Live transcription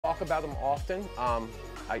talk about him often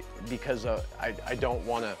because I don't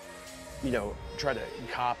want to, you know, try to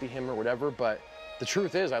copy him or whatever. But the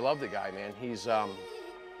truth is, I love the guy, man. He's a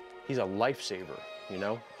lifesaver, you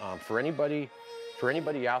know. For anybody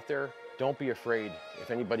out there, don't be afraid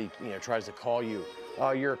if anybody, you know, tries to call you,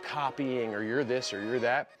 oh, you're copying or you're this or you're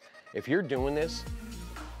that. If you're doing this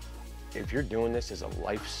as a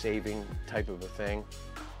life-saving type of a thing,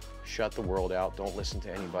 shut the world out. Don't listen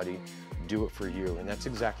to anybody. Do it for you. And that's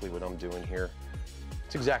exactly what I'm doing here.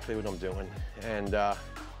 It's exactly what I'm doing. And I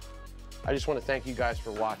just want to thank you guys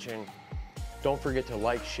for watching. Don't forget to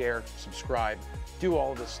like, share, subscribe, do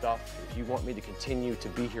all of this stuff. If you want me to continue to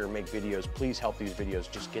be here and make videos, please help these videos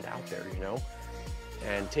just get out there, you know?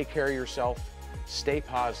 And take care of yourself. Stay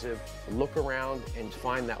positive, look around and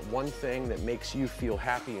find that one thing that makes you feel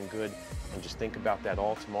happy and good, and just think about that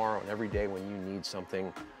all tomorrow and every day when you need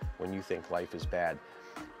something, when you think life is bad.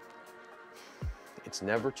 It's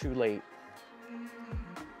never too late,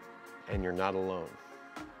 and you're not alone.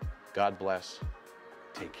 God bless.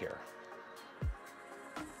 Take care.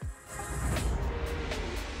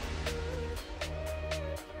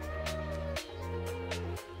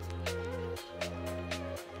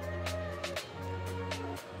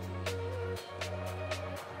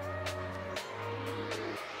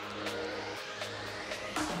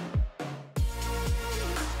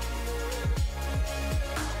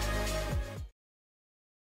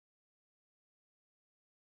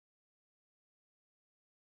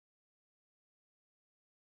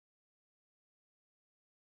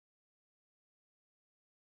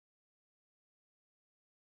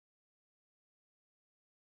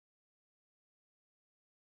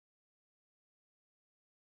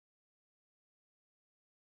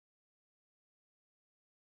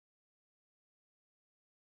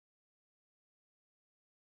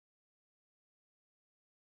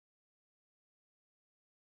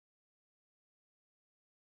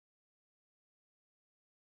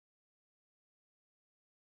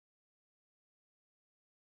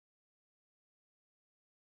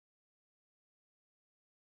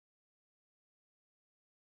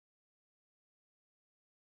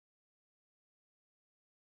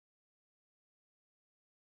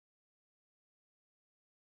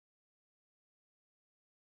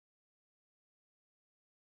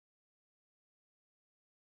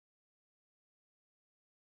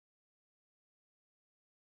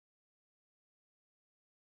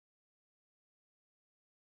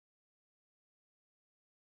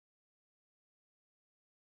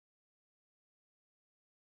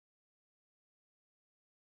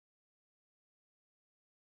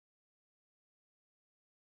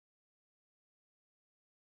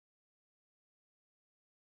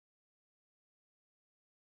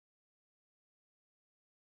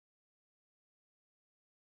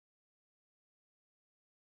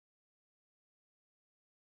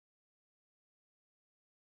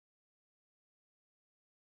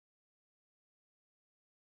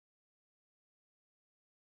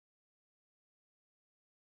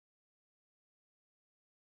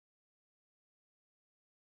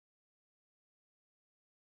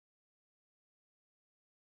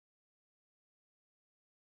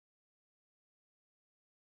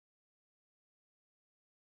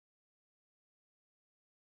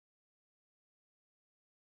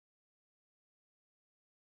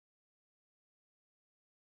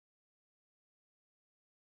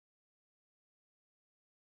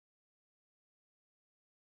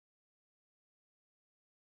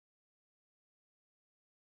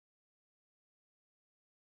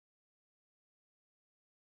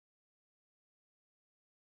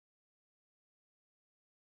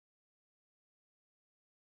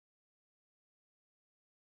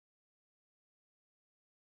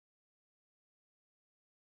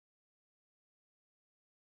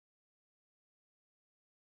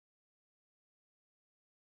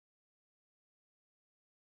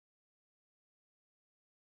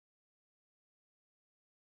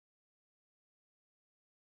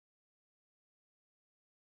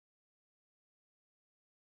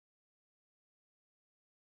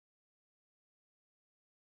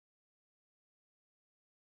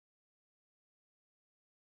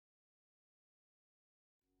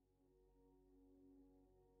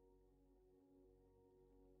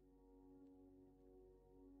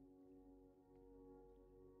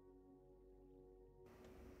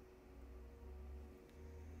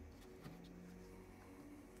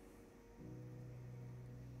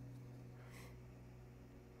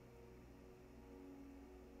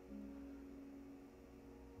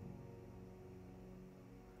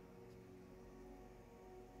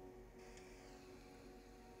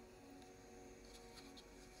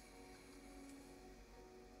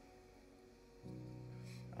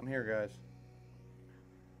 I'm here, guys.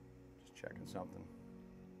 Just checking something.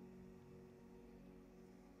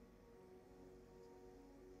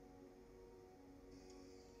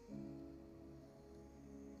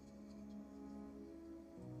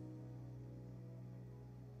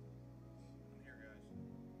 I'm here, guys. Just checking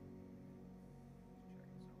something.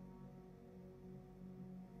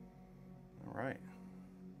 All right.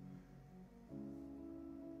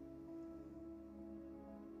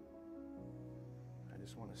 I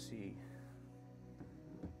just want to see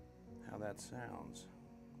how that sounds.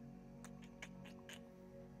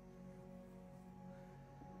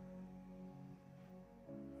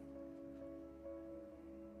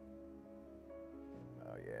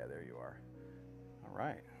 Oh yeah, there you are. All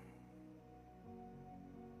right.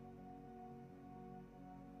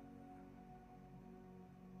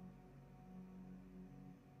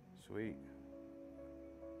 Sweet.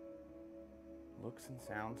 Looks and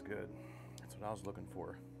sounds good. That's what I was looking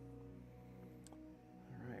for.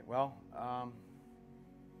 All right. Well,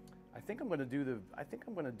 I think I'm going to do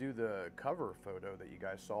the cover photo that you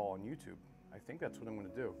guys saw on YouTube. I think that's what I'm going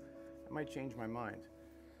to do. I might change my mind.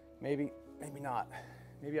 Maybe not.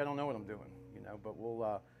 Maybe I don't know what I'm doing, you know. But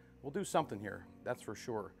we'll do something here. That's for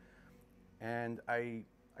sure. And I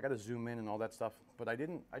got to zoom in and all that stuff. But I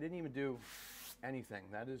didn't even do anything.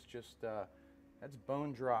 That is just that's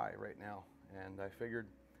bone dry right now. And I figured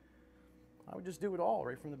I would just do it all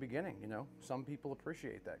right from the beginning, you know. Some people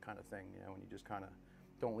appreciate that kind of thing, you know, when you just kind of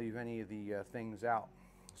don't leave any of the things out.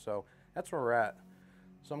 So that's where we're at.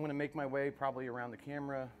 So I'm going to make my way probably around the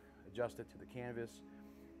camera, adjust it to the canvas,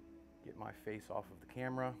 get my face off of the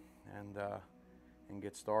camera, and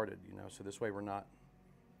get started, you know. So this way we're not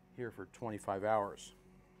here for 25 hours.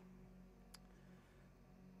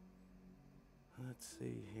 Let's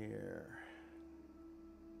see here.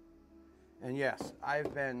 And yes,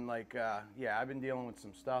 I've been like, I've been dealing with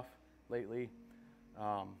some stuff lately.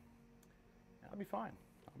 I'll be fine.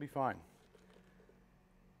 I'll be fine.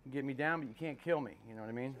 You can get me down, but you can't kill me. You know what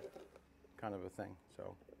I mean? Kind of a thing.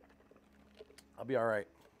 So I'll be all right.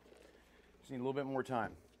 Just need a little bit more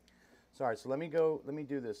time. Sorry. So let me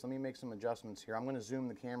do this. Let me make some adjustments here. I'm going to zoom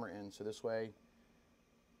the camera in so this way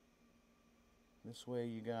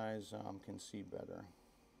you guys can see better.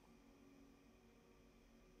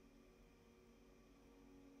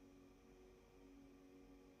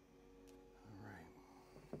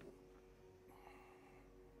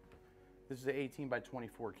 This is an 18 by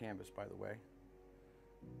 24 canvas, by the way,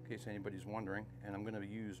 in case anybody's wondering. And I'm going to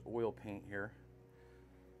use oil paint here.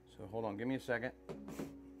 So hold on, give me a second.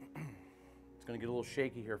 It's going to get a little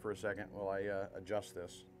shaky here for a second while I adjust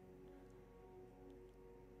this.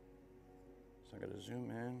 So I got to zoom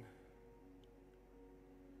in.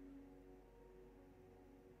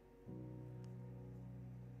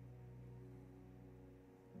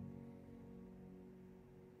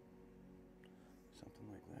 Something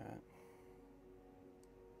like that.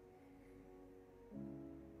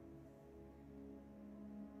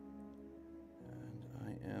 And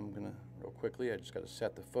I am gonna, real quickly, I just got to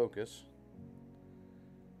set the focus.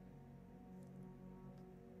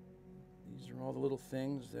 These are all the little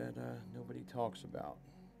things that nobody talks about.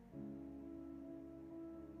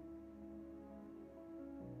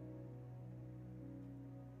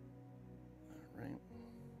 All right.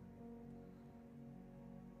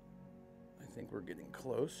 I think we're getting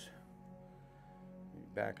close.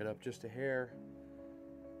 Back it up just a hair.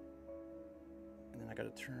 And then I got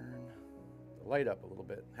to turn the light up a little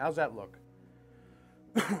bit. How's that look?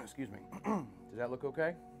 Excuse me. Does that look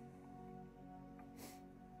okay?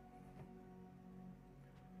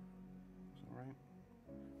 All right.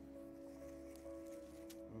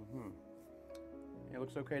 Yeah, it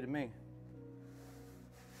looks okay to me.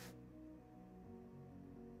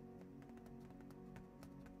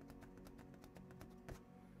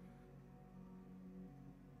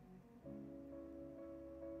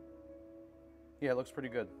 Yeah, it looks pretty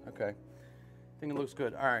good. Okay. I think it looks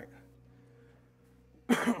good. All right.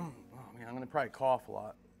 Oh, man, I'm going to probably cough a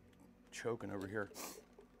lot. Choking over here.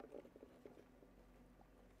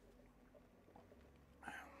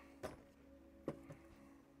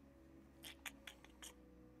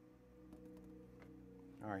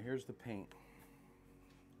 All right, here's the paint.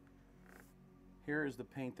 Here is the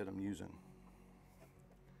paint that I'm using.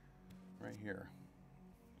 Right here.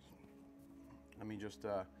 Let me just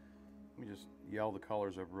yell the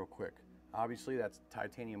colors up real quick. Obviously, that's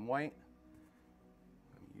titanium white.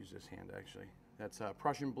 Let me use this hand, actually. That's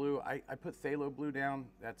Prussian blue. I put phthalo blue down.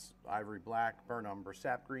 That's ivory black, burnt umber,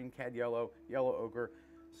 sap green, cad yellow, yellow ochre.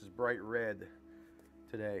 This is bright red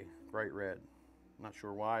today, bright red. I'm not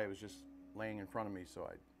sure why. It was just laying in front of me, so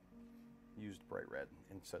I used bright red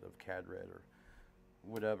instead of cad red or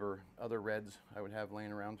whatever other reds I would have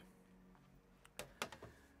laying around.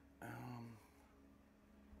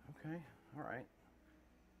 Okay, all right.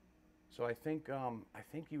 So I think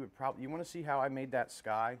you would probably, you want to see how I made that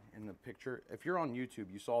sky in the picture. If you're on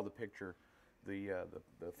YouTube, you saw the picture, the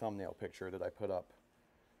thumbnail picture that I put up.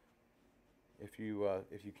 If you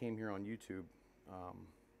came here on YouTube, I'll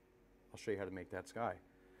show you how to make that sky.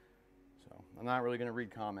 So I'm not really going to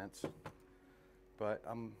read comments, but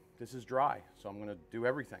this is dry, so I'm going to do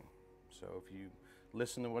everything. So if you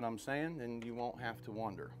listen to what I'm saying, then you won't have to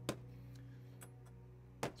wonder.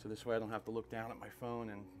 So this way I don't have to look down at my phone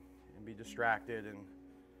and be distracted and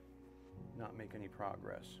not make any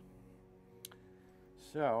progress.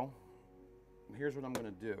 So here's what I'm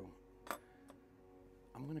going to do.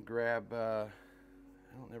 I'm going to grab, I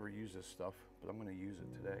don't ever use this stuff, but I'm going to use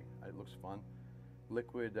it today. It looks fun.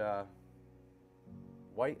 Liquid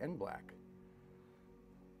white and black.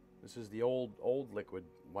 This is the old liquid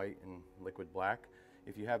white and liquid black.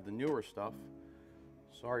 If you have the newer stuff,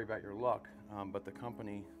 sorry about your luck, but the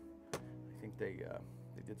company, I think they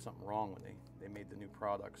did something wrong when they made the new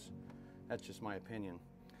products. That's just my opinion,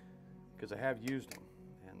 because I have used them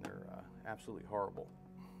and they're absolutely horrible.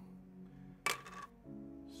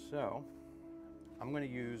 So I'm going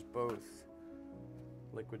to use both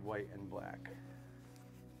liquid white and black.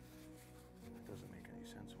 That doesn't make any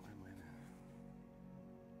sense. Why am I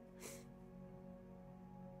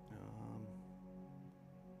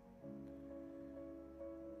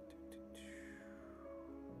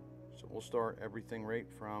So we'll start everything right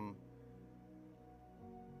from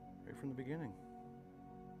the beginning.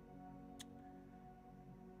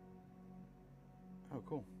 Oh,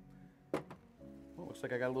 cool. Well, looks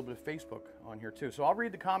like I got a little bit of Facebook on here too. So I'll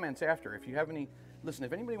read the comments after. If you have any, listen,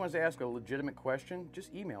 if anybody wants to ask a legitimate question,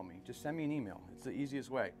 just email me. Just send me an email. It's the easiest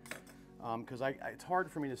way. Because it's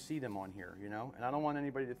hard for me to see them on here, you know? And I don't want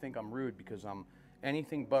anybody to think I'm rude, because I'm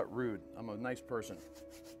anything but rude. I'm a nice person.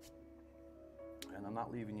 And I'm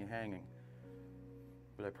not leaving you hanging.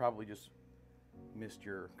 But I probably just missed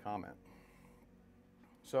your comment.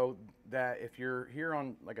 So that if you're here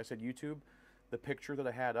on, like I said, YouTube, the picture that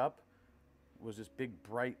I had up was this big,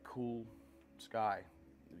 bright, cool sky,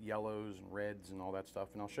 yellows and reds and all that stuff.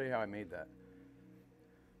 And I'll show you how I made that.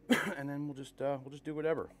 And then we'll just do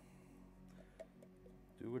whatever.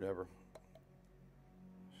 Do whatever.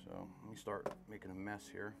 So let me start making a mess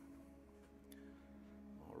here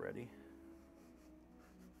already.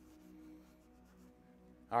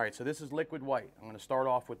 All right, so this is liquid white. I'm going to start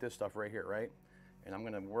off with this stuff right here, right? And I'm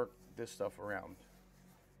going to work this stuff around.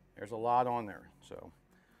 There's a lot on there, so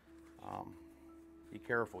be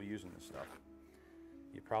careful using this stuff.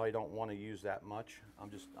 You probably don't want to use that much. I'm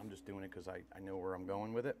just doing it because I know where I'm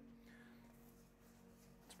going with it.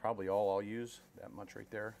 It's probably all I'll use, that much right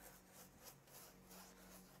there.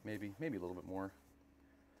 Maybe a little bit more.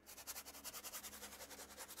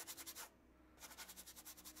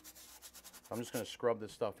 I'm just going to scrub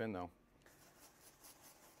this stuff in though.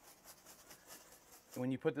 And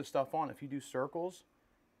when you put this stuff on, if you do circles,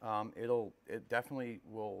 it definitely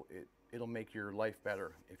will, it'll make your life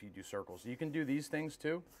better if you do circles. You can do these things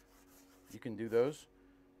too. You can do those.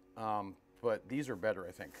 But these are better,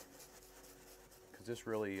 I think. Because this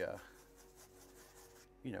really,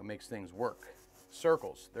 you know, makes things work.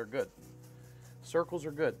 Circles, they're good. Circles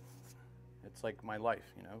are good. It's like my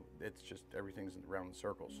life, you know. It's just everything's around in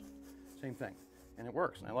circles. Same thing. And it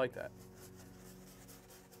works, and I like that.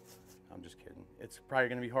 I'm just kidding. It's probably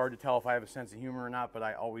going to be hard to tell if I have a sense of humor or not, but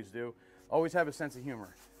I always do. Always have a sense of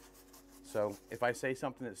humor. So if I say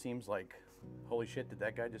something that seems like, holy shit, did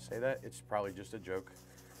that guy just say that? It's probably just a joke.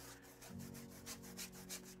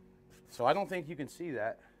 So I don't think you can see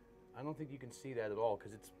that. I don't think you can see that at all,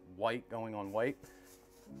 because it's white going on white,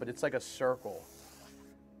 but it's like a circle.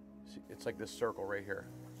 See, it's like this circle right here.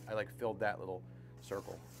 I like filled that little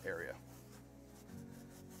circle area.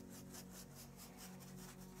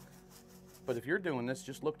 But if you're doing this,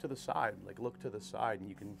 just look to the side, like look to the side,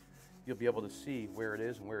 and you'll be able to see where it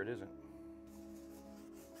is and where it isn't.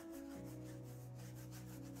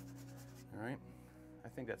 All right, I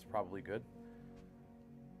think that's probably good.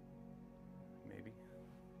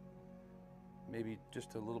 Maybe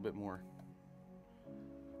just a little bit more.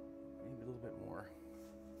 Maybe a little bit more.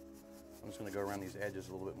 I'm just going to go around these edges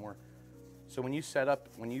a little bit more. So when you set up,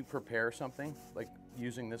 when you prepare something, like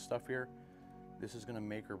using this stuff here, this is going to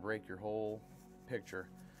make or break your whole picture.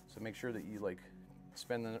 So make sure that you like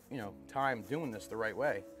spend the time doing this the right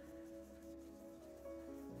way,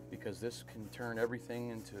 because this can turn everything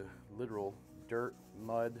into literal dirt,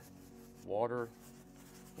 mud, water,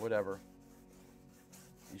 whatever.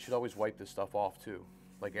 You should always wipe this stuff off too,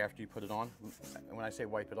 like after you put it on. And when I say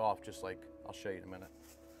wipe it off, just like, I'll show you in a minute.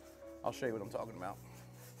 I'll show you what I'm talking about.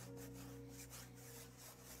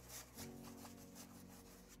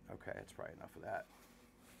 Okay, that's probably enough of that.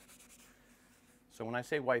 So when I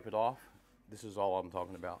say wipe it off, this is all I'm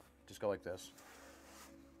talking about. Just go like this.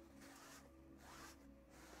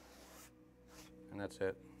 And that's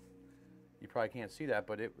it. You probably can't see that,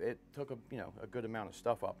 but it took a good amount of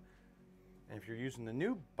stuff up. And if you're using the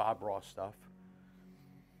new Bob Ross stuff,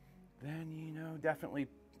 then definitely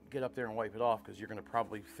get up there and wipe it off, because you're going to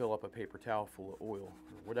probably fill up a paper towel full of oil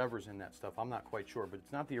or whatever's in that stuff. I'm not quite sure, but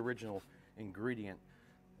it's not the original ingredient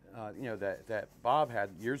that Bob had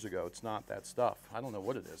years ago. It's not that stuff. I don't know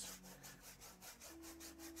what it is.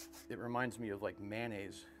 It reminds me of like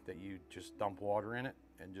mayonnaise that you just dump water in it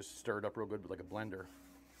and just stir it up real good with like a blender.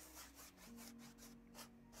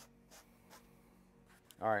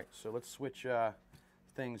 All right, so let's switch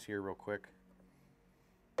things here real quick.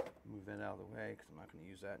 Move that out of the way because I'm not going to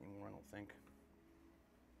use that anymore, I don't think.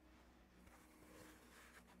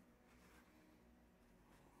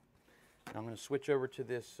 Now I'm going to switch over to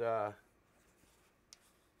this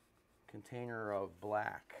container of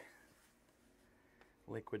black,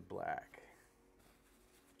 liquid black.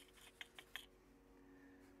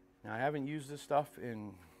 Now I haven't used this stuff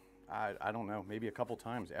in, I don't know, maybe a couple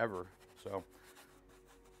times ever, so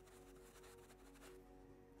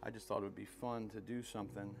I just thought it would be fun to do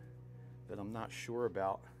something that I'm not sure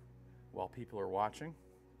about while people are watching.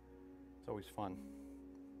 It's always fun.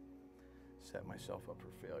 Set myself up for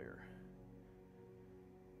failure.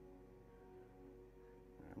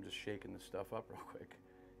 I'm just shaking this stuff up real quick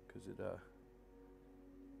because it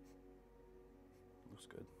looks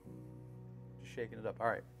good. Just shaking it up. All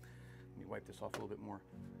right, let me wipe this off a little bit more.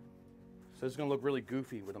 So this is going to look really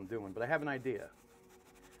goofy what I'm doing, but I have an idea.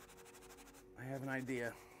 I have an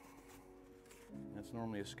idea. That's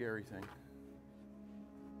normally a scary thing.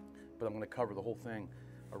 But I'm going to cover the whole thing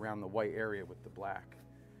around the white area with the black.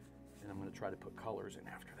 And I'm going to try to put colors in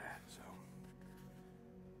after that. So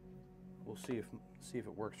we'll see if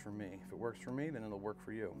it works for me. If it works for me, then it'll work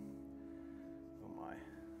for you. Oh my.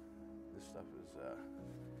 This stuff is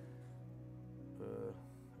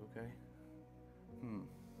okay.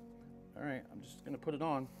 All right, I'm just going to put it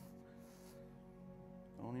on.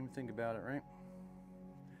 Don't even think about it, right?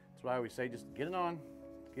 That's what I always say, just get it on,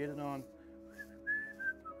 get it on.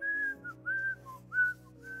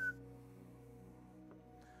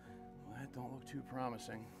 Well, that don't look too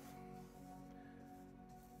promising.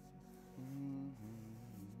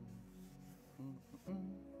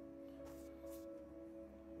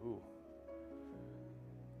 Ooh.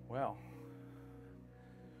 Well,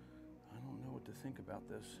 I don't know what to think about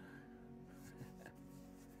this.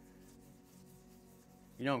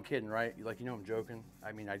 You know I'm kidding, right? You know I'm joking.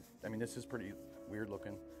 I mean, this is pretty weird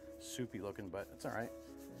looking, soupy looking, but it's all right.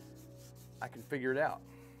 I can figure it out.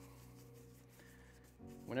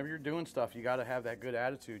 Whenever you're doing stuff, you got to have that good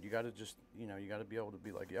attitude. You got to just, you got to be able to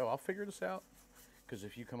be like, yo, I'll figure this out. Because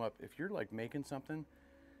if you're like making something,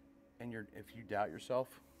 and if you doubt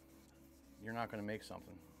yourself, you're not going to make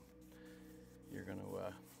something. You're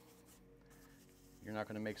not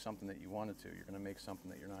going to make something that you wanted to. You're going to make something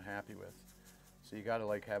that you're not happy with. So you got to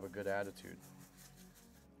like have a good attitude,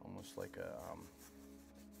 almost like a,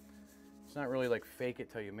 it's not really like fake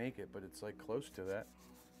it till you make it, but it's like close to that,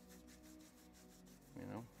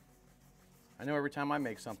 I know every time I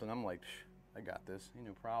make something, I'm like, I got this, ain't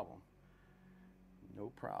no problem,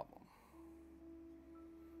 no problem,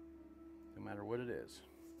 no matter what it is.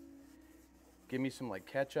 Give me some like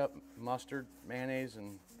ketchup, mustard, mayonnaise,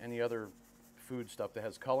 and any other food stuff that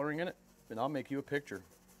has coloring in it, and I'll make you a picture.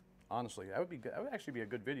 Honestly, that would actually be a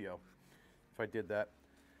good video if I did that.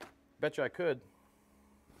 Bet you I could.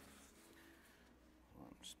 I'm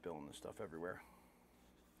spilling this stuff everywhere.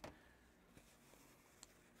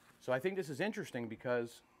 So I think this is interesting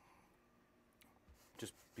because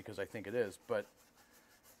I think it is, but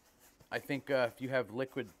I think if you have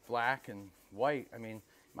liquid black and white, I mean,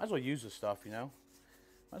 you might as well use this stuff, might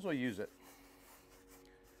as well use it.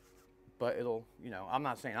 But it'll, I'm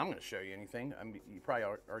not saying I'm going to show you anything. I mean, you probably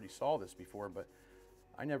already saw this before, but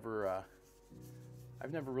I've never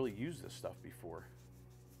really used this stuff before.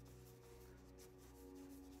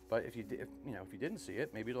 But if you didn't see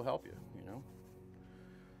it, maybe it'll help you,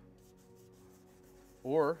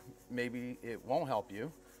 Or maybe it won't help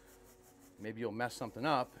you. Maybe you'll mess something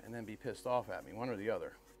up and then be pissed off at me, one or the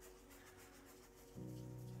other.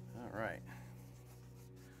 All right.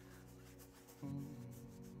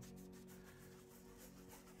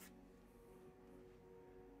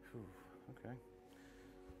 Okay.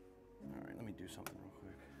 All right, let me do something real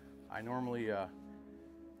quick. I normally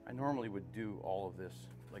would do all of this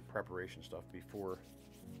like preparation stuff before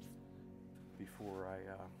I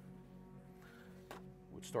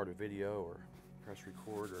would start a video or press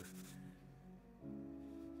record or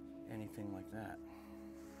anything like that.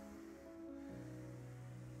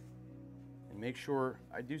 And make sure,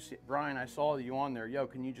 I do see, Brian, I saw you on there. Yo,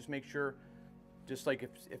 can you just make sure, just like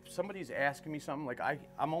if somebody's asking me something, like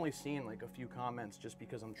I'm only seeing like a few comments just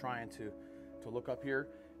because I'm trying to look up here.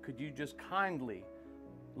 Could you just kindly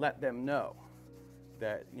let them know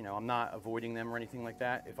that, you know, I'm not avoiding them or anything like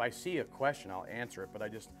that. If I see a question, I'll answer it, but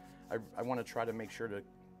I want to try to make sure to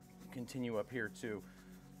continue up here too.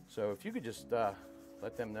 So if you could just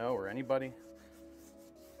let them know, or anybody,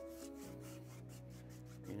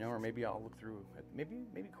 you know, or maybe I'll look through, maybe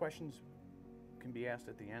questions can be asked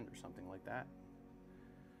at the end or something like that.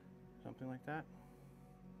 Something like that.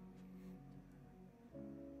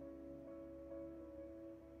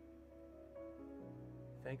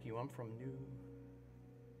 Thank you. I'm from New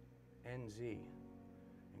NZ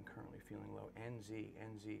and currently feeling low.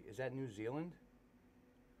 NZ. Is that New Zealand?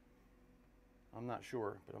 I'm not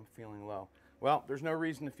sure, but I'm feeling low. Well, there's no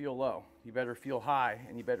reason to feel low. You better feel high,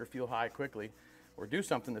 and you better feel high quickly, or do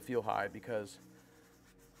something to feel high, because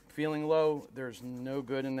feeling low, there's no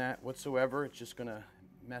good in that whatsoever. It's just gonna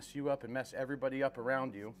mess you up and mess everybody up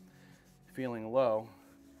around you, feeling low.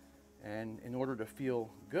 And in order to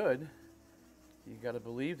feel good, you got to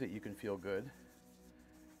believe that you can feel good,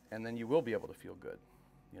 and then you will be able to feel good,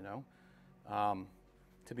 you know.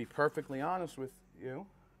 To be perfectly honest with you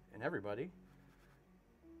and everybody,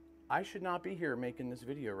 I should not be here making this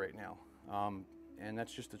video right now, and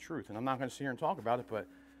that's just the truth. And I'm not going to sit here and talk about it, but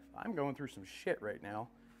I'm going through some shit right now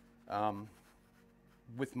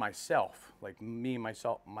with myself, like me,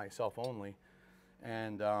 myself only,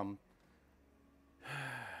 and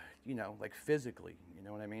you know, like physically, you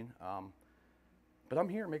know what I mean? But I'm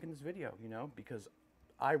here making this video, you know, because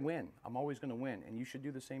I win. I'm always going to win, and you should do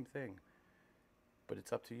the same thing. But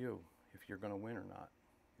it's up to you if you're going to win or not.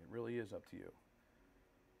 It really is up to you.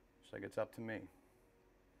 Just like it's up to me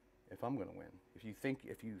if I'm going to win. If you think,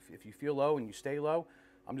 if you feel low and you stay low,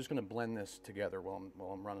 I'm just going to blend this together while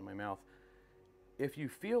I'm running my mouth. If you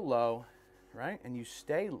feel low, right, and you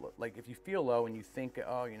stay low, like if you feel low and you think,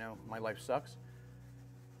 oh, you know, my life sucks,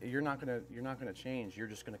 you're not gonna change. You're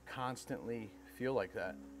just gonna constantly feel like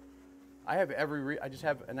that. I have I just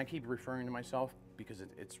have, and I keep referring to myself because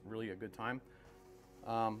it's really a good time.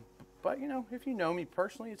 But you know, if you know me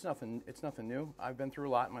personally, it's nothing new. I've been through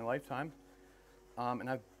a lot in my lifetime, and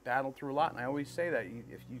I've battled through a lot. And I always say that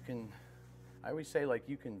I always say, like,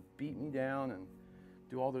 you can beat me down and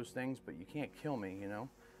do all those things, but you can't kill me. You know,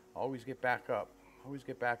 always get back up. Always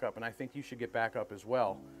get back up, and I think you should get back up as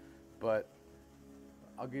well. But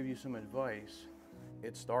I'll give you some advice.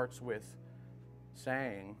 It starts with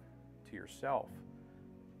saying to yourself,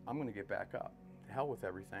 I'm going to get back up. To hell with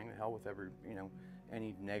everything. To hell with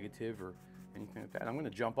any negative or anything like that. I'm going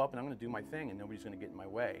to jump up and I'm going to do my thing, and nobody's going to get in my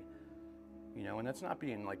way. You know, and that's not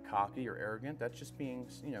being like cocky or arrogant. That's just being,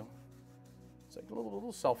 you know, it's like a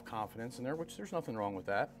little self-confidence in there, which there's nothing wrong with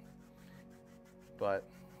that. But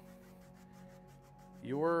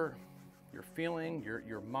your feeling,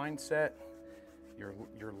 your mindset,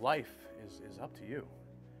 your life is up to you.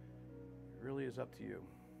 It really is up to you.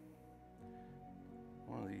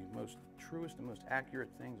 One of the most truest and most accurate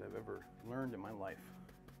things I've ever learned in my life.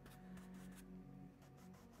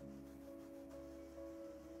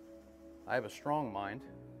 I have a strong mind,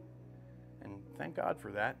 and thank God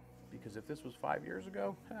for that, because if this was 5 years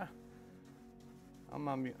ago, I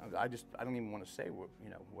don't even want to say what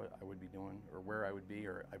I would be doing or where I would be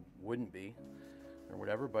or I wouldn't be or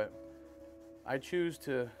whatever, but I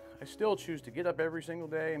still choose to get up every single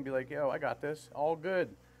day and be like, yo, I got this, all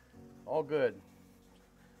good,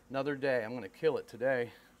 another day, I'm going to kill it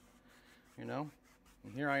today, you know,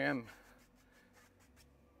 and here I am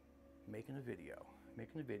making a video,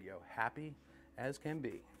 happy as can be,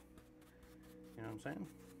 you know what I'm saying?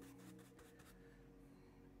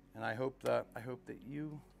 And I hope that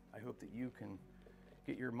you can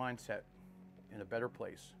get your mindset in a better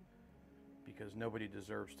place, because nobody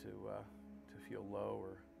deserves to feel low,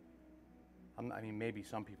 or I mean, maybe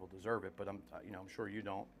some people deserve it, but I'm sure you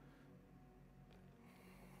don't.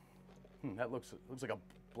 That looks like a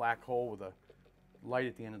black hole with a light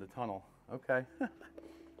at the end of the tunnel. Okay.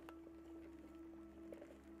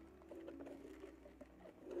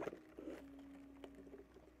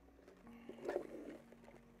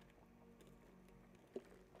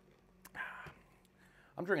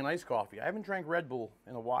 I'm drinking iced coffee. I haven't drank Red Bull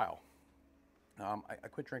in a while. I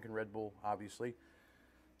quit drinking Red Bull, obviously,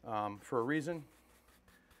 for a reason,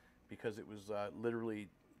 because it was literally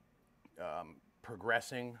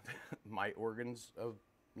progressing my organs of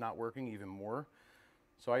not working even more.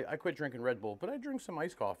 So I quit drinking Red Bull, but I drink some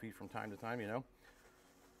iced coffee from time to time, you know.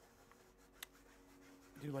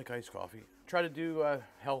 I do like iced coffee. Try to do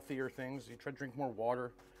healthier things. You try to drink more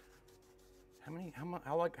water. How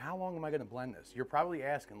long am I going to blend this? You're probably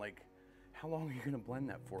asking, like, how long are you going to blend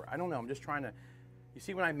that for? I don't know. I'm just trying to, you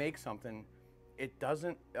see, when I make something, it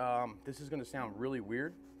doesn't, this is going to sound really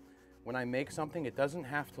weird. When I make something, it doesn't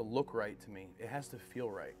have to look right to me. It has to feel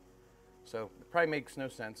right. So it probably makes no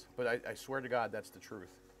sense, but I swear to God, that's the truth.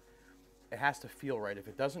 It has to feel right. If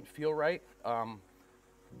it doesn't feel right,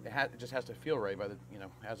 it just has to feel right by the, you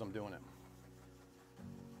know, as I'm doing it.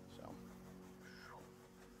 So,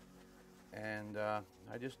 and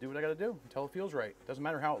I just do what I got to do until it feels right. It doesn't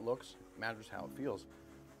matter how it looks, it matters how it feels.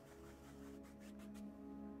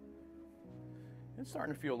 It's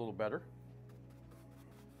starting to feel a little better.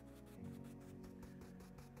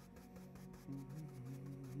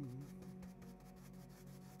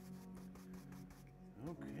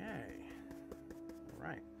 Okay, all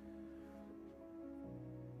right.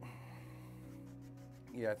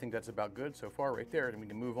 Yeah, I think that's about good so far right there. And we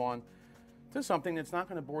can move on to something that's not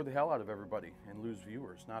going to bore the hell out of everybody and lose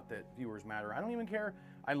viewers. Not that viewers matter. I don't even care.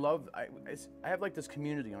 I have like this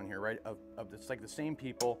community on here, right? Of it's like the same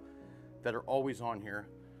people that are always on here,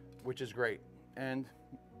 which is great. And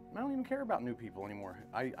I don't even care about new people anymore.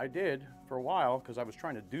 I did for a while because I was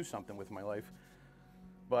trying to do something with my life.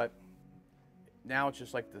 But now it's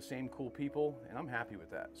just like the same cool people, and I'm happy with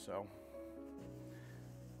that. So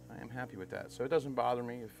I am happy with that. So it doesn't bother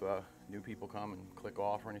me if new people come and click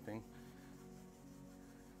off or anything.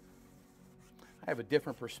 I have a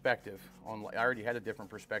different perspective on life. I already had a different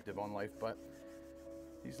perspective on life, but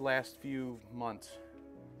these last few months,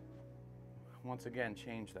 once again,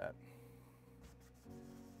 changed that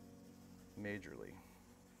majorly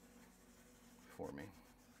for me.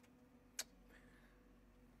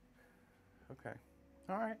 Okay.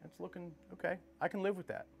 All right, it's looking okay. I can live with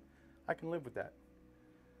that. I can live with that.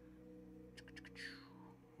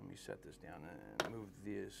 Let me set this down and move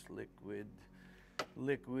this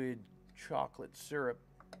liquid chocolate syrup.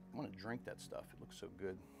 I want to drink that stuff. It looks so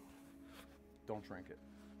good. Don't drink it.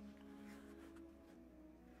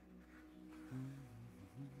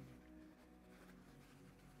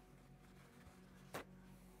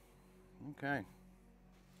 Okay.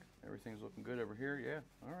 Everything's looking good over here. Yeah.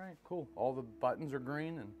 All right. Cool. All the buttons are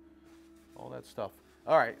green and all that stuff.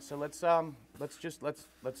 All right. So let's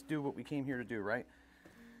do what we came here to do, right?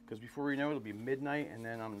 Because before we know it, it'll be midnight, and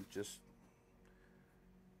then I'm just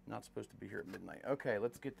not supposed to be here at midnight. Okay.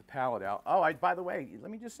 Let's get the palette out. Oh, by the way,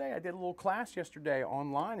 let me just say I did a little class yesterday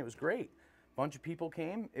online. It was great. A bunch of people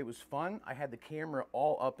came. It was fun. I had the camera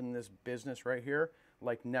all up in this business right here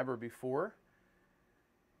like never before.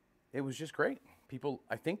 It was just great.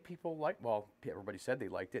 I think people liked, well, everybody said they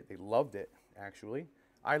liked it. They loved it, actually.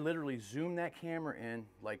 I literally zoomed that camera in,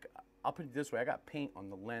 like, I'll put it this way, I got paint on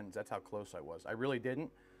the lens. That's how close I was. I really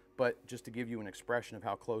didn't, but just to give you an expression of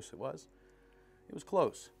how close it was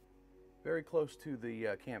close. Very close to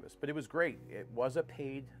the canvas, but it was great. It was a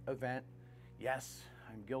paid event. Yes,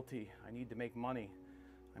 I'm guilty. I need to make money.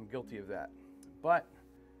 I'm guilty of that. But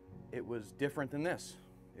it was different than this.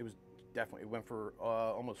 It was definitely, it went for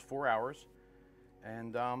almost 4 hours.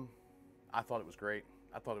 And I thought it was great.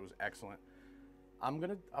 I thought it was excellent. I'll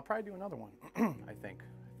probably do another one. I think,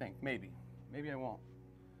 maybe I won't.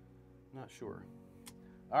 Not sure.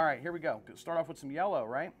 All right, here we go. Start off with some yellow,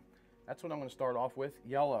 right? That's what I'm gonna start off with,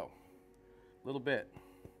 yellow. A little bit.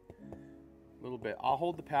 I'll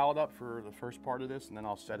hold the palette up for the first part of this and then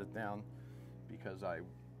I'll set it down because I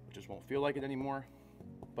just won't feel like it anymore.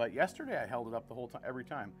 But yesterday I held it up the whole time, every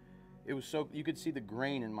time. It was so, you could see the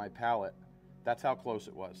grain in my palette. That's how close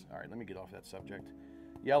it was. All right, let me get off that subject.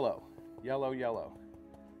 Yellow, yellow, yellow.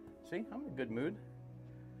 See, I'm in a good mood.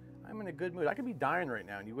 I'm in a good mood. I could be dying right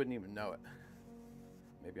now and you wouldn't even know it.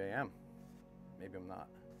 Maybe I am. Maybe I'm not.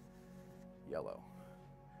 Yellow.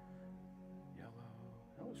 Yellow.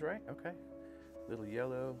 That was right, okay. Little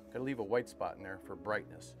yellow. Gotta leave a white spot in there for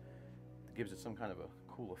brightness. It gives it some kind of a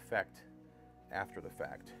cool effect after the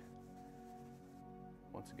fact.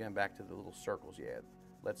 Once again, back to the little circles. Yeah,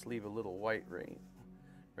 let's leave a little white right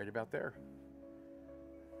about there.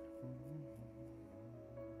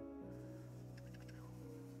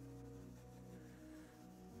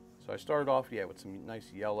 So I started off, yeah, with some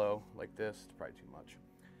nice yellow like this. It's probably too much.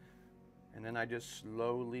 And then I just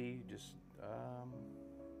slowly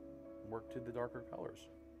work to the darker colors.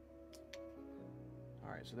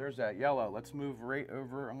 All right, so there's that yellow. Let's move right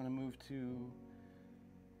over. I'm gonna move to,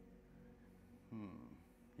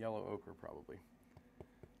 Yellow ochre probably.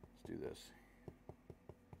 Let's do this.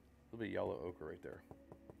 A little bit of yellow ochre right there.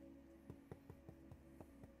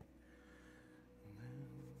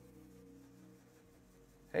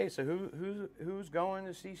 Hey, so who's going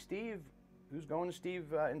to see Steve? Who's going to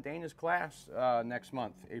Steve and Dana's class next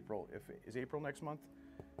month? April. Is April next month?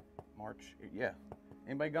 March. Yeah.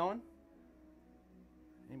 Anybody going?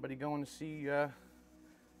 Anybody going to see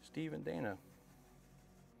Steve and Dana?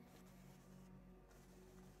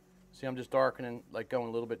 See, I'm just darkening, like going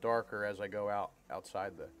a little bit darker as I go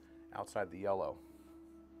outside the yellow.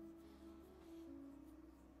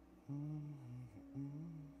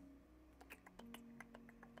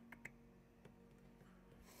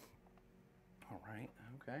 All right,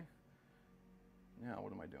 okay. Now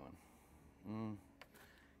what am I doing?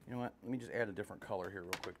 You know what? Let me just add a different color here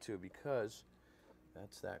real quick too, because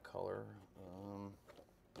that's that color. Hold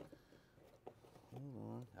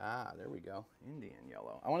on. Ah, there we go. Indian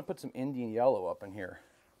yellow. I want to put some Indian yellow up in here.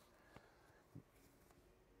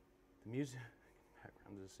 The music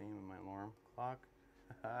background is the same in my alarm clock.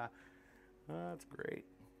 Oh, that's great.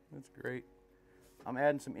 That's great. I'm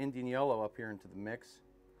adding some Indian yellow up here into the mix.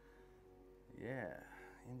 Yeah,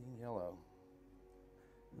 Indian yellow.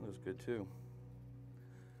 That looks good too.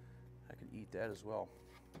 I could eat that as well.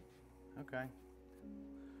 Okay.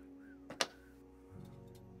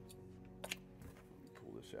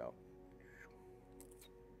 Pull this out.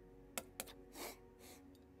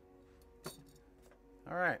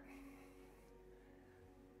 All right.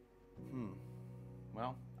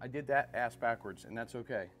 Well, I did that ass backwards, and that's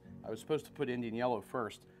okay. I was supposed to put Indian yellow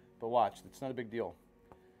first, but watch, it's not a big deal.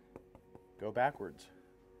 Go backwards.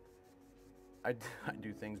 I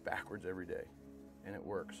do things backwards every day, and it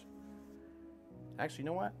works. Actually, you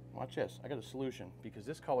know what? Watch this. I got a solution. Because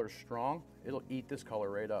this color is strong, it'll eat this color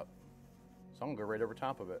right up. So I'm going to go right over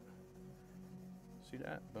top of it. See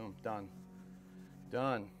that? Boom. Done.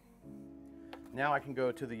 Done. Now I can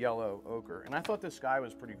go to the yellow ochre. And I thought this sky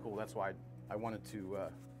was pretty cool. That's why I wanted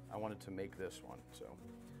to make this one. So,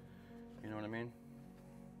 you know what I mean?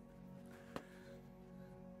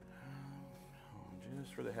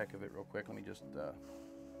 Just for the heck of it, real quick, let me just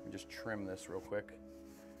trim this real quick.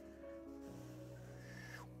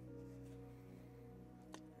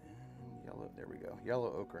 And yellow, there we go.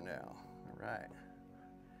 Yellow ochre now. All right.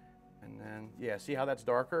 And then, yeah, see how that's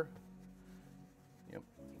darker? Yep,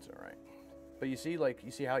 it's all right. But you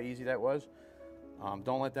see how easy that was?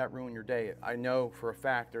 Don't let that ruin your day. I know for a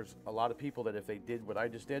fact there's a lot of people that if they did what I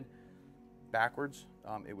just did backwards,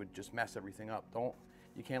 it would just mess everything up.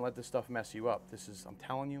 You can't let this stuff mess you up. This is, I'm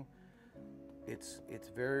telling you, it's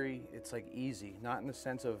like easy, not in the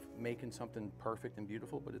sense of making something perfect and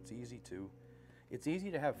beautiful, but it's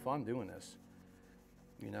easy to have fun doing this.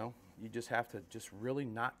 You know, you just have to just really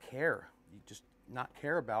not care. You just not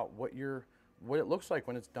care about what it looks like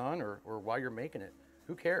when it's done or while you're making it.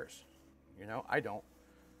 Who cares? You know, I don't.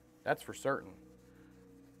 That's for certain.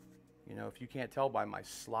 You know, if you can't tell by my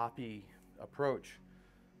sloppy approach,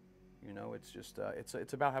 you know, it's just,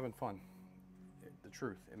 it's about having fun. The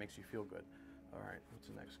truth, it makes you feel good. All right, what's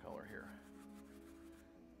the next color here?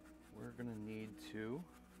 We're gonna need to,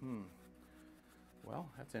 well,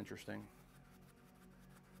 that's interesting.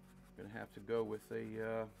 Gonna have to go with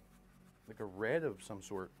like a red of some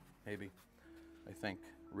sort, maybe. I think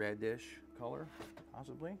reddish color,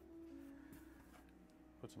 possibly.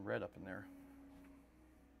 Put some red up in there.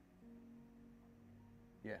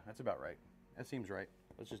 Yeah, that's about right. That seems right.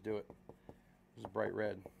 Let's just do it. This is bright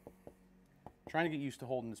red. I'm trying to get used to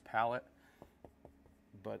holding this palette,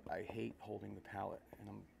 but I hate holding the palette. And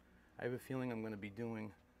I have a feeling I'm going to be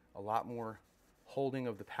doing a lot more holding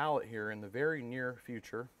of the palette here in the very near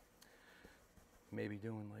future. Maybe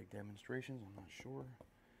doing like demonstrations, I'm not sure.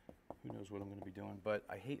 Who knows what I'm going to be doing, but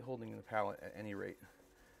I hate holding the palette at any rate.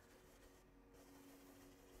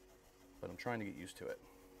 But I'm trying to get used to it.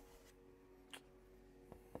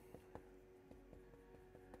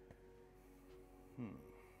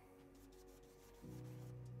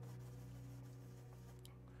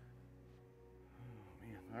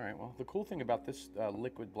 All right, well, the cool thing about this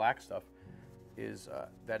liquid black stuff is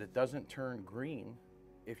that it doesn't turn green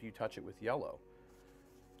if you touch it with yellow.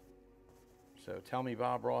 So tell me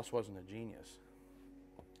Bob Ross wasn't a genius.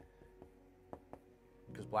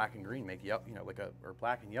 Because black and green make yellow, you know, or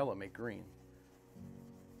black and yellow make green.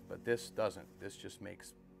 But this doesn't. This just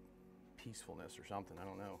makes peacefulness or something. I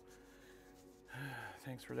don't know.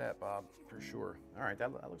 Thanks for that, Bob, for sure. All right,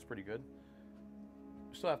 that looks pretty good.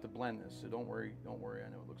 Still have to blend this, so don't worry. Don't worry. I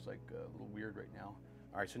know it looks like a little weird right now.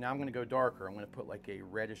 All right, so now I'm going to go darker. I'm going to put like a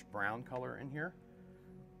reddish brown color in here.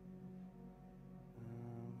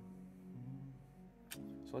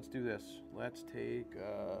 So let's do this. Let's take,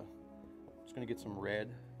 just gonna get some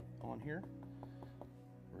red on here.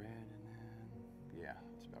 Red and then, yeah,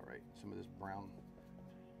 that's about right. Some of this brown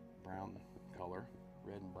color,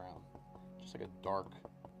 red and brown. Just like a dark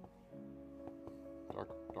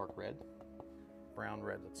red. Brown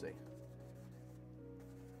red, let's see.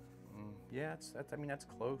 Yeah, I mean, that's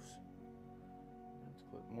close. That's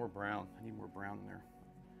close. More brown. I need more brown in there.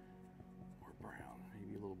 More brown.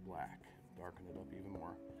 Maybe a little black. Darken it up even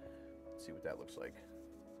more. Let's see what that looks like.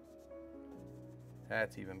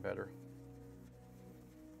 That's even better.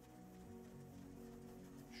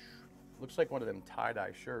 Looks like one of them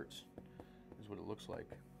tie-dye shirts is what it looks like.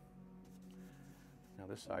 Now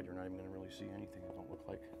this side, you're not even going to really see anything. It don't look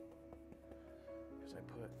like, because I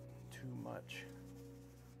put too much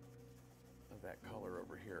of that color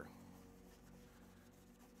over here.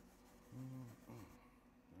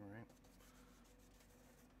 All right.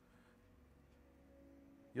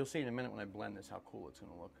 You'll see in a minute when I blend this how cool it's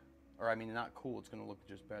going to look. Or I mean, not cool, it's going to look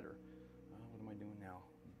just better. What am I doing now?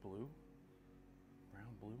 Blue?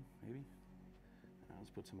 Brown blue, maybe? Let's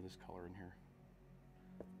put some of this color in here.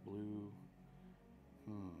 Blue.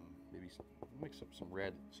 Maybe mix up some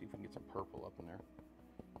red. See if we can get some purple up in there.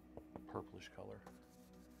 Purplish color.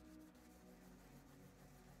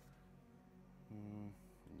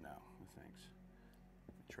 No, thanks.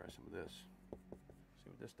 Let me try some of this. See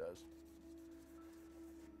what this does.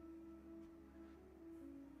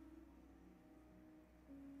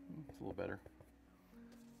 It's a little better.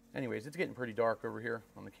 Anyways, it's getting pretty dark over here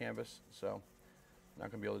on the canvas, so I'm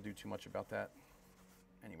not going to be able to do too much about that.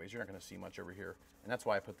 Anyways, you're not going to see much over here, and that's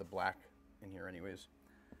why I put the black in here anyways.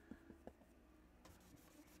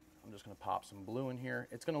 I'm just going to pop some blue in here.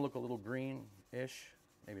 It's going to look a little green-ish,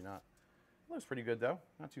 maybe not. It looks pretty good though,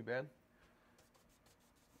 not too bad.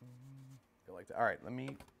 Feel like that. All right, let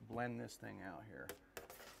me blend this thing out here. Let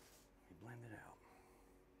me blend it out.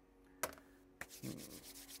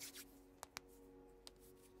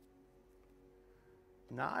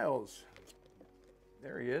 Niles,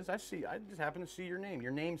 there he is. I just happen to see your name.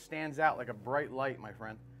 Your name stands out like a bright light, my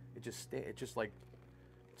friend. It's just like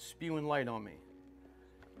spewing light on me.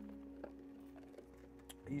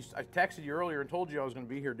 I texted you earlier and told you I was going to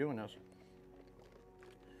be here doing this.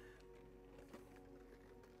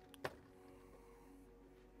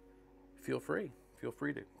 Feel free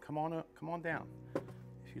to come on down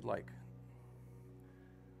if you'd like.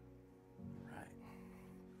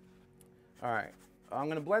 All right, I'm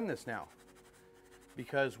going to blend this now,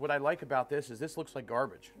 because what I like about this is this looks like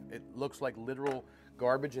garbage. It looks like literal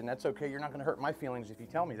garbage, and that's okay. You're not going to hurt my feelings if you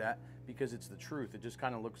tell me that, because it's the truth. It just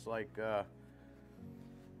kind of looks like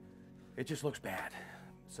it just looks bad.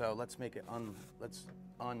 So let's make it let's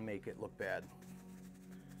unmake it look bad.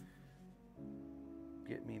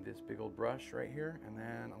 Get me this big old brush right here, and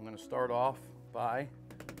then I'm going to start off by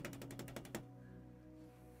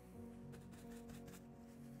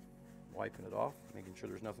wiping it off, making sure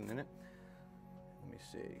there's nothing in it. Let me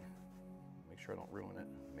see. Make sure I don't ruin it.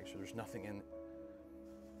 Make sure there's nothing in it.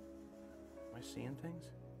 Am I seeing things? Is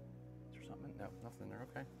there something? No, nothing in there.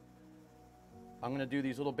 Okay. I'm going to do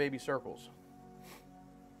these little baby circles.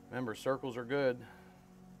 Remember, circles are good.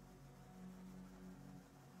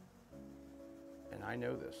 And I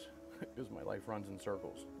know this because my life runs in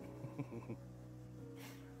circles.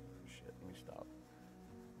 Shit, let me stop.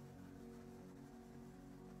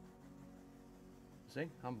 See,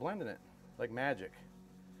 I'm blending it like magic.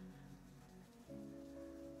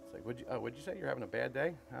 It's like, what'd you say? You're having a bad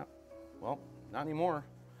day? Well, not anymore.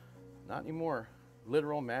 Not anymore.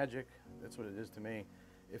 Literal magic. That's what it is to me.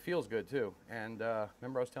 It feels good too. And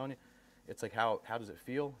remember I was telling you, it's like how does it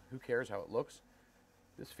feel? Who cares how it looks?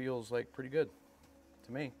 This feels like pretty good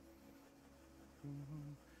to me.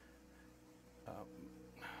 I'll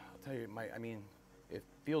tell you, I mean, it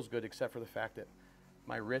feels good except for the fact that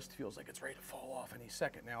my wrist feels like it's ready to fall off any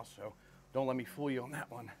second now, so don't let me fool you on that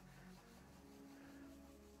one.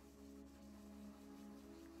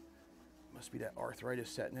 Must be that arthritis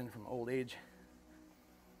setting in from old age.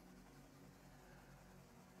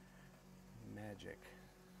 Magic.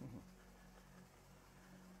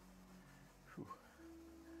 Whew.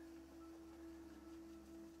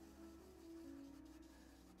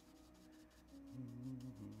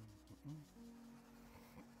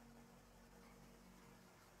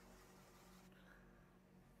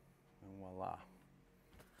 And voila.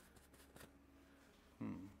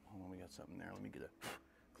 Hold on, we got something there. Let me get a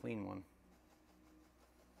clean one.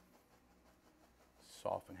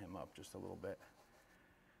 Soften him up just a little bit.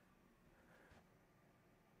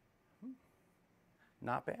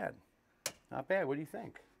 Not bad. Not bad. What do you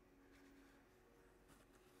think?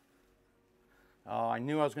 I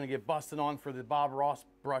knew I was going to get busted on for the Bob Ross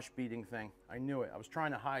brush beating thing. I knew it. I was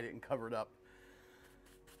trying to hide it and cover it up.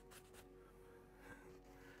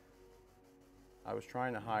 I was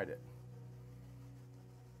trying to hide it.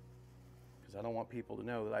 Because I don't want people to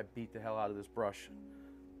know that I beat the hell out of this brush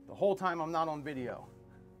the whole time I'm not on video.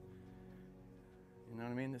 You know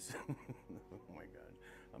what I mean? This oh my God.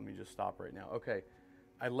 Let me just stop right now. Okay.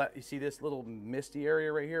 You see this little misty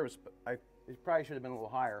area right here? It probably should have been a little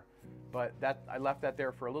higher, but I left that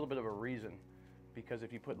there for a little bit of a reason, because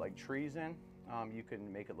if you put like trees in, you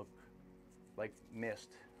can make it look like mist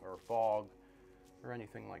or fog or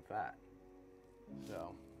anything like that.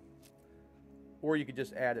 So, or you could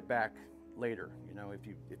just add it back later. You know, if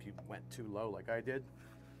you went too low like I did,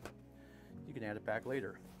 you can add it back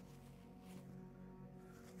later.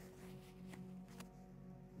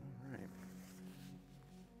 All right.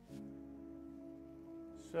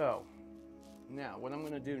 So. Now, what I'm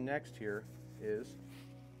going to do next here is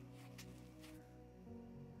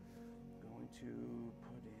going to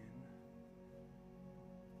put in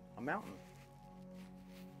a mountain.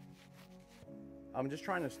 I'm just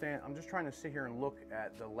trying to sit here and look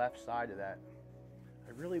at the left side of that.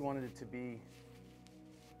 I really wanted it to be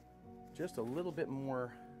just a little bit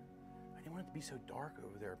more, I didn't want it to be so dark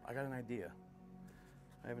over there. I got an idea.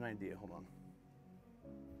 I have an idea, hold on.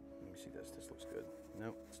 Let me see this, this looks good.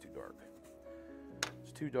 Nope, it's too dark.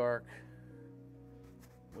 It's too dark.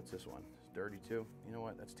 What's this one? It's dirty too. You know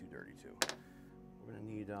what? That's too dirty too. We're gonna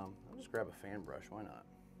need, I'll just grab a fan brush, why not?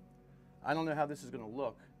 I don't know how this is gonna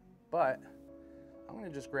look, but I'm gonna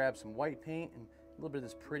just grab some white paint and a little bit of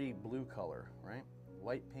this pretty blue color, right?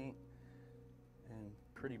 White paint and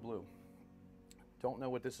pretty blue. Don't know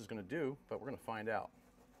what this is gonna do, but we're gonna find out.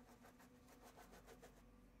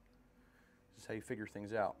 This is how you figure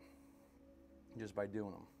things out, just by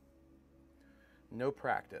doing them. No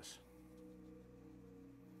practice.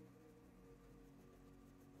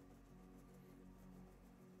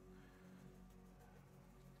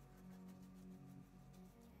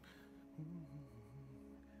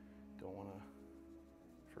 Don't want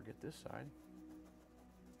to forget this side.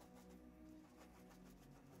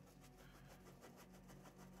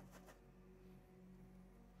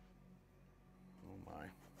 Oh my.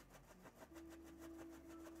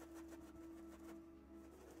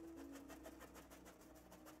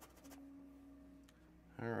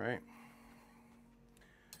 All right.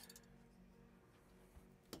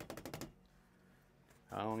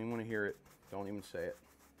 I don't even want to hear it. Don't even say it.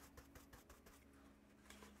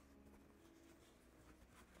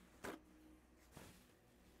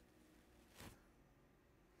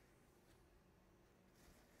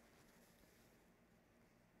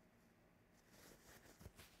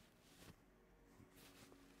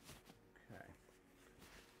 Okay.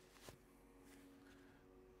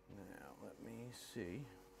 Now let me see.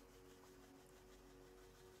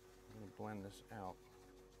 I'm going to blend this out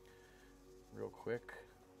real quick.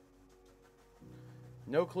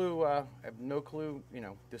 No clue, I have no clue, you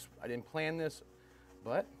know, this, I didn't plan this,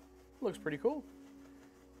 but it looks pretty cool.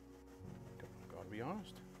 Gotta be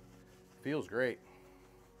honest. Feels great.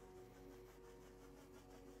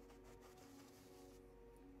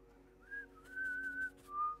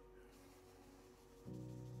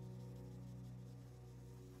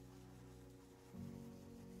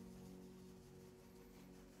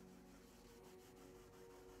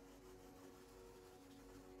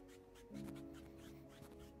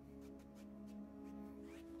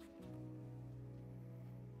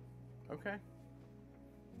 Okay.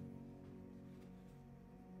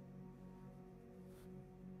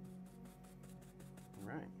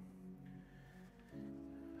 All right.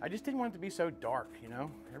 I just didn't want it to be so dark, you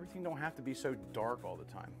know? Everything don't have to be so dark all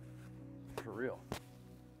the time. For real.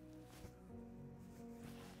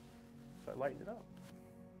 So I lightened it up.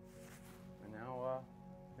 And now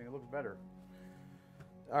I think it looks better.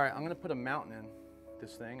 All right, I'm going to put a mountain in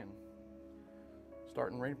this thing, and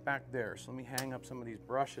starting right back there. So let me hang up some of these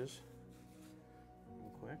brushes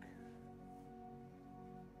real quick.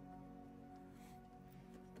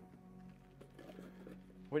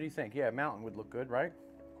 What do you think? Yeah, a mountain would look good, right?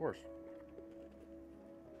 Of course.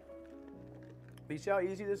 But you see how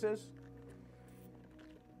easy this is?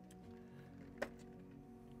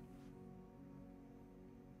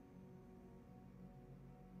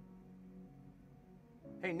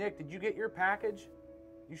 Hey, Nick, did you get your package?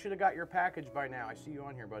 You should have got your package by now. I see you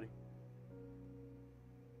on here, buddy.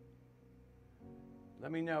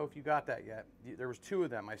 Let me know if you got that yet. There was 2 of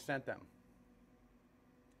them. I sent them.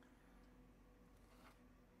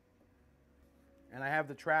 And I have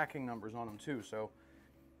the tracking numbers on them too. So,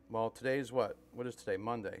 well, today's what? What is today?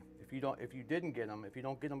 Monday. If you didn't get them, if you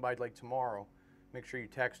don't get them by like tomorrow, make sure you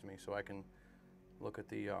text me so I can look at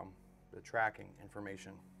the tracking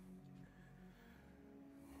information.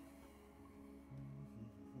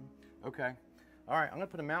 Okay, all right, I'm gonna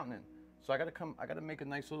put a mountain in. So I gotta make a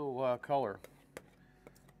nice little color.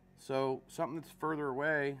 So something that's further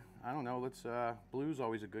away, I don't know, let's, blue's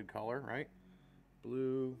always a good color, right?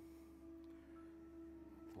 Blue,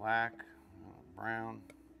 black, brown,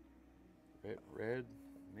 red,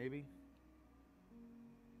 maybe.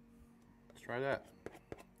 Let's try that.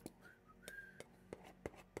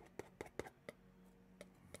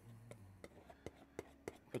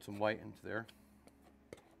 Put some white into there.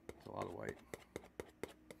 It's a lot of white.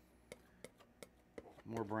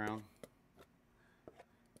 More brown.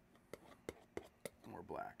 More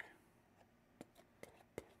black.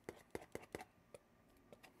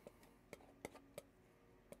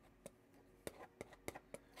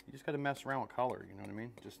 You just got to mess around with color, you know what I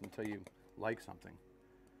mean? Just until you like something.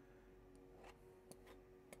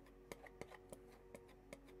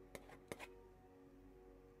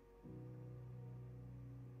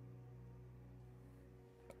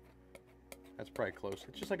 That's probably close.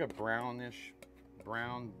 It's just like a brownish,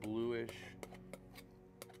 brown, bluish,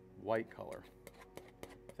 white color,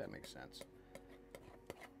 if that makes sense.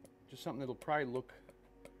 Just something that'll probably look,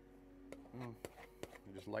 I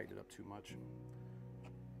just lightened it up too much.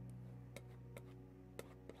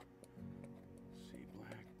 Let's see,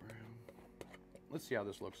 black, brown. Let's see how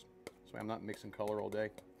this looks. So I'm not mixing color all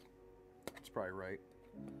day. It's probably right.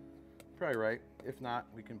 Probably right. If not,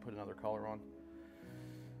 we can put another color on.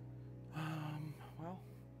 Well,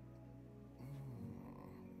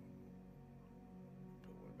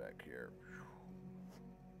 put one back here.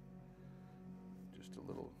 Just a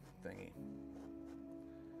little thingy.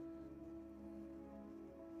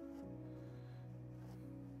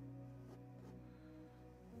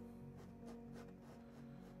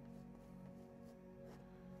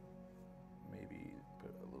 Maybe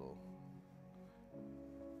put a little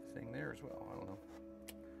thing there as well. I don't know.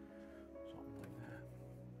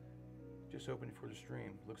 Just opened for the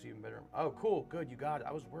stream. Looks even better. Oh, cool. Good. You got it.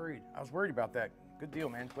 I was worried. I was worried about that. Good deal,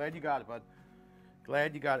 man. Glad you got it, bud.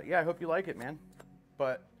 Glad you got it. Yeah, I hope you like it, man.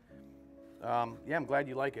 But, yeah, I'm glad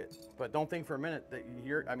you like it. But don't think for a minute that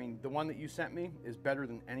I mean, the one that you sent me is better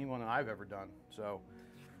than anyone I've ever done. So,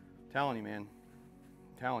 I'm telling you, man.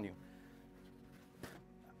 I'm telling you.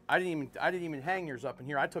 I didn't even hang yours up in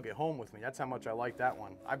here. I took it home with me. That's how much I like that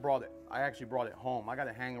one. I actually brought it home. I got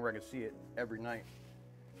to hang where I can see it every night.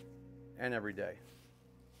 And every day.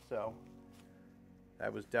 So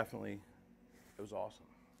that was definitely, it was awesome.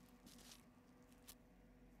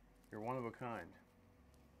 You're one of a kind.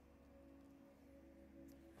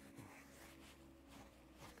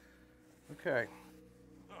 Okay.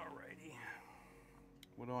 Alrighty.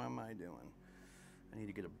 What am I doing? I need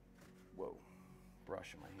to get a,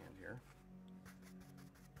 brush in my hand here.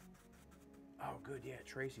 Oh, good. Yeah,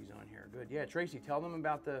 Tracy's on here. Good. Yeah, Tracy, tell them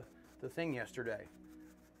about the thing yesterday.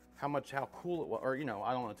 How cool it was, or, you know,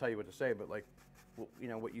 I don't want to tell you what to say, but like, you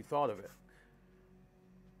know, what you thought of it.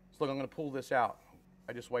 So look, I'm going to pull this out.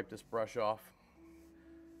 I just wiped this brush off.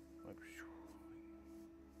 Like,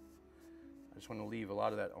 I just want to leave a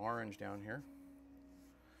lot of that orange down here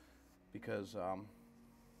because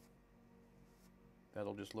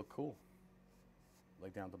that'll just look cool.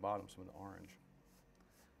 Like down at the bottom, some of the orange.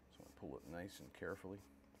 So I'm going to pull it nice and carefully.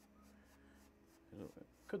 It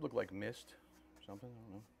could look like mist or something, I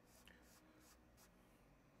don't know.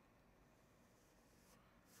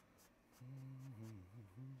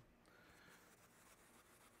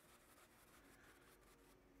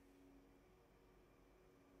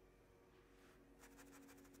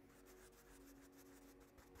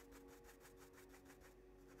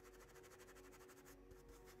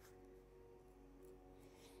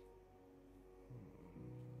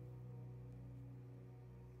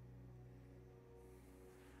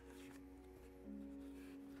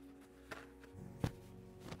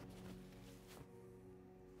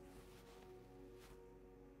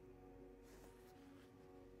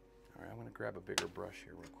 I'm going to grab a bigger brush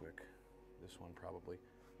here real quick. This one probably.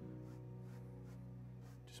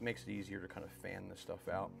 Just makes it easier to kind of fan this stuff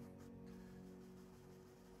out.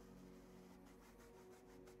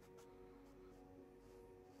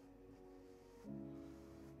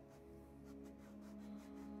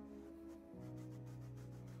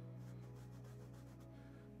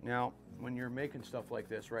 Now, when you're making stuff like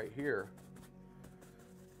this right here,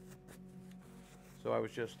 so I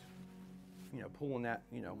was just, you know, pulling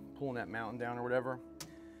that mountain down or whatever.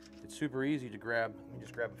 It's super easy to grab. Let me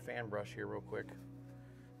just grab a fan brush here real quick.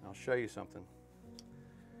 And I'll show you something.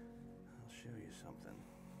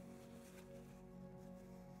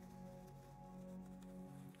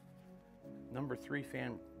 number 3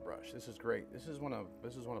 fan brush. This is great. This is one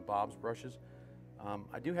of Bob's brushes.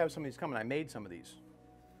 I do have some of these coming. I made some of these.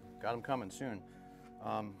 Got them coming soon.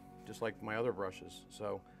 Just like my other brushes.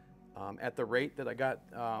 So at the rate that I got,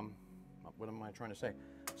 what am I trying to say?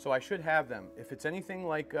 So I should have them. If it's anything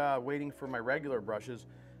like waiting for my regular brushes,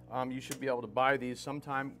 you should be able to buy these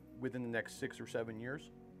sometime within the next 6 or 7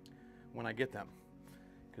 years when I get them.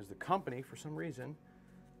 Because the company, for some reason,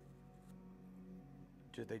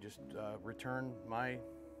 they just return my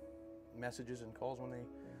messages and calls when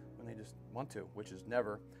they just want to, which is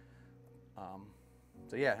never.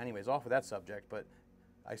 So yeah, anyways, off of that subject, but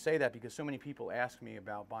I say that because so many people ask me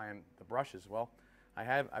about buying the brushes. Well,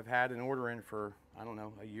 I've had an order in for, I don't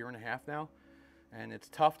know, a year and a half now, and it's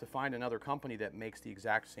tough to find another company that makes the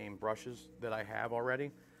exact same brushes that I have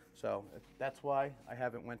already. So that's why I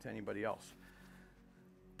haven't went to anybody else.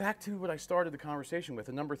 Back to what I started the conversation with,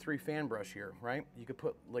 the number 3 fan brush here, right? You could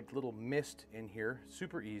put like little mist in here,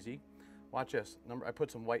 super easy. Watch this. I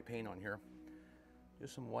put some white paint on here.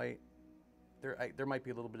 Just some white. There might be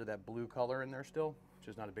a little bit of that blue color in there still, which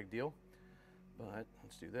is not a big deal. But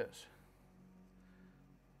let's do this.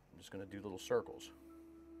 I'm just going to do little circles.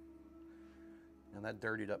 And that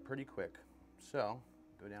dirtied up pretty quick. So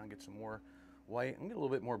go down and get some more white and get a little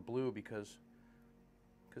bit more blue because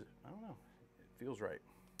I don't know, it feels right.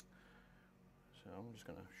 So I'm just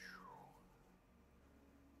going to,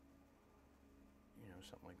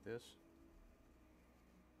 something like this.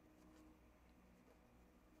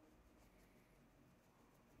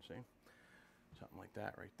 See? Something like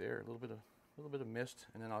that right there. A little bit of mist,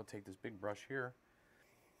 and then I'll take this big brush here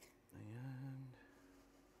and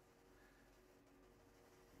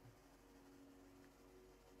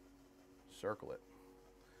circle it.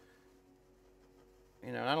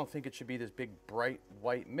 And I don't think it should be this big bright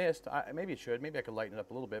white mist. Maybe it should. Maybe I could lighten it up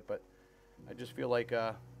a little bit, but I just feel like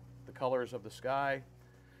the colors of the sky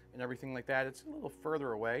and everything like that, it's a little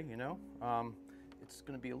further away, it's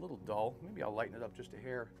going to be a little dull. Maybe I'll lighten it up just a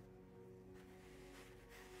hair.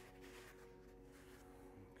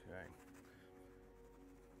 Okay.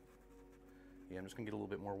 Yeah, I'm just going to get a little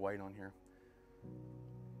bit more white on here.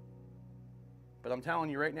 But I'm telling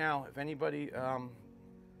you right now, if anybody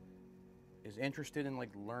is interested in like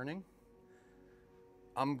learning,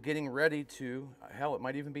 I'm getting ready to, hell, it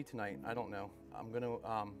might even be tonight, I don't know. I'm going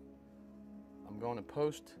to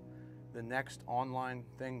post the next online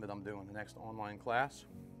thing that I'm doing, the next online class.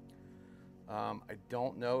 I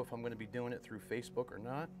don't know if I'm going to be doing it through Facebook or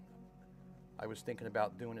not. I was thinking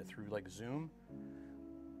about doing it through like Zoom.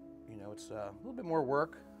 It's a little bit more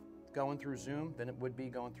work going through Zoom than it would be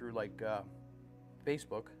going through like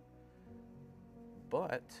Facebook,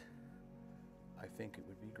 but I think it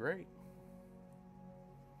would be great.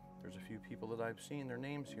 There's a few people that I've seen their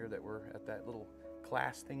names here that were at that little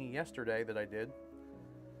class thingy yesterday that I did,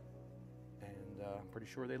 and I'm pretty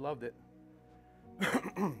sure they loved it.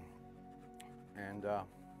 And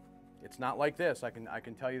it's not like this. I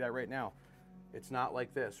can tell you that right now. It's not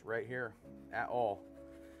like this right here at all.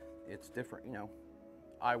 It's different.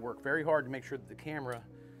 I work very hard to make sure that the camera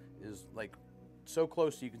is like so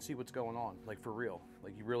close so you can see what's going on, like for real.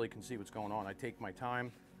 Like you really can see what's going on. I take my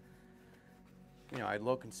time. I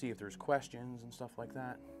look and see if there's questions and stuff like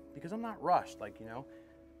that, because I'm not rushed. Like,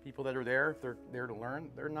 people that are there, if they're there to learn,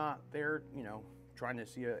 they're not there, trying to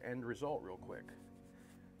see an end result real quick.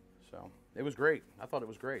 So it was great. I thought it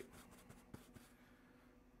was great.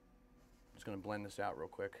 Just going to blend this out real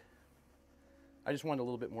quick. I just wanted a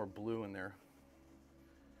little bit more blue in there.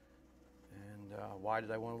 And why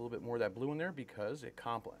did I want a little bit more of that blue in there? Because it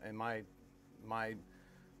in my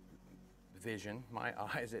vision, my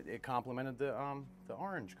eyes, it complemented the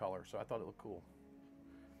orange color, so I thought it looked cool.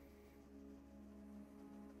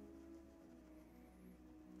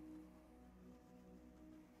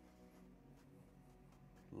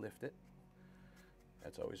 Lift it.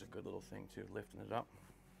 That's always a good little thing too, lifting it up.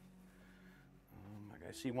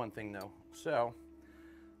 I see one thing though. So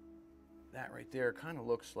that right there kind of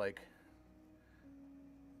looks like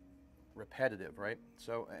repetitive, right?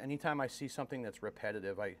 So anytime I see something that's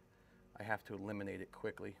repetitive, I have to eliminate it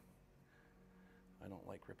quickly. I don't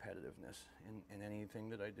like repetitiveness in anything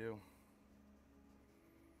that I do.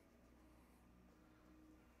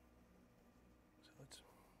 So let's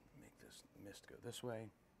make this mist go this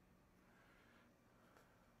way.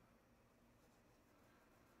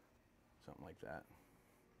 Something like that.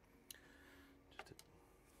 Just to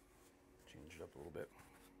change it up a little bit.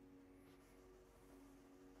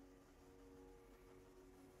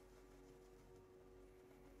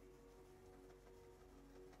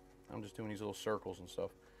 I'm just doing these little circles and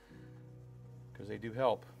stuff because they do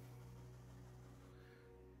help.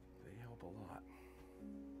 They help a lot.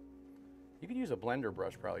 You could use a blender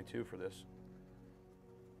brush probably too for this.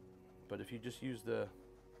 But if you just use a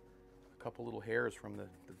couple little hairs from the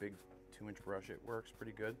big 2-inch brush, it works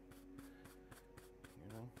pretty good.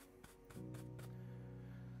 You know.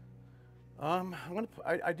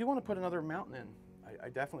 I do want to put another mountain in. I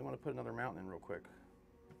definitely want to put another mountain in real quick.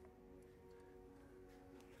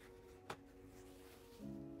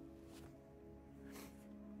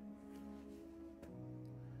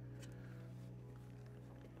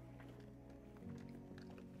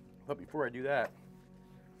 But before I do that,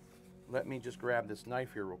 let me just grab this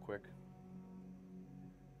knife here real quick.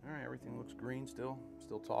 All right, everything looks green still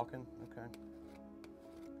talking, okay.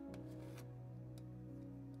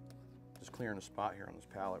 Just clearing a spot here on this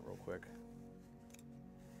palette real quick.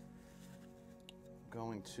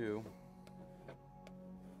 Going to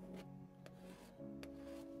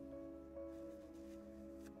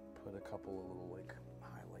put a couple of little like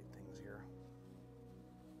highlight things here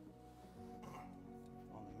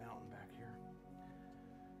on the mountain back here.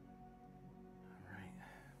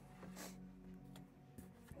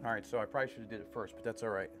 All right, so I probably should have did it first, but that's all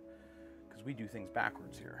right, because we do things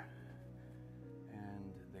backwards here,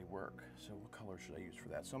 and they work. So what color should I use for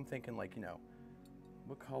that? So I'm thinking like, you know,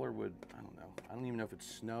 what color would, I don't know. I don't even know if it's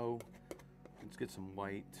snow. Let's get some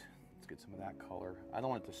white. Let's get some of that color. I don't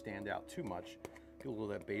want it to stand out too much. Get a little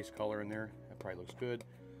of that base color in there. That probably looks good.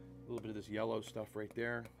 A little bit of this yellow stuff right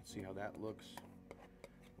there. Let's see how that looks.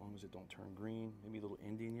 As long as it don't turn green. Maybe a little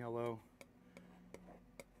Indian yellow.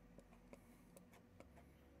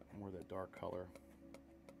 More of that dark color.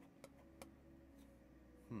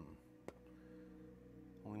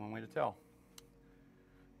 Only one way to tell.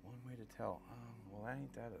 One way to tell. Well,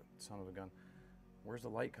 ain't that a son of a gun. Where's the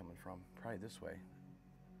light coming from? Probably this way.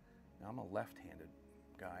 Now, I'm a left-handed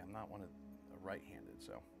guy. I'm not one of a right-handed,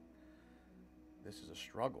 so this is a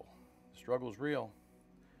struggle. The struggle's real.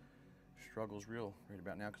 Struggle's real right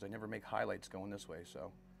about now, because I never make highlights going this way,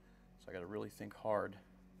 so I got to really think hard.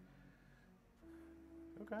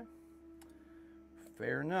 Okay.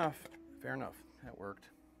 Fair enough. Fair enough. That worked.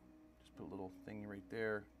 Just put a little thing right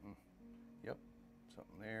there. Yep.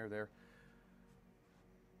 Something there.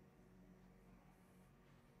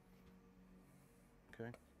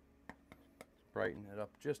 Okay. Brighten it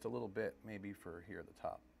up just a little bit, maybe for here at the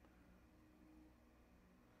top.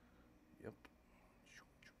 Yep.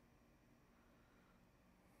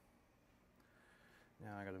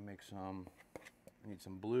 Now I got to make some, I need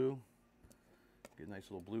some blue. Get a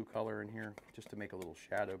nice little blue color in here, just to make a little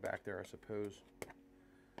shadow back there, I suppose.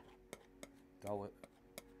 Dull it.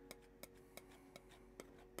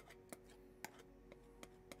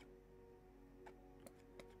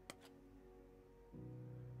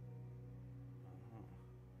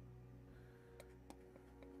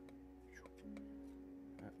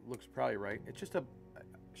 That looks probably right. It's just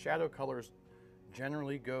shadow colors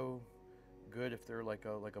generally go good if they're like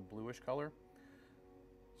a bluish color.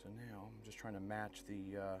 So now I'm just trying to match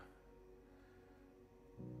the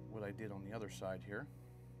what I did on the other side here.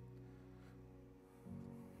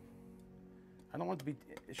 I don't want it to be,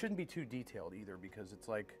 it shouldn't be too detailed either, because it's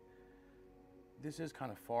like, this is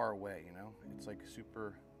kind of far away, you know? It's like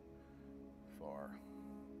super far.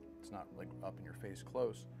 It's not like up in your face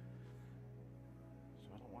close.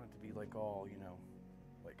 So I don't want it to be like all, you know,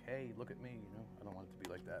 like, hey, look at me, you know? I don't want it to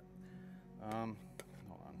be like that. Hold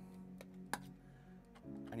on.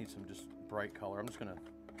 I need some just bright color. I'm just gonna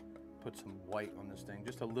put some white on this thing.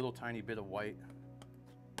 Just a little tiny bit of white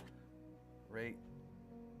right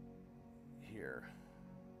here.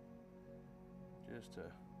 Just to, you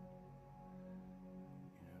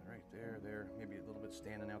know, right there, maybe a little bit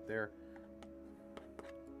standing out there. I'm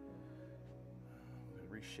gonna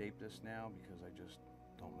reshape this now because I just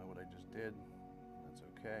don't know what I just did. That's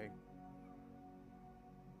okay.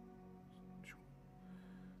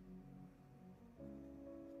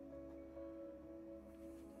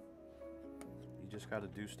 Just got to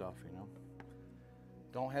do stuff, you know.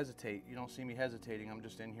 Don't hesitate. You don't see me hesitating. I'm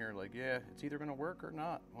just in here like, yeah, it's either going to work or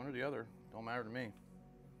not. One or the other. Don't matter to me.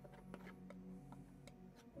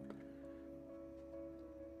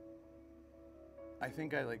 I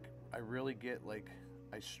think I really get like,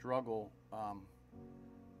 I struggle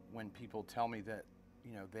when people tell me that,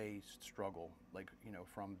 you know, they struggle, like, you know,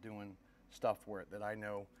 from doing stuff that I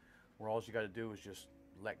know where all you got to do is just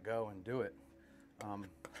let go and do it.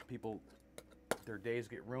 People, their days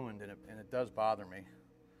get ruined, and it does bother me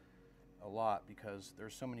a lot, because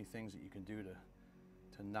there's so many things that you can do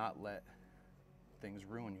to not let things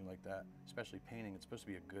ruin you like that, especially painting. It's supposed to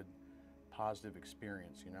be a good, positive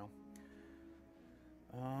experience, you know?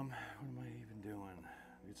 What am I even doing?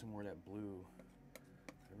 Get some more of that blue.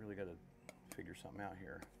 I really got to figure something out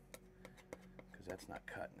here. because that's not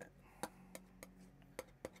cutting it.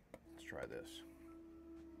 Let's try this.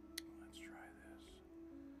 Let's try this.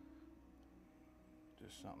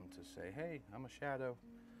 Just something to say, hey, I'm a shadow.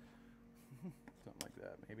 Something like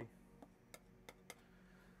that, maybe.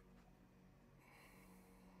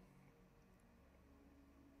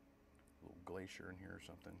 A little glacier in here or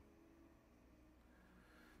something.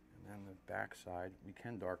 And then the back side, we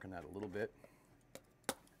can darken that a little bit.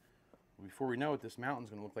 Before we know it, this mountain's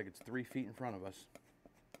going to look like it's 3 feet in front of us.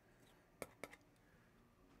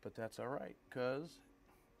 But that's all right, because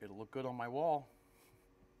it'll look good on my wall.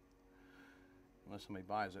 Unless somebody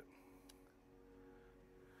buys it.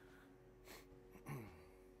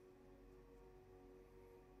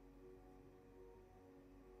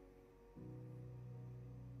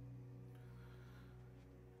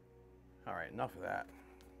 All right, enough of that.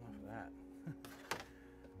 Enough of that. Enough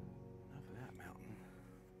of that mountain.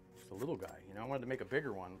 Just a little guy, you know. I wanted to make a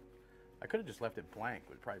bigger one. I could have just left it blank.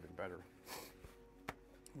 Would have probably been better.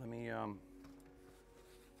 Let me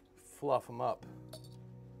fluff them up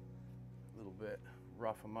a little bit.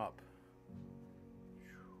 Rough them up.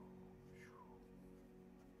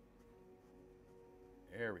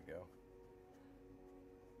 There we go.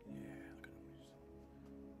 Yeah, look at them.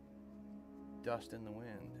 Dust in the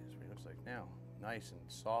wind is what it looks like now. Nice and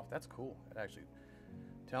soft. That's cool. Actually,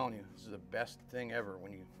 I'm telling you, this is the best thing ever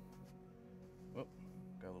when you, oh,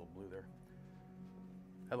 got a little blue there.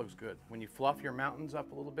 That looks good. When you fluff your mountains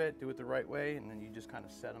up a little bit, do it the right way, and then you just kind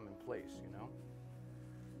of set them in place, you know?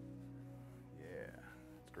 Yeah,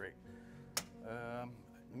 that's great. Let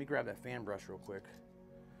me grab that fan brush real quick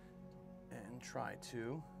and try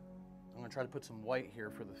to, I'm gonna try to put some white here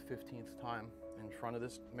for the 15th time in front of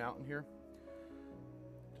this mountain here.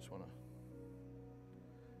 Just wanna,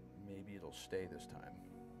 maybe it'll stay this time.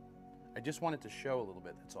 I just want it to show a little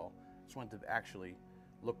bit, that's all. I just want it to actually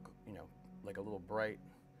look, you know, like a little bright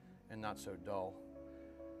and not so dull.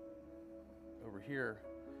 Over here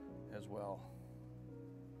as well.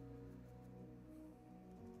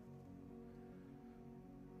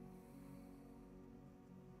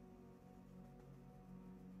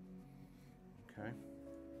 Okay.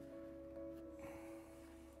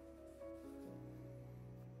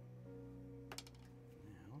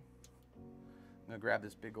 Now, I'm gonna grab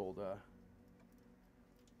this big old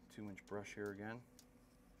 2-inch brush here again.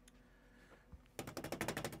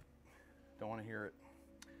 Don't want to hear it.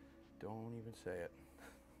 Don't even say it.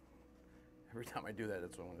 Every time I do that,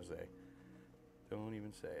 that's what I'm going to say. Don't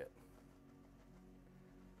even say it.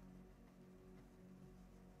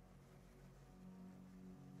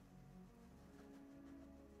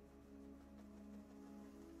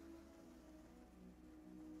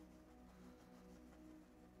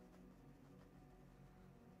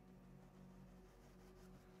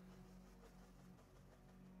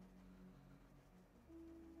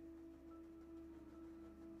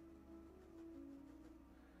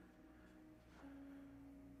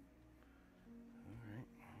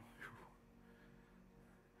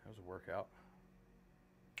 That was a workout.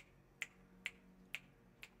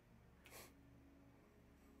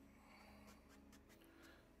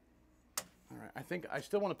 All right, I think I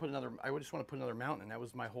still want to put another, I just want to put another mountain. That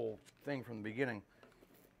was my whole thing from the beginning.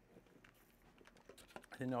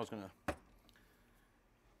 I didn't know I was going to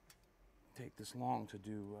take this long to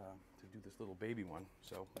do this little baby one.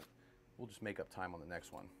 So we'll just make up time on the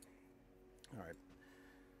next one. All right,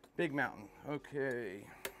 big mountain. Okay.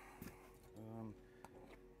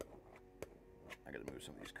 I gotta move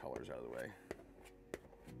some of these colors out of the way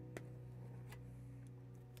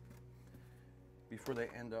before they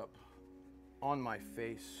end up on my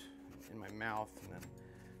face, in my mouth, and then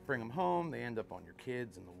bring them home. They end up on your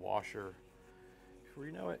kids in the washer. Before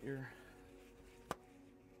you know it, your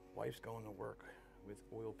wife's going to work with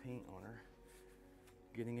oil paint on her,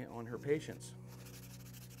 getting it on her patients.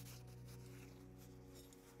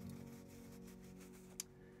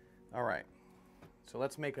 All right, so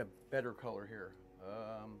let's make a better color here.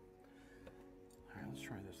 All right, let's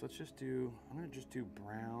try this. Let's just do, I'm gonna just do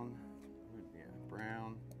brown. Yeah,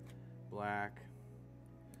 brown, black,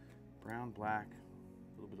 brown, black,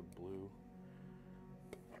 a little bit of blue.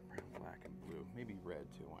 Brown, black, and blue. Maybe red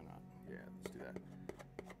too, why not? Yeah, let's do that.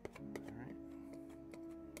 All right.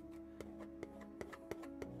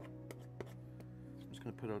 I'm just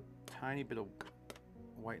gonna put a tiny bit of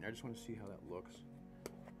white, and I just wanna see how that looks.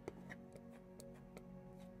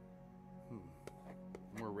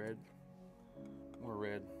 More red, more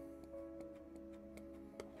red.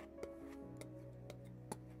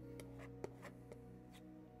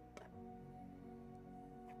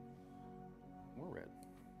 More red.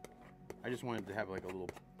 I just wanted to have like a little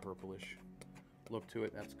purplish look to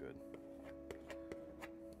it. That's good.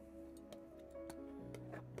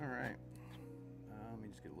 All right. Let me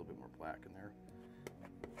just get a little bit more black in there.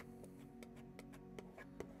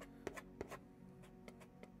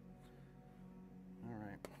 All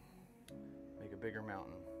right. Make a bigger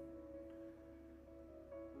mountain.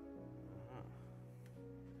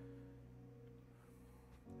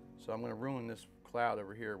 So I'm going to ruin this cloud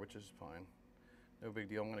over here, which is fine. No big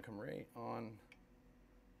deal. I'm going to come right on,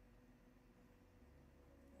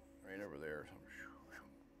 right over there.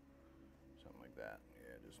 Something like that.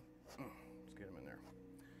 Yeah, just let's get them in there.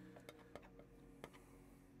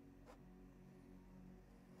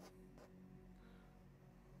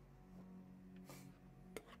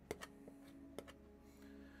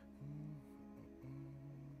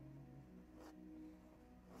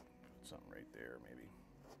 Put something right there, maybe.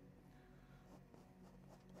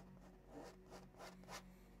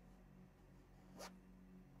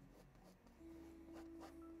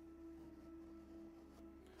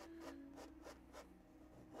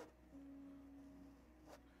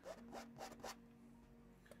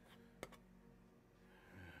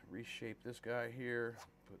 Reshape this guy here,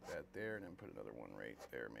 put that there, and then put another one right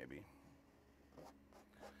there, maybe.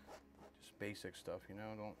 Just basic stuff, you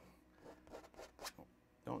know.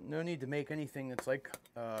 No need to make anything that's like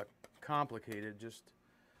complicated. Just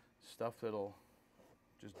stuff that'll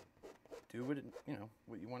just do what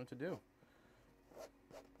what you want it to do.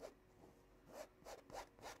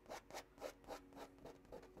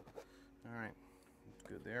 All right, that's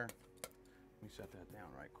good there. Let me set that down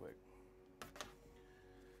right quick.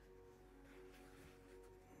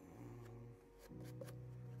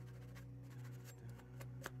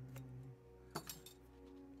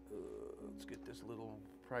 Let's get this little,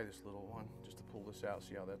 probably this little one, just to pull this out,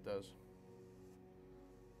 see how that does.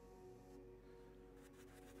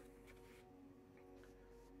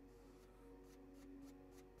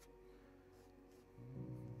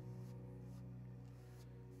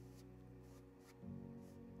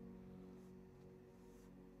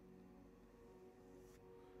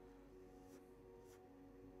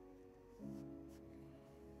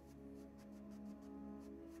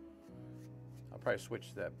 I'll probably switch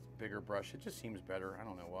to that bigger brush. It just seems better. I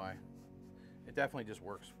don't know why. It definitely just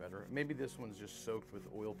works better. Maybe this one's just soaked with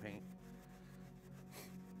oil paint,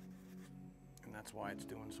 and that's why it's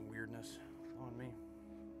doing some weirdness on me.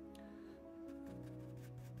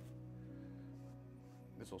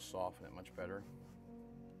 This will soften it much better.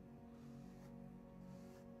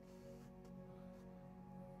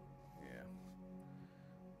 Yeah,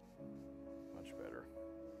 much better.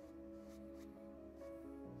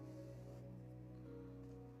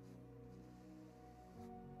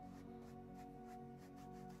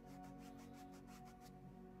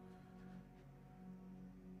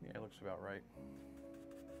 Yeah, it looks about right.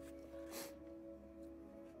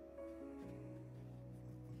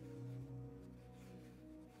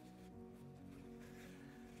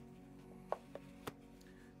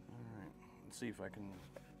 All right, let's see if I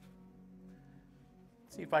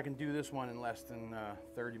can do this one in less than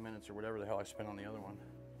 30 minutes or whatever the hell I spent on the other one.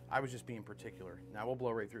 I was just being particular. Now we'll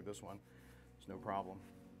blow right through this one. It's no problem.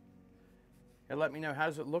 And let me know, how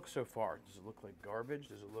does it look so far? Does it look like garbage?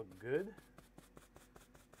 Does it look good?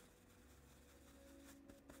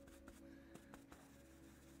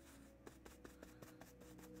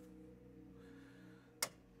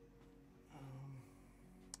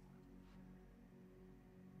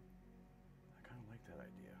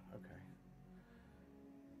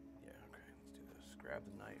 Grab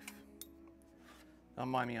the knife. Don't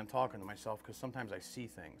mind me, I'm talking to myself because sometimes I see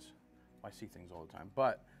things. Well, I see things all the time,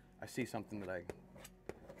 but I see something that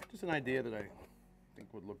just an idea that I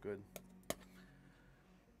think would look good.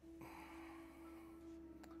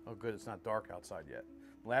 Oh good, it's not dark outside yet.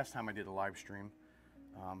 Last time I did a live stream,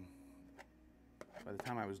 by the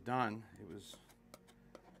time I was done, it was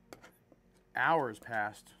hours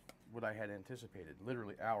past what I had anticipated.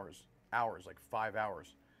 Literally hours, like 5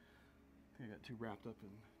 hours. I got too wrapped up in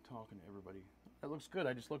talking to everybody. That looks good.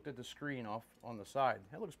 I just looked at the screen off on the side.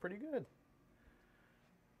 That looks pretty good.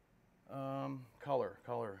 Color.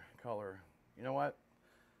 You know what?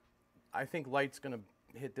 I think light's gonna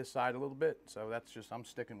hit this side a little bit, so I'm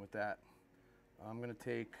sticking with that. I'm gonna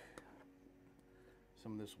take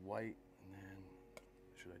some of this white, and then,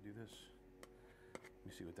 should I do this? Let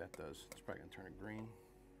me see what that does. It's probably gonna turn it green.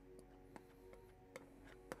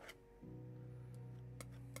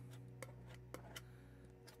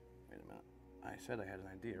 I said I had an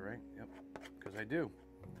idea, right? Yep, because I do.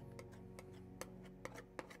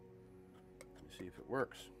 Let me see if it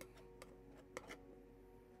works.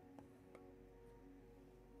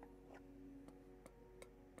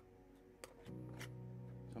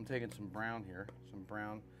 So I'm taking some brown here, some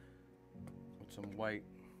brown with some white.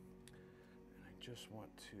 just want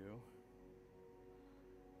to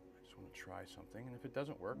try something, and if it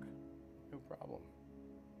doesn't work, no problem.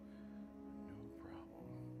 No problem.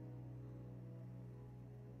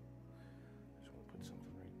 Just want to put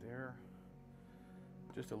something right there.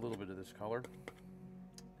 Just a little bit of this color.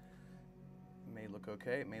 It may look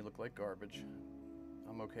okay, it may look like garbage.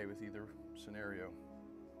 I'm okay with either scenario.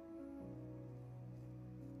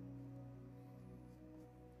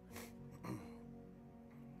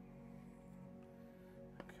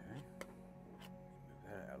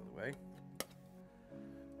 Way.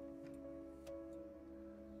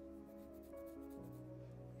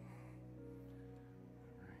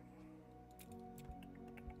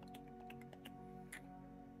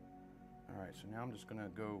 All right, so now I'm just gonna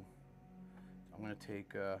go, I'm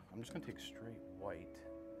just gonna take straight white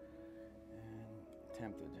and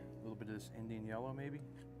tempted. A little bit of this Indian yellow maybe.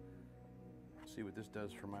 See what this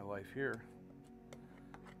does for my life here.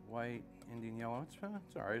 White, Indian yellow, it's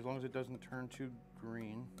all right as long as it doesn't turn too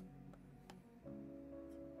green.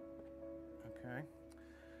 Okay. Okay,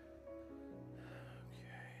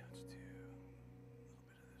 let's do a little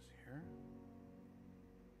bit of this here.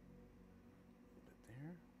 A little bit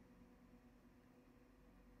there.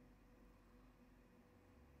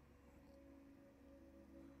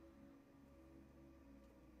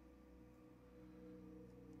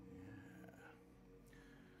 Yeah.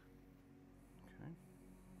 Okay.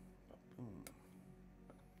 Boom.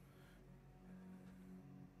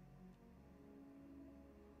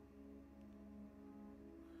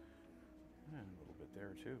 And a little bit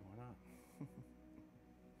there too, why not?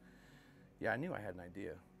 Yeah, I knew I had an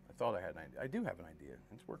idea. I thought I had an idea. I do have an idea.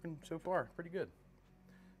 It's working so far, pretty good.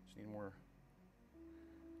 Just need more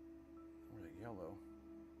of that yellow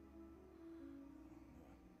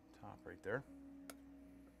on the top right there.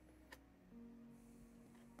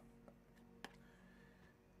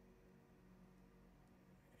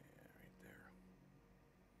 Yeah, right there.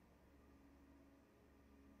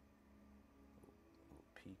 Little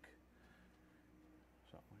peak.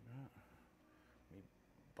 Something like that. Let me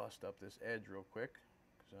bust up this edge real quick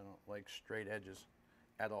because I don't like straight edges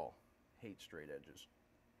at all. Hate straight edges.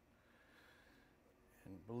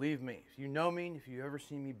 And believe me, if you know me, if you ever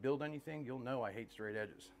see me build anything, you'll know I hate straight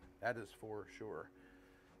edges. That is for sure.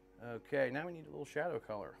 Okay, now we need a little shadow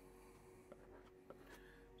color.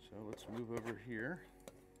 So let's move over here.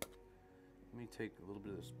 Let me take a little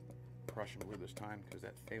bit of this Prussian blue this time because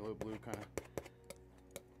that phthalo blue kind of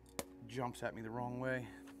jumps at me the wrong way.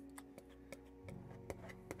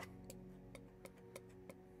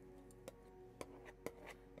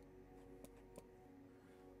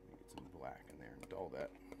 Let me get some black in there and dull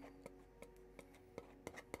that.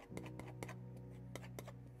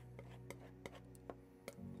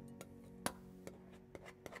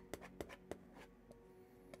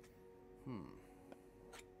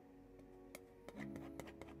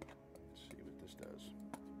 Let's see what this does.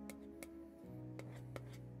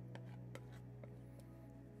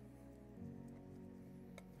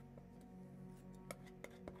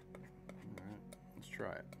 Let's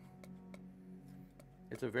try it.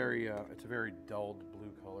 It's a very dulled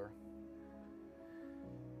blue color.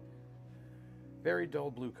 Very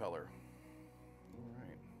dull blue color. All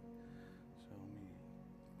right. So let me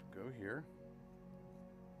go here.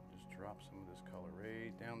 Just drop some of this color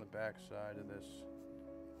right down the back side of this.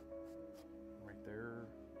 Right there.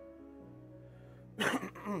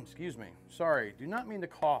 Excuse me. Sorry. Do not mean to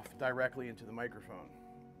cough directly into the microphone.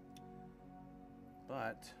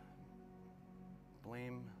 But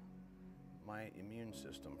blame my immune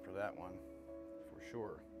system for that one, for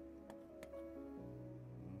sure.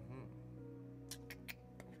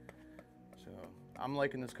 So I'm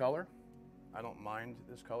liking this color. I don't mind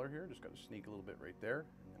this color here. Just got to sneak a little bit right there,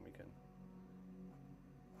 and then we can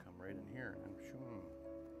come right in here and shoom.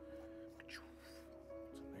 Put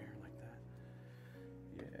some there like that.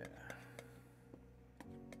 Yeah.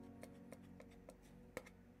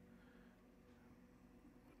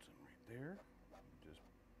 Put some right there. Just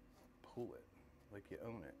pull it like you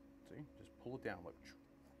own it. See? Just pull it down. Look.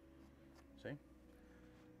 See?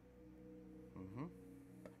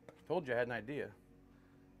 Told you I had an idea.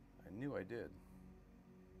 I knew I did.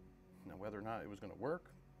 Now whether or not it was going to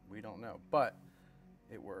work, we don't know. But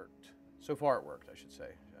it worked. So far it worked, I should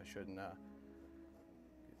say. I shouldn't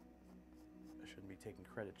be taking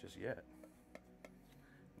credit just yet.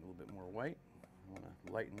 A little bit more white. I want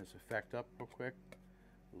to lighten this effect up real quick.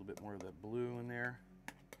 A little bit more of the blue in there.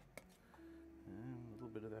 And a little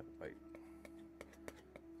bit of that white.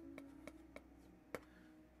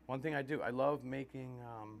 One thing I do, I love making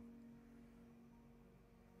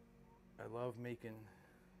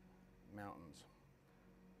mountains.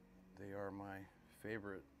 they are my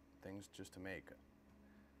favorite things just to make.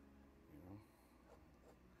 You know?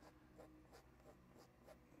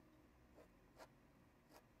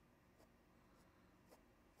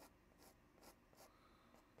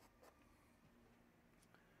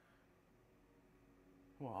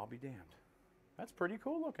 Well, I'll be damned. That's pretty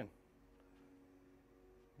cool looking.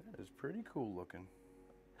 That is pretty cool looking.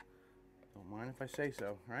 Don't mind if I say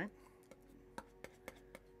so, right?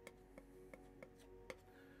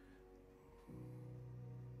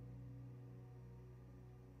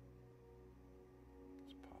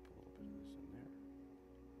 Let's pop a little bit of this in there.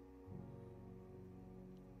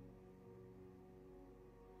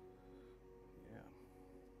 Yeah.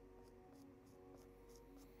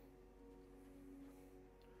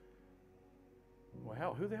 Well,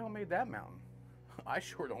 hell, who the hell made that mountain? I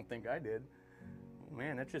sure don't think I did.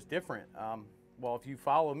 Man, that's just different. Well, if you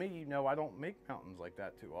follow me, you know I don't make mountains like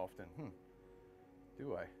that too often.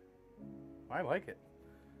 Do I? I like it.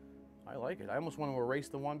 I like it. I almost want to erase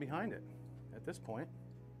the one behind it at this point.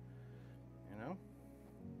 You know?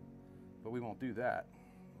 But we won't do that.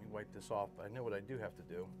 Let me wipe this off. But I know what I do have to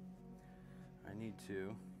do. I need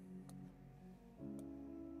to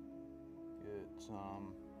get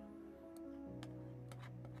some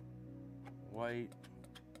white.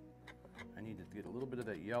 I need to get a little bit of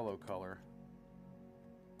that yellow color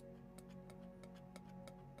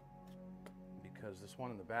because this one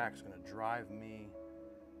in the back is going to drive me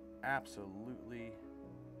absolutely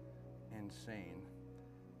insane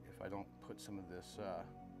if I don't put some of this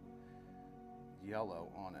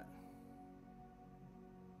yellow on it.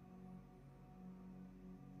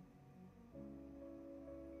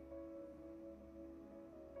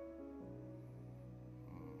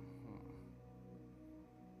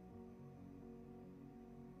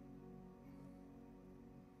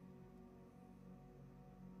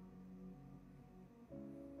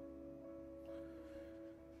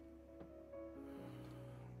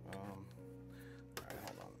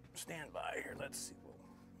 Stand by here. Let's see.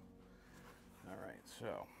 All right, so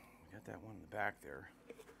we got that one in the back there.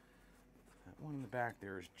 That one in the back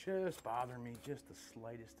there is just bothering me just the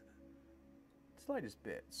slightest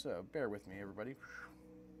bit. So bear with me, everybody.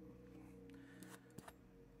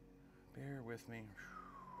 Bear with me.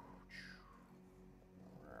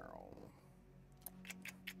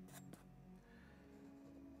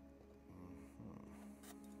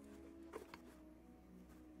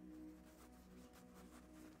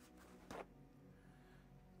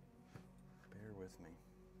 With me.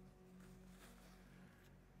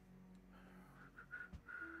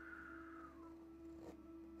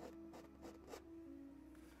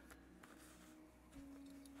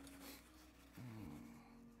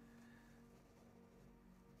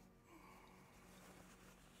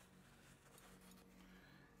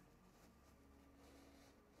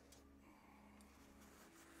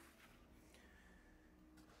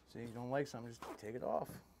 See, you don't like something, just take it off.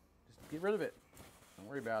 Just get rid of it. Don't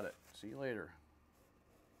worry about it. See you later.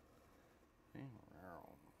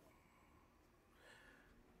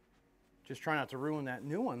 Just try not to ruin that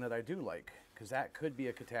new one that I do like, because that could be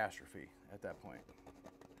a catastrophe at that point.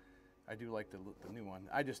 I do like the new one.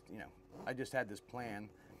 I just had this plan,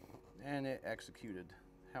 and it executed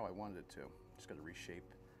how I wanted it to. Just got to reshape.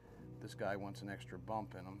 This guy wants an extra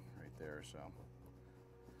bump in him right there, so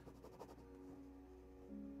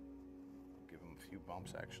give him a few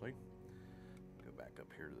bumps actually. Go back up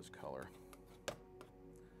here to this color.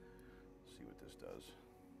 See what this does.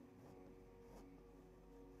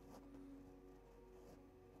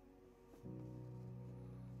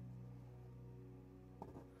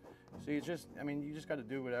 See, it's just, I mean, you just got to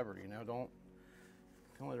do whatever, you know. Don't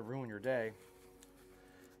let it ruin your day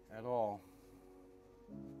at all.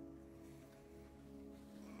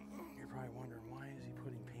 You're probably wondering, why is he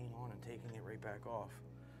putting paint on and taking it right back off?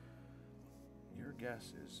 Your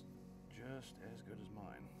guess is just as good as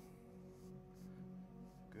mine.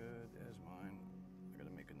 Good as mine. I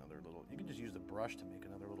gotta make another little, you can just use the brush to make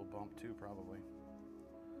another little bump too, probably.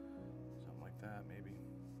 Something like that, maybe.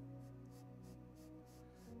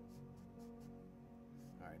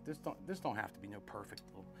 All right, this don't have to be no perfect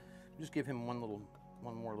little, just give him one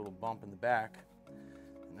more little bump in the back,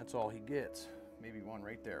 and that's all he gets. Maybe one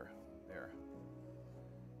right there, there.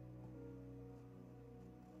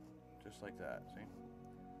 Just like that, see?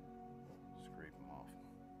 Scrape them off.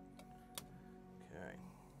 Okay.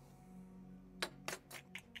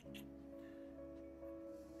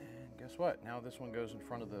 And guess what? Now this one goes in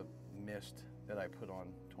front of the mist that I put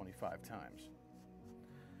on 25 times.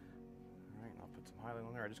 All right, and I'll put some highlight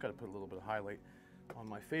on there. I just got to put a little bit of highlight on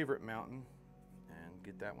my favorite mountain and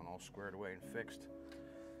get that one all squared away and fixed.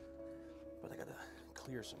 But I got to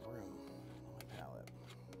clear some room on my palette.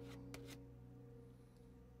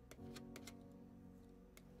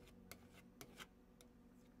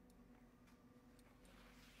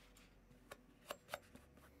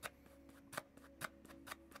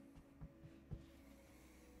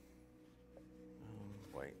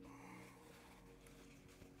 White.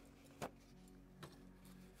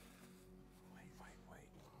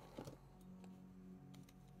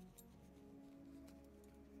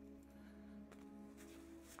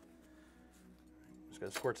 Just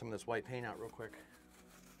gonna squirt some of this white paint out real quick.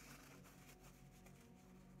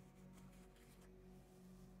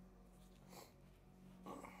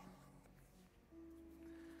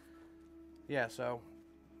 Yeah, so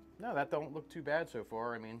no, that don't look too bad so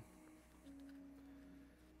far. I mean,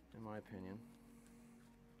 in my opinion,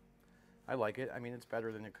 I like it. I mean, it's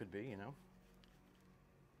better than it could be, you know.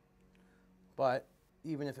 But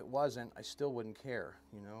even if it wasn't, I still wouldn't care,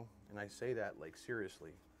 you know. And I say that like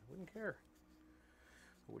seriously. I wouldn't care.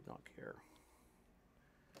 I would not care.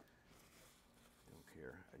 Don't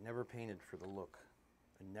care. I never painted for the look.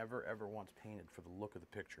 I never ever once painted for the look of the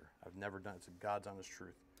picture. I've never done it. It's a God's honest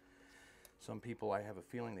truth. Some people, I have a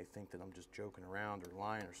feeling they think that I'm just joking around or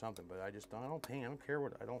lying or something, but I just don't. I don't paint. I don't care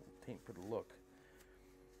what. I don't paint for the look.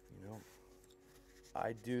 You know,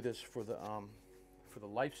 I do this for the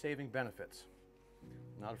life-saving benefits.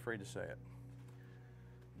 I'm not afraid to say it.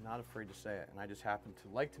 I'm not afraid to say it. And I just happen to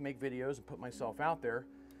like to make videos and put myself out there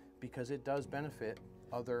because it does benefit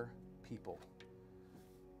other people.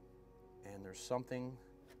 And there's something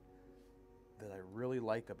that I really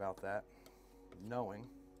like about that, knowing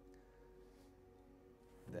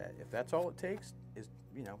that if that's all it takes is,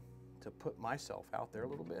 you know, to put myself out there a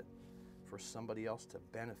little bit for somebody else to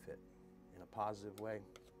benefit in a positive way,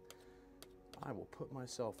 I will put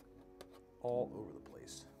myself all over the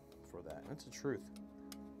place for that. And that's the truth.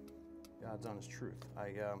 God's honest truth.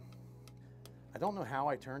 I don't know how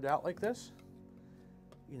I turned out like this.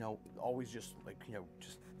 You know, always just like, you know,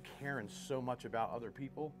 just caring so much about other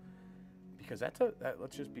people, because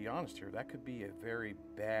let's just be honest here, that could be a very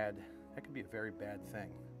bad thing,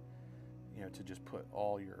 you know, to just put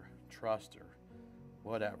all your trust or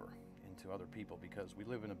whatever into other people, because we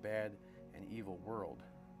live in a bad and evil world.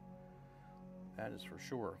 That is for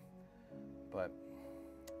sure. But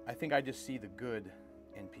I think I just see the good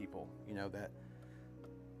in people, you know, that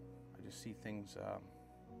I just see things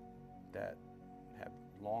that have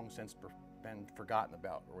long since been forgotten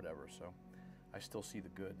about or whatever. So I still see the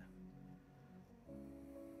good.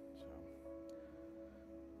 So,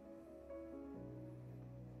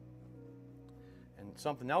 and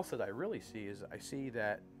something else that I really see is I see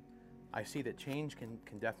that change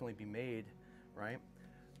can definitely be made, right?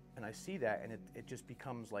 And I see that, and it just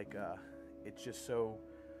becomes like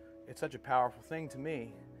it's such a powerful thing to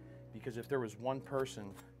me, because if there was one person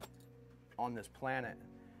on this planet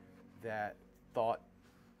that thought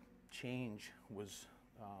change was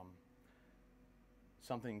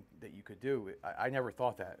something that you could do, I never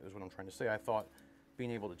thought that, is what I'm trying to say. I thought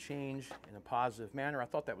being able to change in a positive manner, I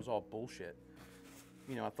thought that was all bullshit.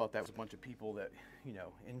 You know, I thought that was a bunch of people that, you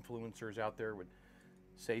know, influencers out there would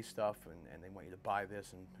say stuff and they want you to buy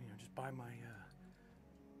this and, you know, just buy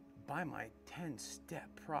my 10-step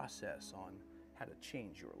process on how to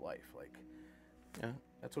change your life. Like, yeah,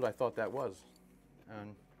 that's what I thought that was.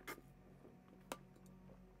 And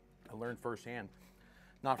I learned firsthand,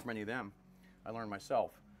 not from any of them. I learned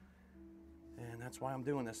myself. And that's why I'm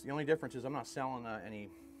doing this. The only difference is I'm not selling any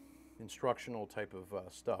instructional type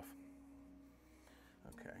of stuff.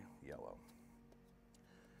 Okay, yellow.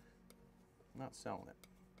 I'm not selling it.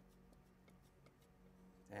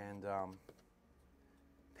 And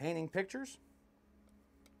painting pictures,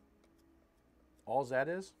 all that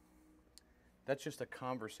is, that's just a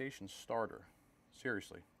conversation starter.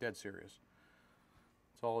 Seriously, dead serious.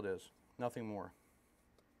 That's all it is, nothing more.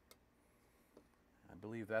 I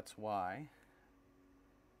believe that's why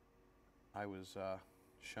I was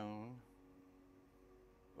shown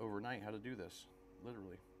overnight how to do this,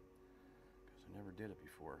 literally, because I never did it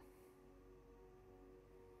before.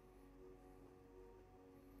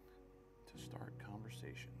 To start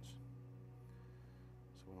conversations.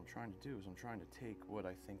 So what I'm trying to do is I'm trying to take what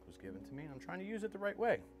I think was given to me and I'm trying to use it the right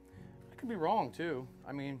way. I could be wrong too.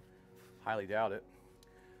 I mean, highly doubt it.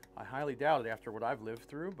 I highly doubt it after what I've lived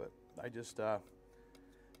through, but I just, there's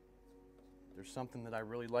something that I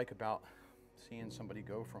really like about seeing somebody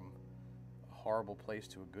go from a horrible place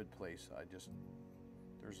to a good place.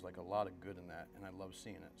 There's like a lot of good in that, and I love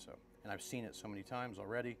seeing it. So, and I've seen it so many times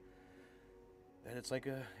already that it's like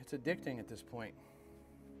it's addicting at this point.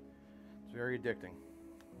 It's very addicting.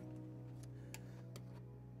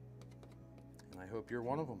 And I hope you're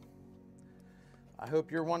one of them. I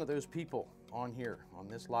hope you're one of those people on here, on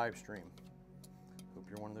this live stream. Hope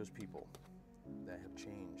you're one of those people that have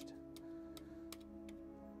changed.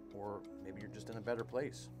 Or maybe you're just in a better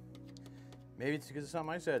place. Maybe it's because of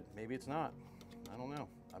something I said. Maybe it's not. I don't know.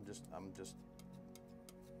 I don't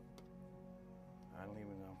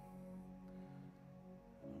even know.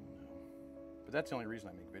 I don't know. But that's the only reason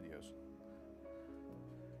I make videos.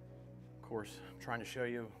 Of course, I'm trying to show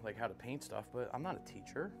you like how to paint stuff, but I'm not a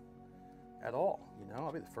teacher at all. You know,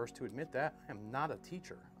 I'll be the first to admit that. I am not a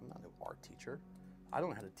teacher. I'm not an art teacher. I don't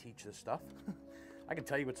know how to teach this stuff. I can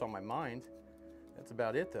tell you what's on my mind. That's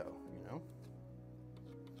about it though, you know.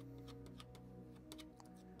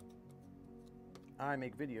 I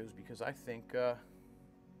make videos because I think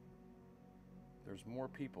there's more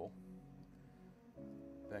people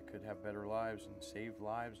that could have better lives and save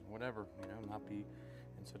lives and whatever, you know, not be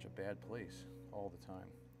in such a bad place all the time.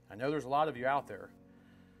 I know there's a lot of you out there.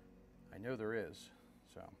 I know there is.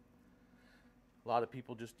 So a lot of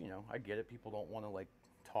people just, you know, I get it. People don't want to like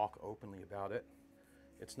talk openly about it.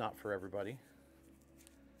 It's not for everybody.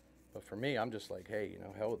 But for me, I'm just like, hey, you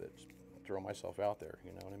know, hell with it. Just throw myself out there,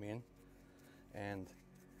 you know what I mean? And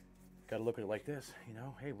got to look at it like this, you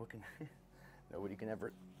know, hey, what can, nobody can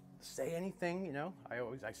ever say anything, you know?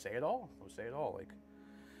 I say it all. I say it all, like,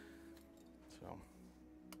 so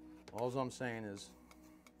all I'm saying is,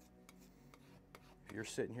 if you're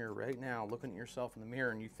sitting here right now looking at yourself in the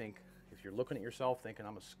mirror and you think, if you're looking at yourself thinking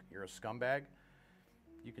you're a scumbag,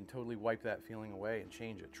 you can totally wipe that feeling away and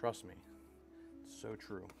change it. Trust me. It's so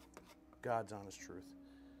true. God's honest truth.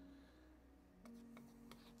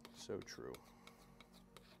 So true.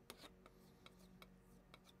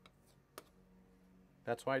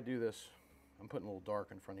 That's why I do this. I'm putting a little dark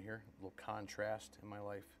in front of here, a little contrast in my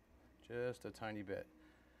life. Just a tiny bit.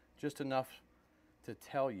 Just enough to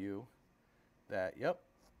tell you that, yep,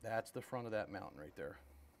 that's the front of that mountain right there.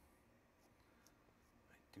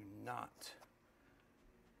 I do not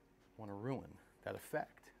want to ruin that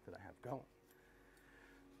effect that I have going.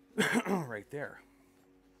 Right there,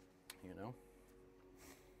 you know.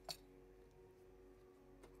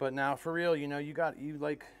 But now for real, you know, you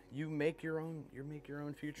make your own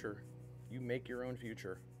future. You make your own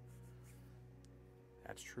future.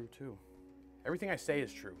 That's true too. Everything I say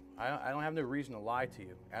is true. I don't have no reason to lie to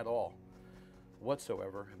you at all,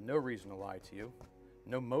 whatsoever. I have no reason to lie to you.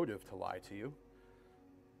 No motive to lie to you.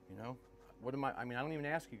 You know, what am I mean, I don't even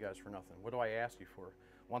ask you guys for nothing. What do I ask you for?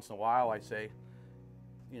 Once in a while I say,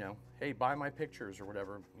 you know, hey, buy my pictures or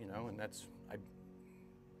whatever, you know, and that's,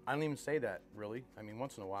 I don't even say that really. I mean,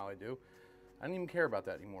 once in a while I do. I don't even care about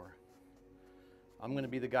that anymore. I'm going to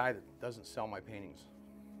be the guy that doesn't sell my paintings,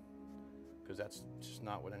 because that's just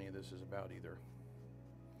not what any of this is about either.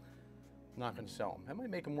 I'm not going to sell them. I might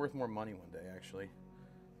make them worth more money one day, actually,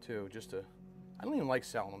 too. I don't even like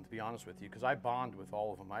selling them, to be honest with you, because I bond with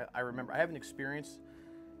all of them. I remember, I have an experience,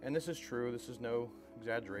 and this is true, this is no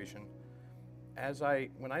exaggeration.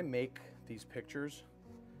 When I make these pictures,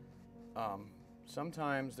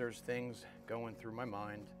 sometimes there's things going through my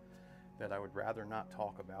mind that I would rather not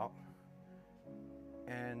talk about.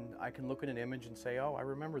 And I can look at an image and say, oh, I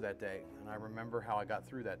remember that day, and I remember how I got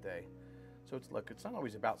through that day. So it's not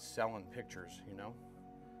always about selling pictures, you know.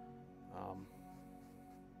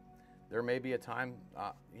 There may be a time,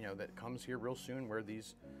 you know, that comes here real soon where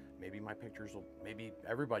maybe my pictures maybe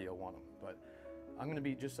everybody will want them, but I'm going to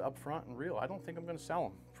be just upfront and real. I don't think I'm going to sell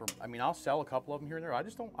them. I mean, I'll sell a couple of them here and there. I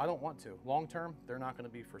don't want to. Long term, they're not going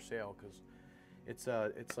to be for sale, because it's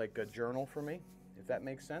like a journal for me, if that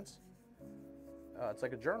makes sense. It's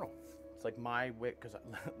like a journal. It's like my way, because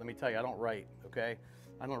let me tell you, I don't write, okay?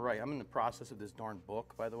 I don't write. I'm in the process of this darn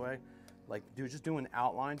book, by the way. Like, just doing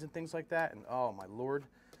outlines and things like that, and oh my Lord,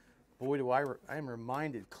 boy, I am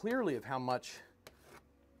reminded clearly of how much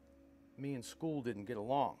me and school didn't get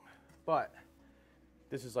along. But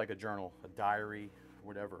this is like a journal, a diary,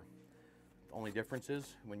 whatever. The only difference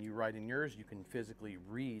is when you write in yours, you can physically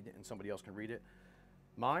read and somebody else can read it.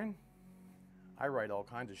 Mine, I write all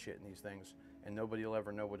kinds of shit in these things, and nobody will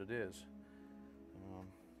ever know what it is.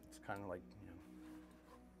 It's kind of like, you know,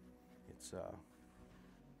 it's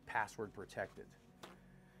password protected.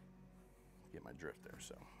 Get my drift there,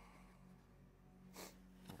 so.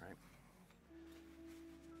 All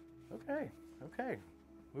right. Okay.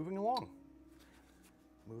 Moving along.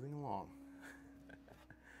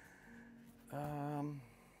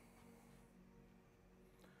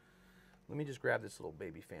 Let me just grab this little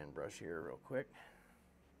baby fan brush here real quick.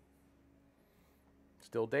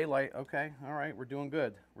 Still daylight. Okay, all right, we're doing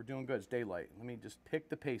good. It's daylight. Let me just pick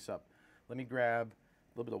the pace up. Let me grab a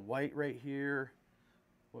little bit of white right here.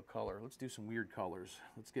 What color? Let's do some weird colors.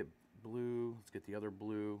 Let's get blue. Let's get the other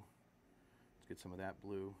blue. Let's get some of that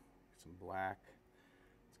blue. Get some black.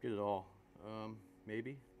 Let's get it all.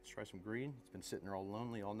 Maybe. Let's try some green. It's been sitting there all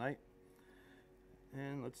lonely all night.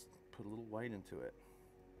 And let's put a little white into it.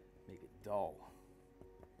 Make it dull.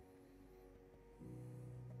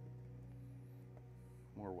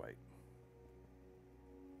 More white.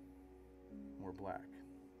 More black.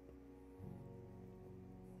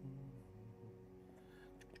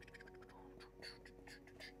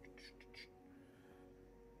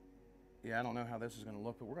 Yeah, I don't know how this is going to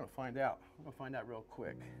look, but we're going to find out. We're going to find out real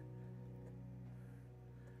quick.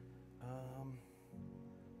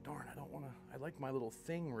 Darn, I don't want to. I like my little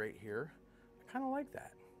thing right here. I kind of like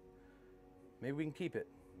that. Maybe we can keep it.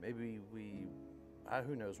 Maybe we.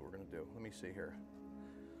 Who knows what we're going to do? Let me see here.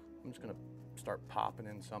 I'm just going to start popping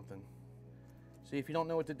in something. See, if you don't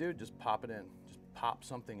know what to do, just pop it in. Just pop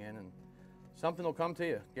something in, and something will come to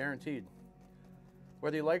you, guaranteed.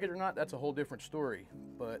 Whether you like it or not, that's a whole different story.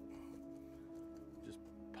 But just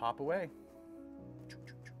pop away.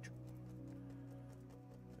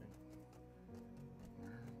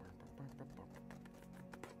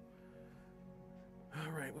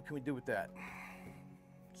 All right, what can we do with that?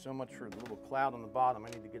 So much for the little cloud on the bottom. I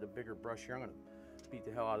need to get a bigger brush here. I'm going to beat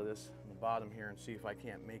the hell out of this on the bottom here and see if I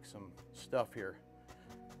can't make some stuff here.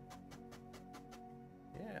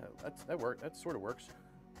 Yeah, that worked. That sort of works.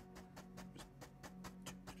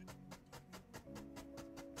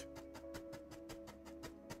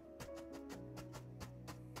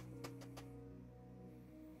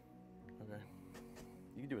 Okay.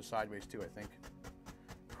 You can do it sideways too, I think.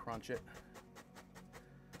 Crunch it.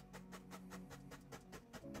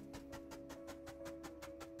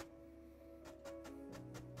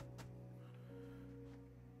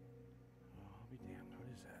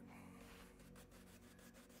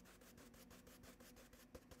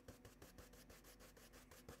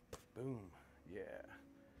 Boom. Yeah.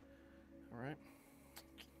 All right.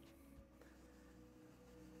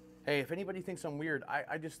 Hey, if anybody thinks I'm weird,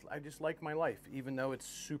 I just like my life, even though it's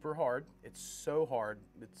super hard. It's so hard.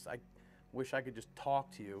 I wish I could just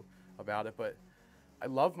talk to you about it, but I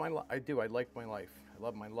love my life. I do. I like my life. I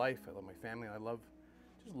love my life. I love my family. I just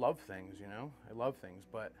love things, you know. I love things,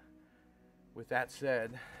 but with that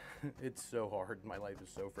said, it's so hard. My life is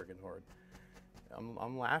so freaking hard.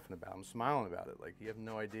 I'm laughing about it. I'm smiling about it. Like, you have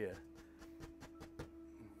no idea.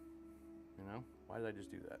 You know? Why did I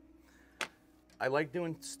just do that? I like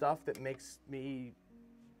doing stuff that makes me,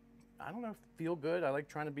 I don't know, feel good. I like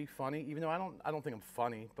trying to be funny, even though I don't think I'm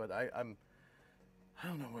funny, but I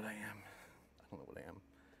don't know what I am. I don't know what I am.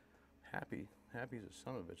 Happy. Happy as a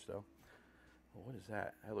son of a bitch, though. Well, what is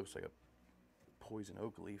that? That looks like a poison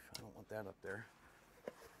oak leaf. I don't want that up there.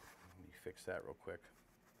 Let me fix that real quick.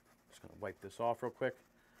 Just gonna wipe this off real quick.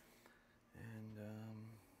 And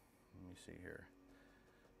let me see here.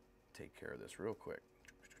 Take care of this real quick.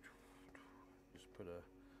 Just put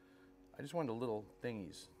I just wanted a little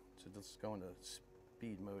thingies. So let's go into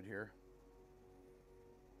speed mode here.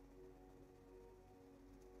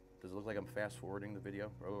 Does it look like I'm fast forwarding the video?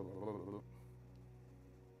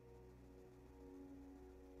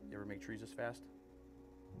 You ever make trees this fast?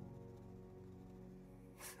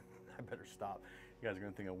 I better stop. You guys are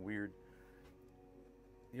gonna think I'm weird.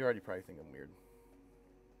 You already probably think I'm weird.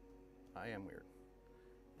 I am weird,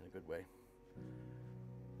 in a good way.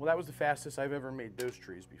 Well, that was the fastest I've ever made those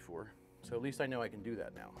trees before. So at least I know I can do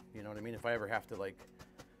that now. You know what I mean? If I ever have to, like,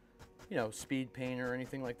 you know, speed paint or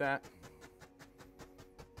anything like that.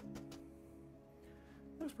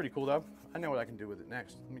 That was pretty cool though. I know what I can do with it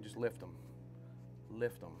next. Let me just lift them.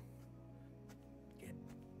 Lift them. Get.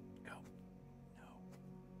 Go. No.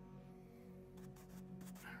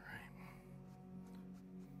 All right.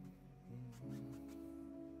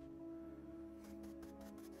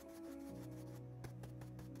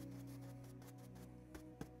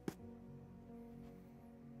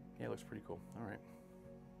 Yeah, it looks pretty cool. All right.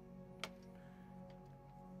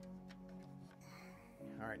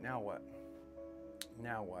 All right, now what?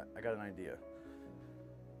 Now what? I got an idea.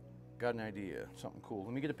 Got an idea. Something cool.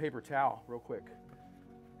 Let me get a paper towel real quick.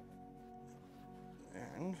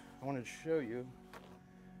 And I wanted to show you.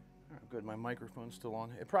 Oh, good, my microphone's still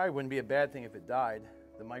on. It probably wouldn't be a bad thing if it died,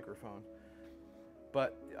 the microphone.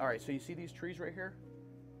 But, all right, so you see these trees right here?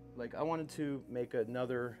 Like, I wanted to make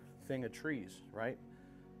another thing of trees, right?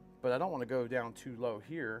 But I don't want to go down too low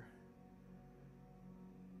here.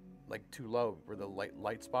 Like too low where the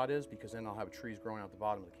light spot is, because then I'll have trees growing out the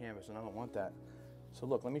bottom of the canvas, and I don't want that. So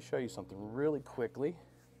look, let me show you something really quickly.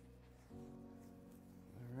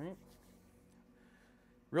 All right.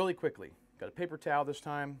 Really quickly. Got a paper towel this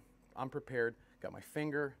time. I'm prepared. Got my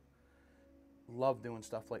finger. Love doing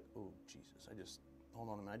stuff like, oh Jesus, hold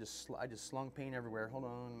on a minute. I just slung paint everywhere. Hold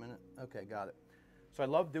on a minute. Okay, got it. So I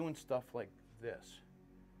love doing stuff like this.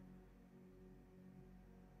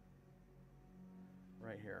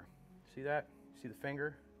 Right here. See that? See the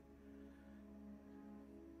finger?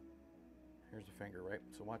 Here's the finger, right?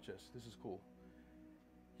 So watch this. This is cool.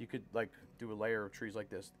 You could like do a layer of trees like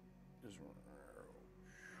this. Just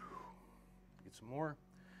get some more.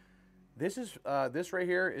 This is this right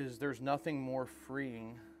here is, there's nothing more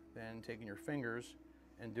freeing than taking your fingers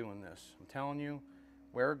and doing this. I'm telling you,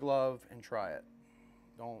 wear a glove and try it.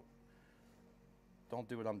 Don't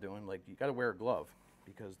do what I'm doing. Like, you got to wear a glove,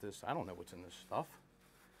 because this, I don't know what's in this stuff.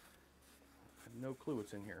 I have no clue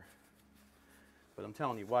what's in here. But I'm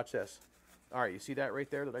telling you, watch this. All right, you see that right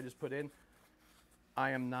there that I just put in?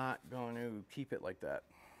 I am not going to keep it like that.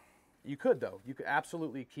 You could though. You could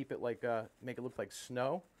absolutely keep it like, make it look like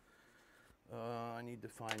snow. I need to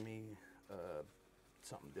find me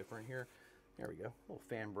something different here. There we go, a little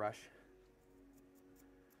fan brush.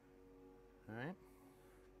 All right.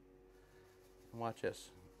 And watch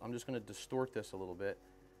this. I'm just going to distort this a little bit.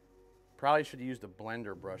 Probably should have used a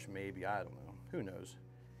blender brush maybe, I don't know. Who knows?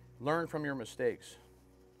 Learn from your mistakes,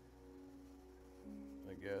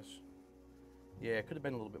 I guess. Yeah, it could have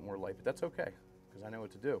been a little bit more light, but that's okay, because I know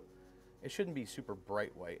what to do. It shouldn't be super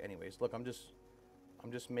bright white anyways. Look, I'm just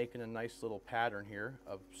making a nice little pattern here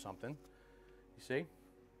of something. You see?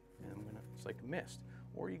 And it's like mist.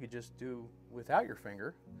 Or you could just do without your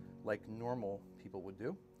finger, like normal people would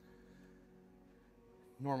do.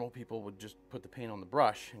 Normal people would just put the paint on the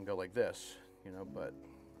brush and go like this, you know, but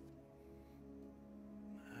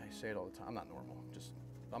I say it all the time, I'm not normal.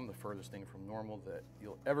 I'm the furthest thing from normal that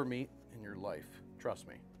you'll ever meet in your life. Trust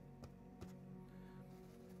me.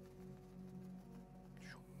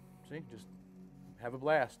 See, just have a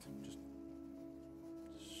blast.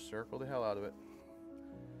 Just circle the hell out of it.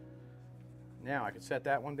 Now I can set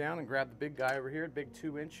that one down and grab the big guy over here, the big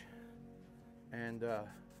 2-inch, and all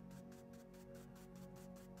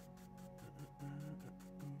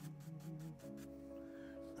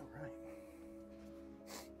right.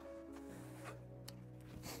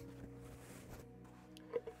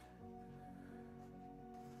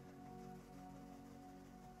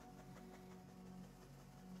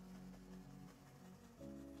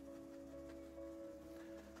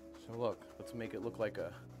 So look, let's make it look like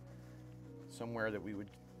somewhere that we would,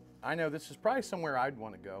 I know this is probably somewhere I'd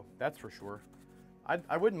want to go, that's for sure.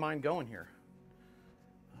 I wouldn't mind going here.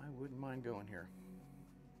 I wouldn't mind going here.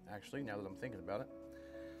 Actually, now that I'm thinking about it,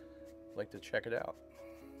 I'd like to check it out.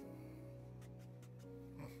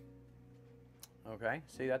 Okay,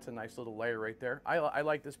 see, that's a nice little layer right there. I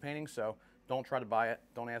like this painting, so don't try to buy it.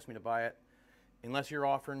 Don't ask me to buy it. Unless you're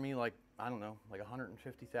offering me like, I don't know, like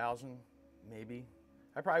 150,000, maybe.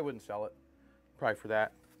 I probably wouldn't sell it, probably for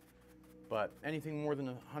that. But anything more than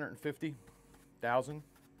 150,000,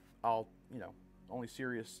 I'll, you know, only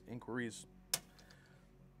serious inquiries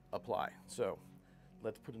apply. So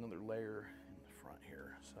let's put another layer in the front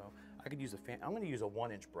here. So I could use I'm going to use a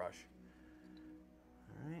 1-inch brush.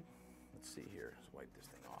 All right, let's see here. Let's wipe this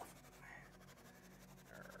thing off.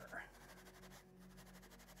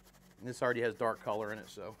 And this already has dark color in it,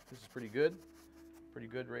 so this is pretty good. Pretty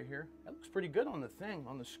good right here. That looks pretty good on the thing,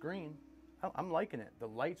 on the screen. I'm liking it. The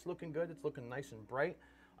light's looking good. It's looking nice and bright.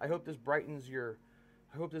 I hope this brightens your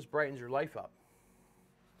life up.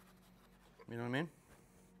 You know what I mean?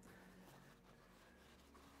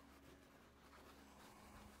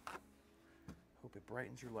 Hope it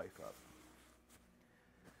brightens your life up.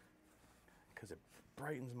 Because it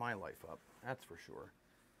brightens my life up, that's for sure.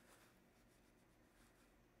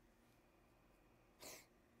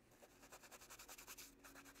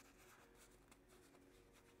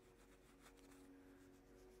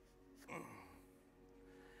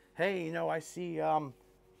 Hey, you know, I see, I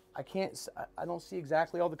don't see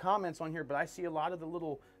exactly all the comments on here, but I see a lot of the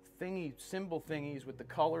little symbol thingies with the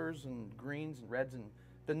colors and greens and reds and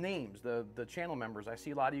the names, the channel members. I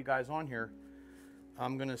see a lot of you guys on here.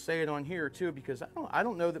 I'm going to say it on here too, because I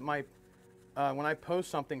don't know that when I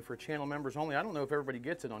post something for channel members only, I don't know if everybody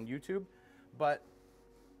gets it on YouTube, but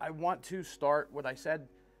I want to start what I said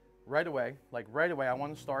right away. Like right away, I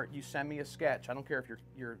want to start, you send me a sketch. I don't care if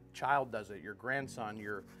your child does it, your grandson,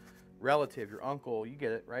 your relative, your uncle, you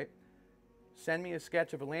get it, right? Send me a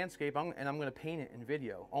sketch of a landscape, and I'm going to paint it in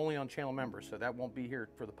video, only on channel members, so that won't be here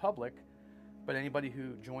for the public, but anybody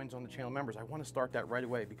who joins on the channel members, I want to start that right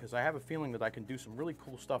away, because I have a feeling that I can do some really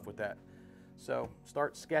cool stuff with that. So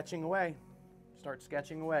start sketching away. Start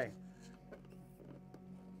sketching away. What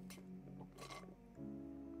the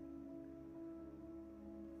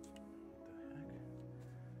heck?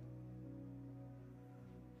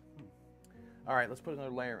 All right, let's put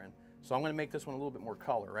another layer in. So I'm going to make this one a little bit more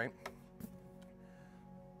color, right?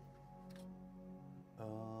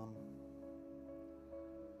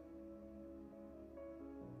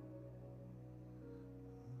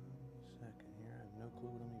 Second here, I have no clue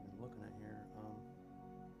what I'm even looking at here.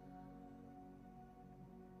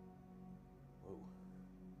 Whoa.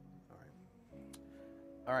 All right.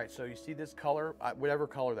 All right, so you see this color, whatever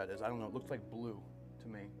color that is, I don't know, it looks like blue to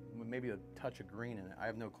me. Maybe a touch of green in it, I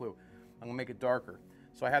have no clue. I'm gonna make it darker.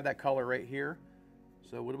 So I have that color right here.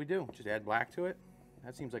 So what do? Just add black to it?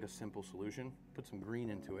 That seems like a simple solution. Put some green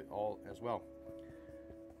into it all as well.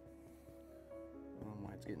 Oh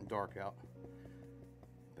my, it's getting dark out.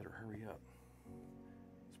 Better hurry up.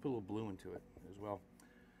 Let's put a little blue into it as well.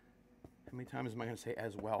 How many times am I gonna say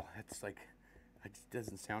as well? That's like, it just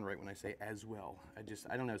doesn't sound right when I say as well. I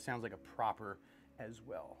don't know, it sounds like a proper as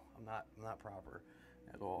well. I'm not proper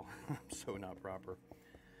at all. I'm so not proper.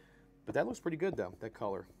 But that looks pretty good though, that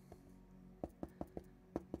color.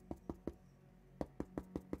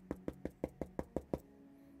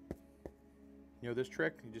 You know this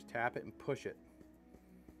trick? You just tap it and push it.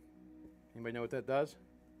 Anybody know what that does?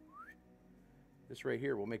 This right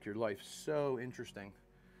here will make your life so interesting.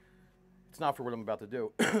 It's not for what I'm about to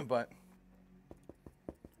do, but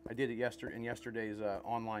I did it in yesterday's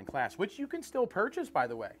online class, which you can still purchase, by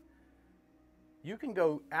the way. You can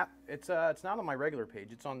go, it's not on my regular page.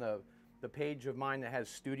 It's on the page of mine that has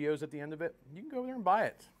studios at the end of it. You can go there and buy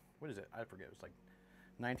it. What is it? I forget. It's like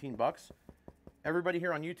 19 bucks. Everybody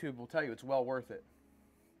here on YouTube will tell you it's well worth it.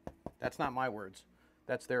 That's not my words.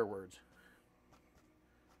 That's their words.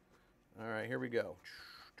 All right, here we go.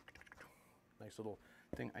 Nice little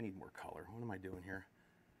thing. I need more color. What am I doing here?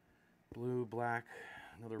 Blue, black,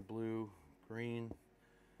 another blue, green,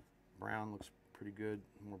 brown looks pretty good.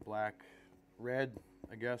 More black, red,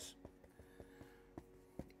 I guess.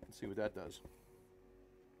 Let's see what that does.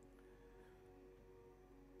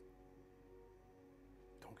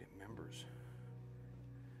 Don't get members.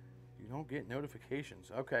 You don't get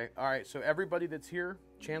notifications. Okay, all right, so everybody that's here,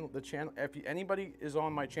 if anybody is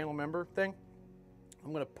on my channel member thing,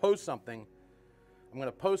 I'm gonna post something. I'm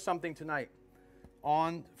gonna post something tonight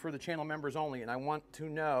for the channel members only, and I want to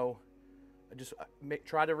know, just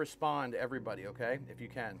try to respond to everybody, okay, if you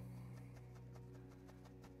can.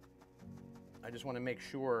 I just want to make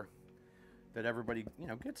sure that everybody,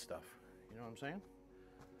 gets stuff. You know what I'm saying?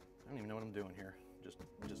 I don't even know what I'm doing here.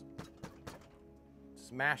 Just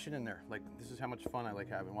smash it in there. Like, this is how much fun I like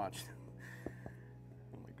having watched.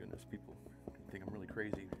 Oh my goodness, people think I'm really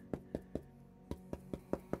crazy.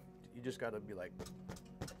 You just got to be like,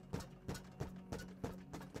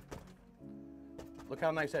 look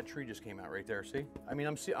how nice that tree just came out right there. See? I mean,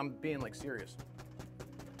 I'm being like serious.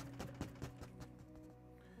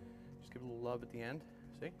 Just give it a little love at the end.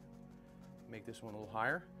 See? Make this one a little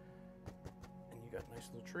higher, and you got a nice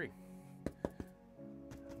little tree.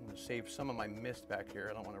 I'm going to save some of my mist back here.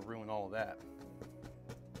 I don't want to ruin all of that.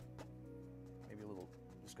 Maybe a little.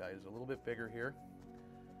 This guy is a little bit bigger here.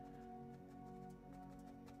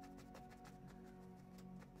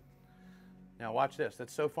 Now watch this.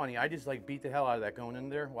 That's so funny. I just like beat the hell out of that going in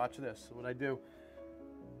there. Watch this. What I do.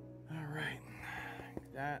 All right.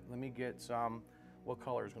 Let me get some. What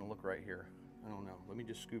color is going to look right here? I don't know. Let me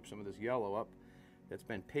just scoop some of this yellow up that's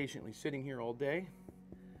been patiently sitting here all day.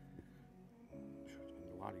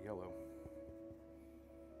 A lot of yellow.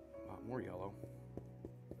 A lot more yellow.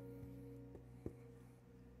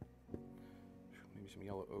 Maybe some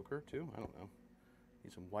yellow ochre too. I don't know.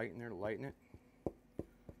 Need some white in there to lighten it.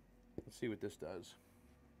 Let's see what this does.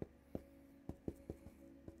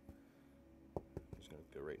 I'm just going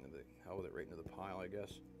to go right into the hell with it, right into the pile, I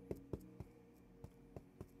guess.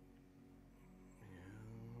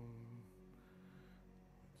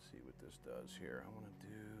 Let's see what this does here. I'm going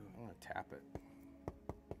to tap it.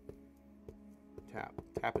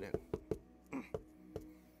 Tap it in.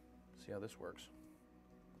 See how this works.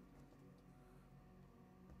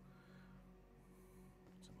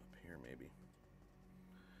 Some up here maybe.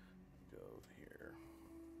 Go here.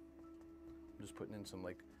 I'm just putting in some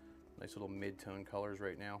like nice little mid-tone colors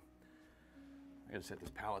right now. I gotta set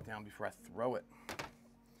this palette down before I throw it.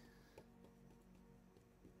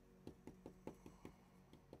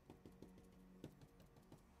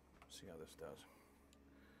 See how this does.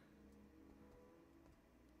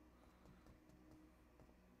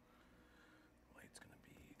 Light's gonna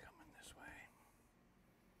be coming this way.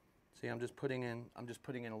 See, I'm just putting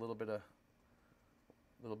in a little bit of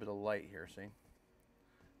light here, see?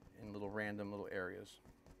 In little random little areas.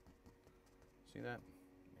 See that?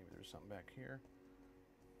 Maybe there's something back here.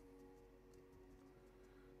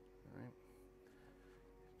 All right.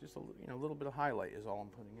 Just a little bit of highlight is all I'm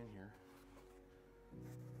putting in here.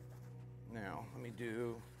 Now, let me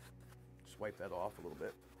swipe that off a little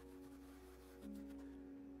bit. And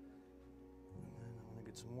then I'm going to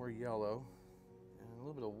get some more yellow and a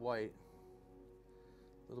little bit of white,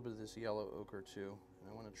 a little bit of this yellow ochre too. And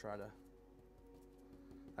I want to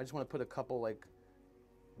I just want to put a couple like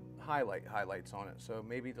highlights on it. So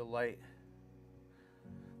maybe the light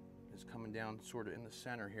is coming down sort of in the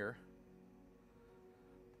center here.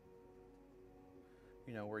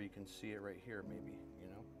 You know, where you can see it right here maybe, you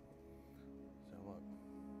know. So look.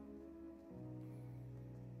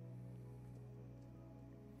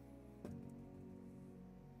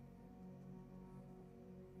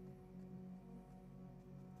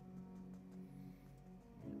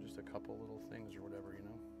 Just a couple little things or whatever, you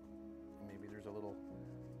know. Maybe there's a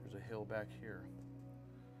hill back here.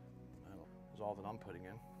 Is all that I'm putting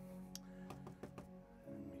in.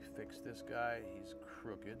 And let me fix this guy. He's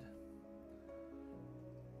crooked.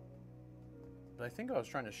 But I think I was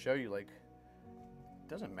trying to show you, like, it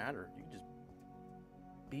doesn't matter. You just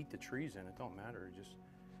beat the trees in. It don't matter. You just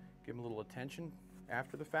give them a little attention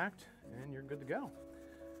after the fact, and you're good to go.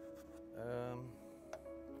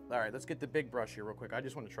 All right, let's get the big brush here real quick. I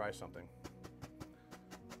just want to try something.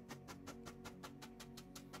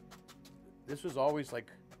 This was always like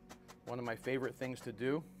one of my favorite things to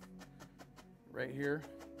do right here,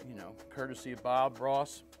 you know, courtesy of Bob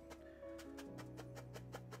Ross,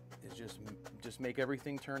 is just make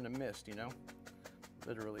everything turn to mist, you know,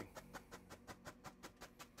 literally.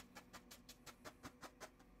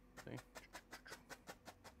 See?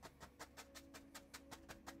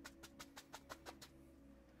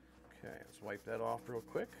 Okay, let's wipe that off real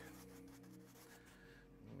quick.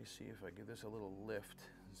 Let me see if I give this a little lift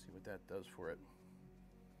and see what that does for it.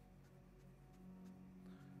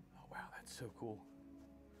 Oh wow, that's so cool.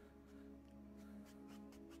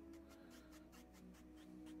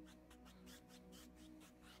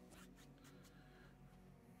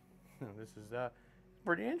 This is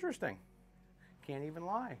pretty interesting. Can't even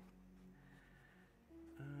lie.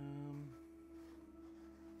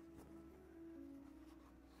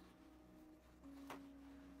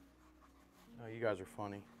 Oh, you guys are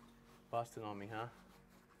funny. Busting on me, huh?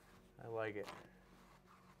 I like it.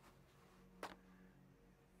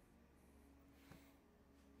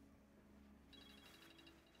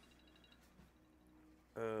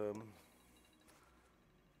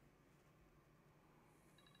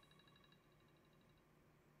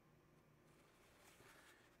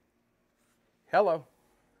 Hello.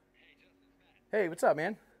 Hey, what's up,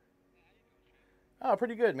 man? Oh,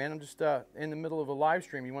 pretty good, man. I'm just in the middle of a live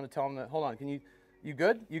stream. You want to tell them that? Hold on. Can you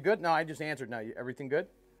good? You good? No, I just answered. No, everything good?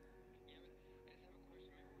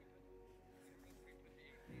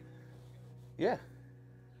 Yeah.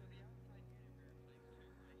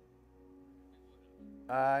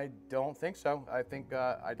 I don't think so. I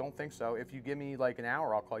don't think so. If you give me like an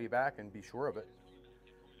hour, I'll call you back and be sure of it.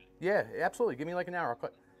 Yeah, absolutely. Give me like an hour.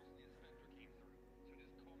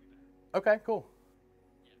 Okay, cool.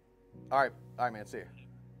 All right, man. See you.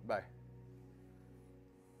 Bye.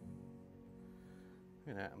 Look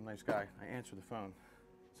at that. I'm a nice guy. I answer the phone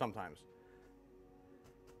sometimes.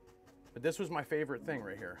 But this was my favorite thing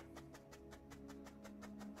right here.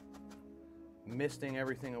 Misting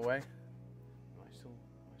everything away. Am I still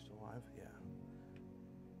alive? Yeah.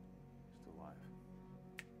 Still alive.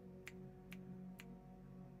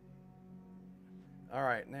 All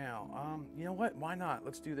right, now, you know what? Why not?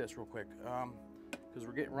 Let's do this real quick. Because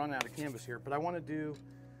we're getting run out of canvas here. But I want to do,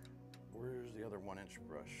 where's the other 1-inch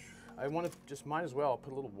brush? I want to just, might as well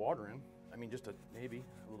put a little water in. I mean, just maybe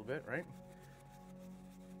a little bit, right?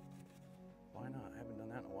 Why not? I haven't done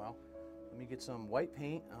that in a while. Let me get some white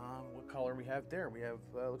paint. What color we have there? We have,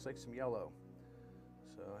 looks like some yellow.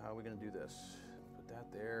 So how are we going to do this? Put that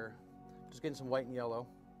there. Just getting some white and yellow.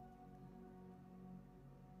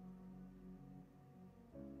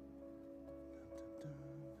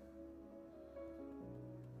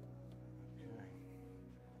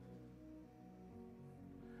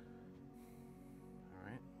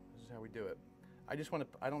 How we do it. I just want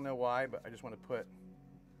to, I don't know why, but I just want to put,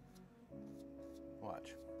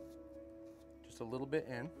 watch, just a little bit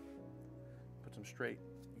in, put some straight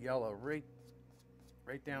yellow right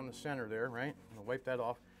down the center there, right? I'm gonna wipe that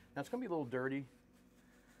off. Now it's gonna be a little dirty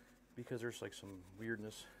because there's like some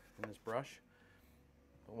weirdness in this brush,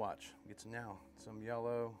 but watch, get some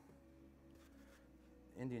yellow,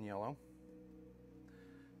 Indian yellow.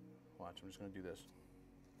 Watch, I'm just gonna do this.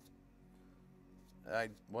 I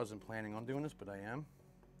wasn't planning on doing this, but I am.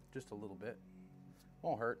 Just a little bit.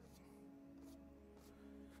 Won't hurt.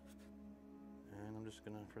 And I'm just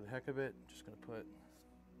gonna, for the heck of it, just gonna put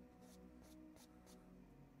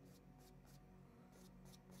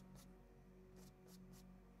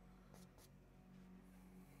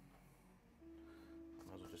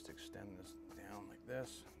just extend this down like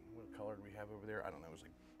this. What color do we have over there? I don't know, it was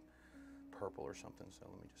like purple or something. So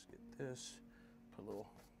let me just get this, put a little,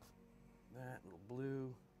 that, little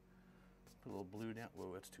blue, put a little blue down.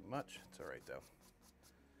 Whoa, that's too much. It's all right though.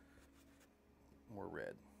 More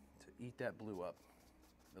red to eat that blue up.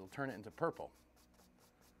 It'll turn it into purple.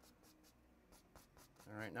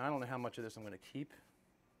 All right, now I don't know how much of this I'm going to keep,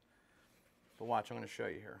 but watch, I'm going to show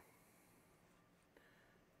you here.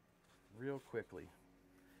 Real quickly.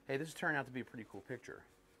 Hey, this has turned out to be a pretty cool picture.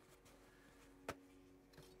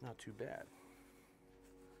 Not too bad.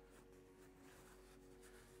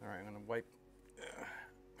 All right, I'm going to wipe,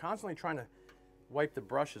 constantly trying to wipe the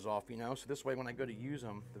brushes off, you know, so this way when I go to use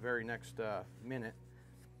them the very next minute,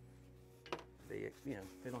 they, you know,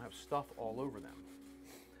 they don't have stuff all over them.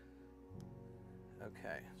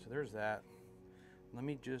 Okay, so there's that. Let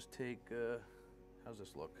me just take, how's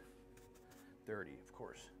this look? Dirty, of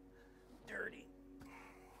course. Dirty.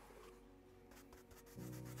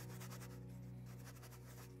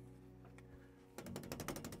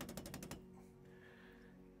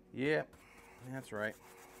 Yep, that's right.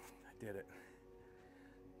 I did it.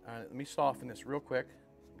 Let me soften this real quick.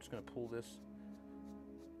 I'm just going to pull this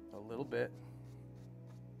a little bit.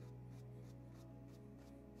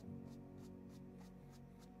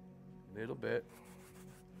 Little bit.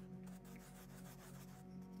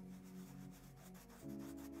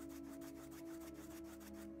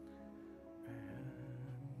 And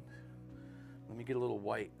let me get a little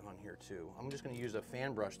white on here too. I'm just going to use a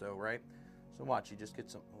fan brush though, right? So watch, you just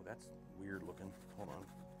get some, oh, that's weird looking. Hold on.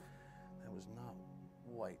 That was not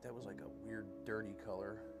white. That was like a weird dirty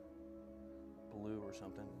color. Blue or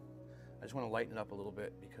something. I just want to lighten it up a little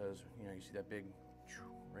bit because, you know, you see that big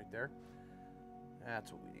right there?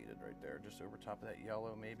 That's what we needed right there. Just over top of that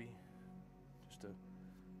yellow maybe. Just to,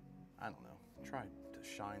 I don't know, try to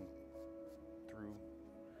shine through.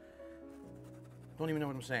 Don't even know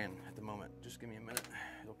what I'm saying at the moment. Just give me a minute.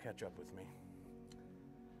 It'll catch up with me.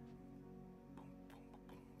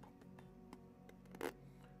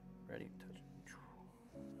 Ready? Touch.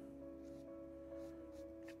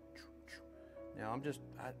 Now I'm just,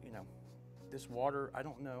 you know, this water, I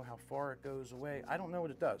don't know how far it goes away. I don't know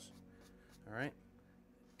what it does. All right?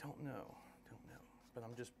 Don't know. But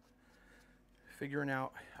I'm just figuring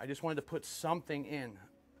out. I just wanted to put something in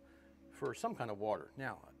for some kind of water.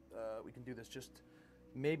 Now, we can do this just,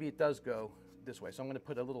 maybe it does go this way. So I'm going to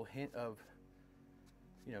put a little hint of,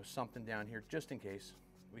 you know, something down here just in case.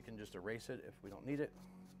 We can just erase it if we don't need it.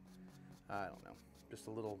 I don't know. Just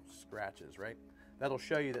a little scratches, right? That'll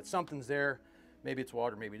show you that something's there. Maybe it's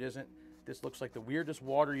water, maybe it isn't. This looks like the weirdest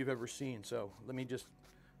water you've ever seen. So let me just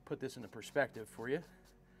put this into perspective for you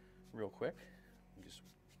real quick. Just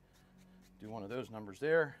do one of those numbers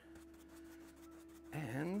there.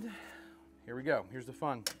 And here we go. Here's the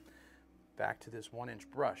fun. Back to this 1-inch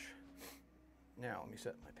brush. Now, let me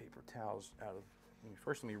set my paper towels out of,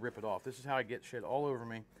 first let me rip it off. This is how I get shit all over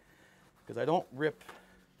me, because I don't rip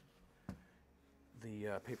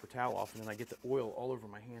the paper towel off and then I get the oil all over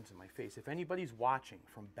my hands and my face. If anybody's watching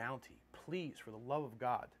from Bounty, please, for the love of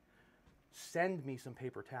God, send me some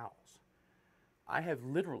paper towels. I have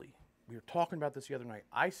literally, we were talking about this the other night,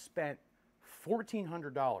 I spent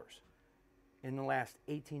 $1,400 in the last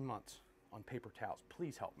 18 months on paper towels.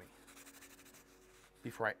 Please help me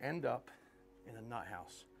before I end up in a nut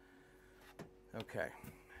house. Okay,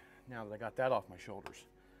 now that I got that off my shoulders.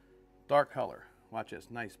 Dark color, watch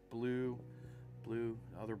this, nice blue, blue,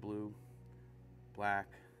 other blue, black,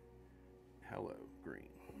 hello, green.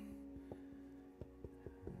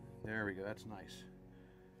 There we go, that's nice.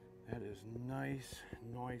 That is nice,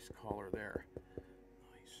 nice color there.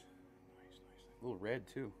 Nice, nice, nice. A little red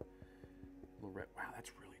too. A little red, wow,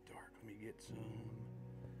 that's really dark. Let me get some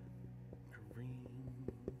green.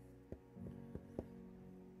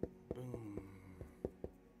 Boom.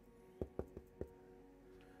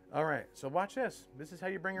 All right, so watch this. This is how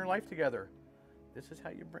you bring your life together. This is how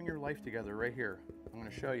you bring your life together right here. I'm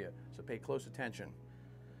going to show you, so pay close attention.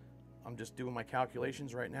 I'm just doing my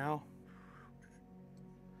calculations right now.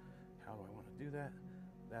 How do I want to do that?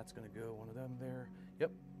 That's going to go one of them there.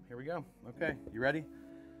 Yep, here we go. Okay, you ready?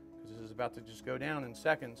 Because this is about to just go down in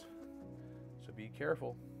seconds. So be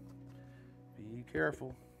careful. Be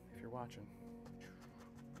careful if you're watching.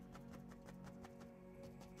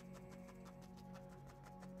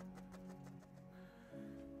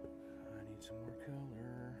 I need some more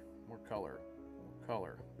color. More color. More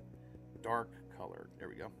color. Dark color. There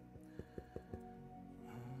we go.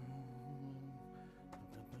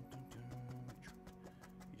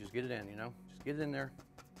 You just get it in, you know? Just get it in there.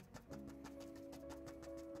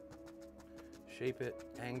 Shape it,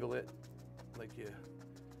 angle it like you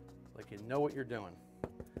like you know what you're doing.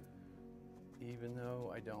 Even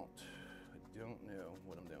though I don't know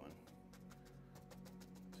what I'm doing.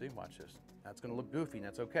 See, watch this. That's gonna look goofy, and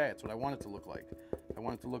that's okay. That's what I want it to look like. I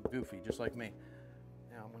want it to look goofy, just like me.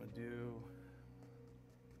 Now I'm gonna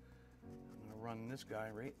run this guy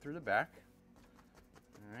right through the back.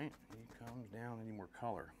 All right, he comes down. I need more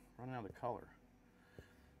color. Running out of color.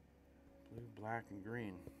 Blue, black, and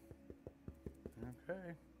green.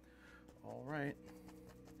 Okay. All right.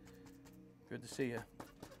 Good to see you.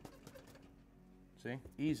 See?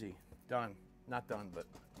 Easy. Done. Not done, but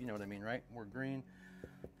you know what I mean, right? More green.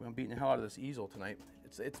 I'm beating the hell out of this easel tonight.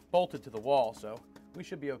 It's bolted to the wall, so we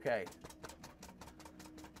should be okay.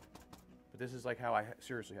 But this is like how I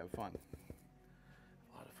seriously have fun.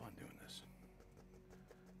 A lot of fun doing this.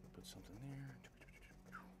 Put something there.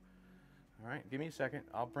 All right, give me a second.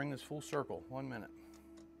 I'll bring this full circle. 1 minute.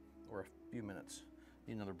 Or a few minutes.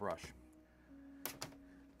 Need another brush.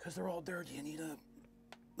 Because they're all dirty. I need a...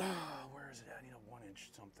 where is it? I need a 1 inch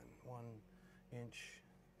something. 1 inch.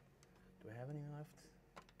 Do I have any left?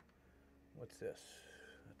 What's this?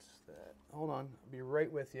 That's that. Hold on. I'll be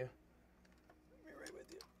right with you. Be right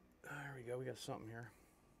with you. There we go. We got something here.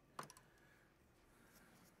 I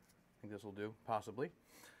think this will do, possibly.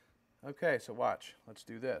 Okay, so watch. Let's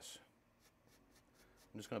do this.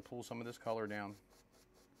 I'm just going to pull some of this color down.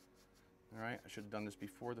 All right. I should have done this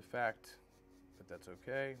before the fact, but that's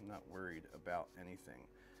okay. I'm not worried about anything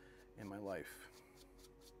in my life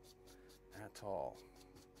at all.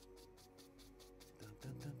 Dun,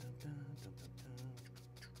 dun, dun, dun, dun, dun, dun, dun.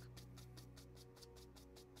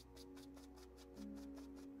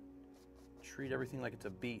 Treat everything like it's a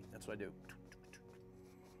beat. That's what I do.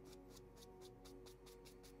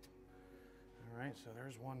 All right, so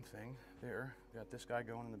there's one thing there. Got this guy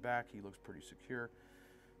going in the back. He looks pretty secure.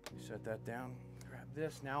 Let me set that down. Grab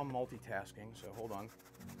this. Now I'm multitasking, so hold on.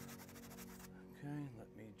 Okay, let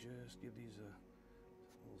me just give these a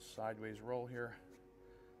little sideways roll here.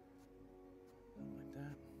 Like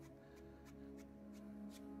that.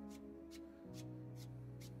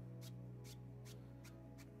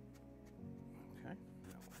 Okay.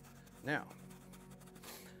 Now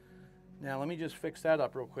let me just fix that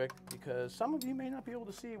up real quick because some of you may not be able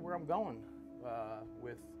to see where I'm going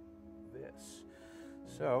with this.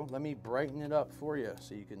 So let me brighten it up for you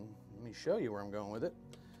so you can, let me show you where I'm going with it.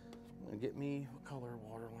 I'm gonna get me a color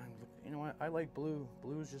waterline. You know what? I like blue.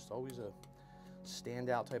 Blue is just always a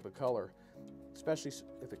standout type of color, especially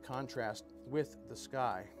if it contrasts with the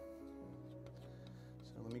sky.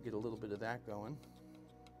 So let me get a little bit of that going.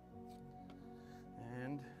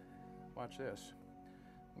 And watch this.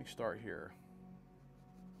 Let me start here.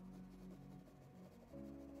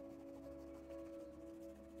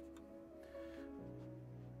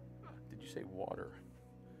 Did you say water?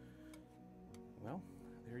 Well,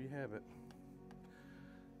 there you have it.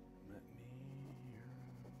 Let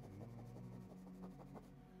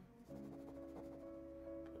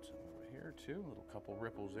me put some over here too. A little couple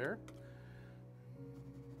ripples there.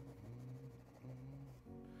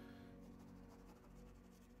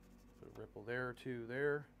 Put a ripple there, two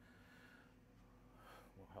there.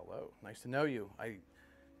 Well, hello. Nice to know you. I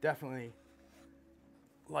definitely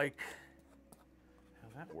like how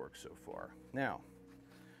that works so far. Now,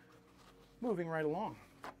 moving right along.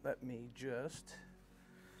 Let me just,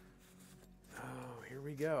 oh, here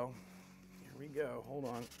we go. Here we go. Hold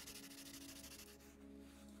on.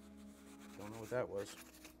 Don't know what that was.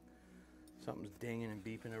 Something's dinging and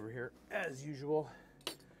beeping over here, as usual.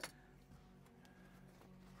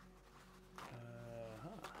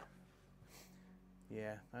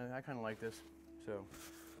 Yeah, I kind of like this. So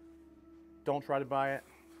don't try to buy it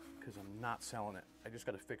because I'm not selling it. I just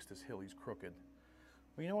got to fix this hill. He's crooked.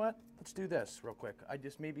 Well, you know what? Let's do this real quick.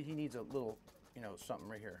 Maybe he needs a little, you know, something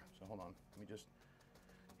right here. So hold on.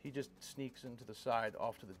 He just sneaks into the side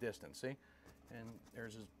off to the distance, see? And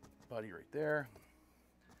there's his buddy right there.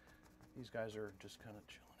 These guys are just kind of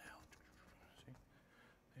chilling out. See?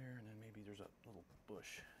 There, and then maybe there's a little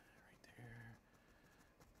bush right there.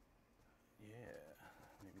 Yeah,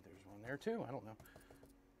 maybe there's one there too. I don't know.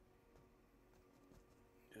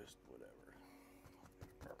 Just whatever.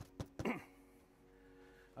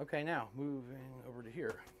 Okay, now moving over to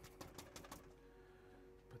here.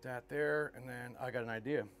 Put that there, and then I got an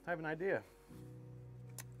idea. I have an idea.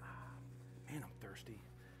 Man, I'm thirsty.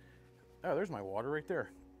 Oh, there's my water right there.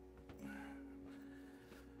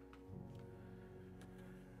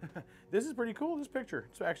 This is pretty cool, this picture.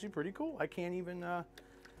 It's actually pretty cool. I can't even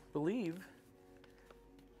believe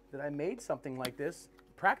that I made something like this,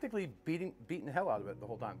 practically beating the hell out of it the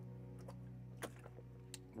whole time.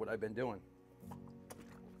 What I've been doing.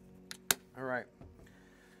 All right.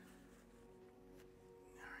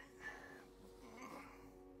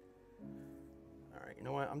 You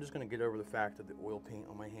know what? I'm just going to get over the fact of the oil paint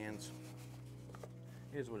on my hands.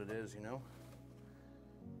 It is what it is, you know?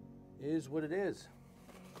 It is what it is.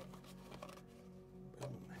 Boom.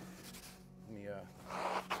 Let me,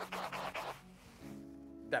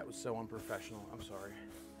 that was so unprofessional. I'm sorry.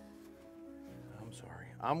 I'm sorry.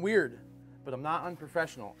 I'm weird, but I'm not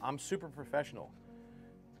unprofessional. I'm super professional.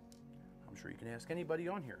 I'm sure you can ask anybody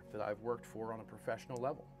on here that I've worked for on a professional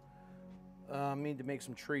level. I need to make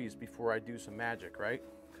some trees before I do some magic, right?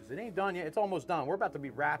 Because it ain't done yet. It's almost done. We're about to be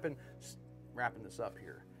wrapping this up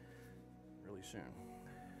here really soon.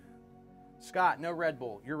 Scott, no Red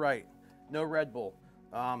Bull. You're right. No Red Bull.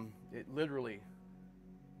 It literally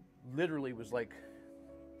was like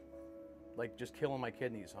just killing my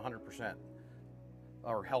kidneys 100%,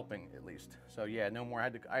 or helping at least. So yeah, no more. I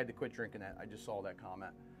had to quit drinking that. I just saw that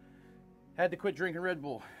comment. Had to quit drinking Red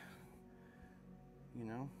Bull. You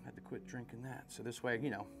know, had to quit drinking that. So this way, you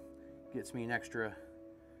know, gets me an extra,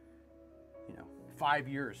 you know, 5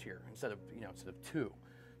 years here instead of 2.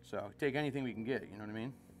 So take anything we can get, you know what I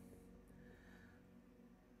mean?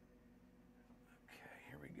 Okay,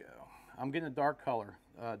 here we go. I'm getting a dark color.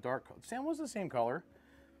 Sam was the same color.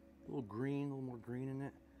 A little green, a little more green in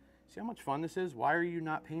it. See how much fun this is? Why are you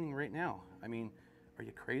not painting right now? I mean, are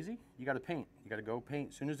you crazy? You got to paint. You got to go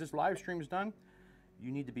paint. As soon as this live stream is done,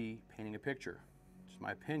 you need to be painting a picture. It's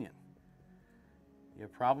my opinion. You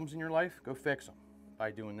have problems in your life, go fix them by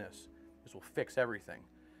doing this. This will fix everything.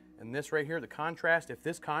 And this right here, the contrast, if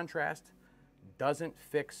this contrast doesn't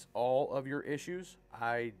fix all of your issues,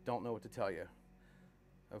 I don't know what to tell you.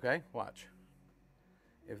 Okay, watch.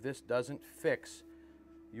 If this doesn't fix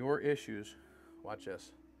your issues, watch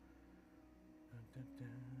this.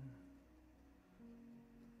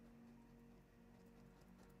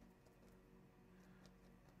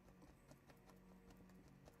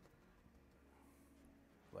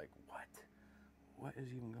 Like, what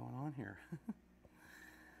is even going on here?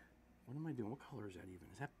 What am I doing? What color is that even?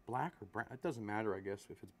 Is that black or brown? It doesn't matter, I guess,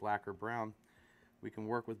 if it's black or brown. We can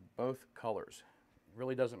work with both colors. It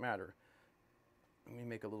really doesn't matter. Let me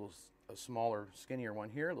make a smaller, skinnier one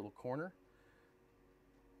here, a little corner.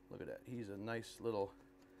 Look at that. He's a nice little,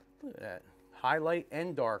 look at that. Highlight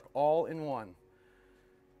and dark all in one.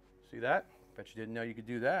 See that? Bet you didn't know you could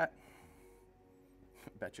do that.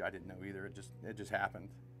 Bet you I didn't know either. It just happened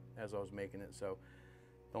as I was making it. So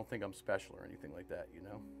don't think I'm special or anything like that, you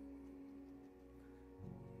know.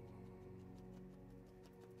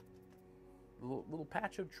 Little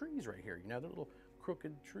patch of trees right here, you know, they're little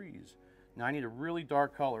crooked trees. Now I need a really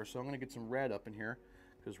dark color, so I'm going to get some red up in here,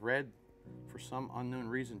 because red, for some unknown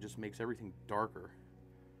reason, just makes everything darker.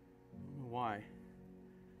 I don't know why.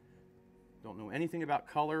 Don't know anything about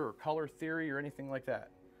color or color theory or anything like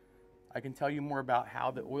that. I can tell you more about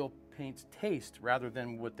how the oil paints taste rather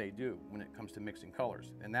than what they do when it comes to mixing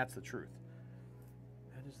colors, and that's the truth.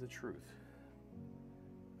 That is the truth.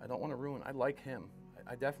 I don't want to ruin. I like him.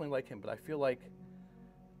 I definitely like him, but I feel like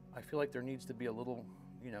there needs to be a little,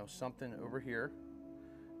 you know, something over here,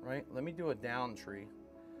 right? Let me do a down tree,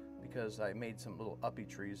 because I made some little uppy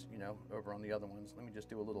trees, you know, over on the other ones. Let me just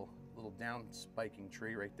do a little down spiking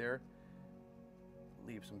tree right there.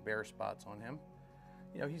 Leave some bare spots on him.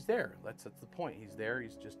 You know, he's there. That's the point. He's there.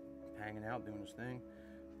 He's just hanging out, doing his thing.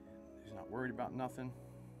 He's not worried about nothing.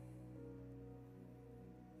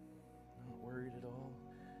 Not worried at all.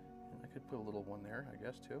 And I could put a little one there, I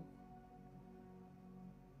guess, too.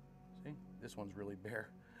 See? This one's really bare.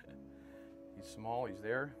 He's small. He's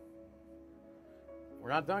there. We're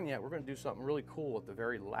not done yet. We're going to do something really cool at the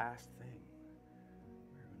very last thing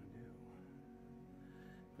we're going to do.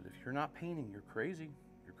 But if you're not painting, you're crazy.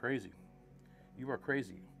 You're crazy. You are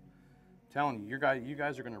crazy. I'm telling you, you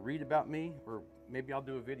guys are going to read about me, or maybe I'll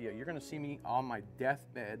do a video. You're going to see me on my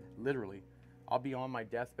deathbed, literally. I'll be on my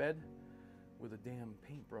deathbed with a damn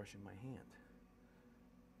paintbrush in my hand.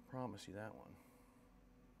 Promise you that one.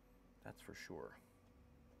 That's for sure.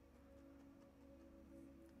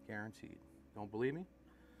 Guaranteed. Don't believe me?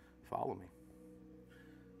 Follow me.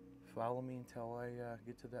 Follow me until I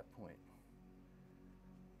get to that point.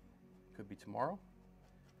 Could be tomorrow.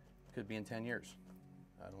 Could be in 10 years.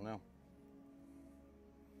 I don't know.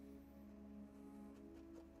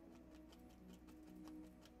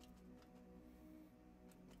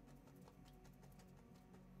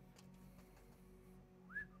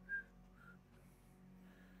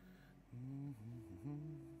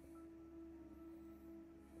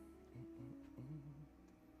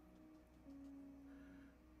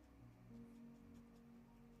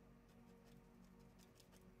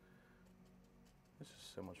 This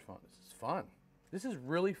is so much fun. This is fun. This is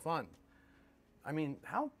really fun. I mean,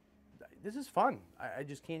 this is fun. I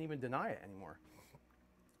just can't even deny it anymore.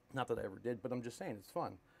 Not that I ever did, but I'm just saying, it's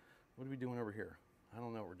fun. What are we doing over here? I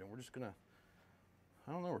don't know what we're doing. We're just gonna,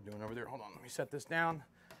 I don't know what we're doing over there. Hold on, let me set this down.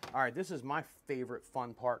 All right, this is my favorite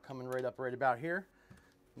fun part coming right up right about here.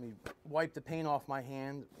 Let me wipe the paint off my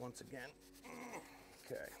hand once again.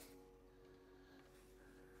 Okay.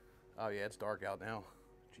 Oh yeah, it's dark out now.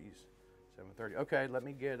 Jeez, 7:30. Okay, let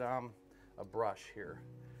me get a brush here.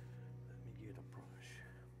 Let me get a brush.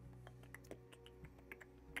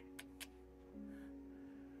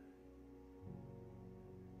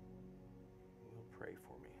 Will pray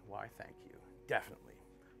for me. Why, thank you. Definitely.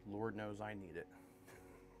 Lord knows I need it.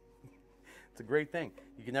 It's a great thing.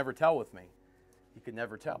 You can never tell with me. You can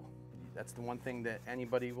never tell. That's the one thing that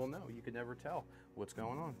anybody will know. You can never tell what's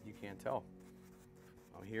going on. You can't tell.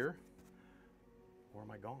 I'm here, or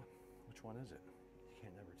am I gone? Which one is it? You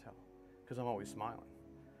can't never tell, because I'm always smiling.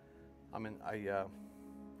 I don't even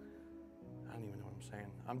know what I'm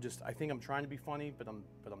saying. I think I'm trying to be funny, but I'm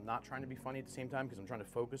not trying to be funny at the same time, because I'm trying to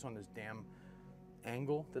focus on this damn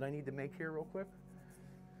angle that I need to make here real quick.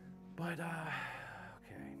 But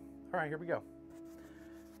okay. All right, here we go.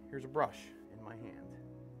 Here's a brush in my hand.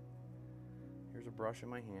 Here's a brush in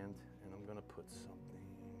my hand, and I'm gonna put something,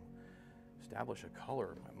 establish a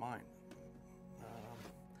color in my mind.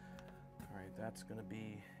 All right, that's gonna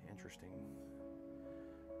be interesting.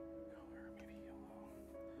 Color, maybe yellow.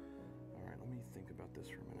 All right, let me think about this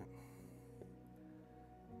for a minute.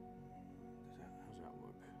 How's that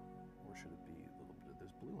look? Or should it be a little bit of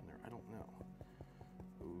this blue in there? I don't know.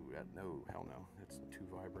 Ooh, no, hell no, that's too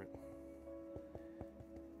vibrant.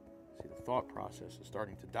 See, the thought process is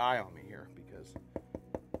starting to die on me here because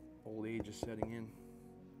old age is setting in.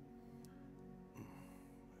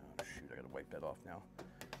 Oh shoot, I gotta wipe that off now.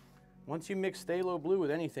 Once you mix phthalo blue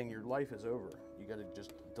with anything, your life is over. You gotta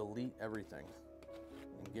just delete everything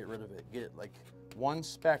and get rid of it. Get like one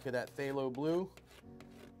speck of that phthalo blue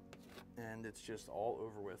and it's just all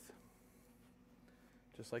over with.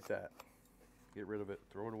 Just like that. Get rid of it,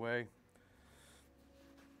 throw it away.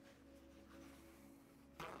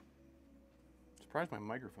 Surprised my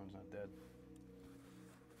microphone's not dead.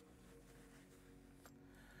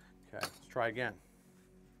 Okay, let's try again.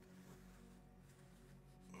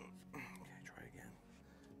 Okay, try again.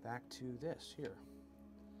 Back to this here.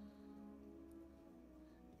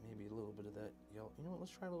 Maybe a little bit of that yellow. You know what,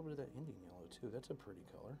 let's try a little bit of that Indian yellow too. That's a pretty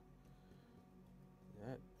color.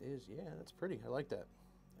 That is, yeah, that's pretty. I like that.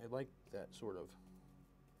 I like that sort of.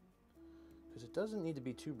 Because it doesn't need to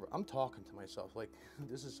be too, I'm talking to myself, like,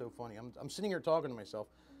 this is so funny. I'm sitting here talking to myself,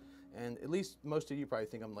 and at least most of you probably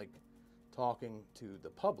think I'm like talking to the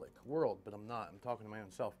public world, but I'm not. I'm talking to my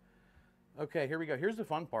own self. Okay, here we go. Here's the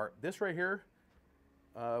fun part. This right here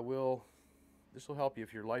will help you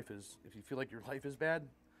if your life is, if you feel like your life is bad.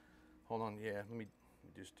 Hold on, yeah, let me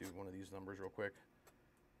just do one of these numbers real quick.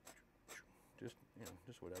 Just, you know,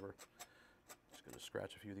 just whatever. Just gonna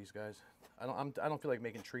scratch a few of these guys. I don't feel like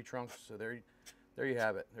making tree trunks, so there you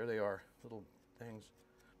have it. There they are, little things.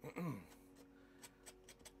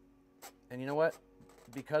 And you know what?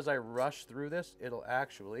 Because I rushed through this, it'll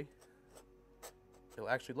actually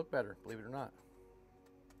look better, believe it or not.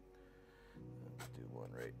 Let's do one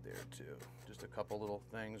right there too. Just a couple little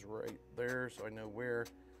things right there, so I know where.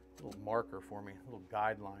 A little marker for me, a little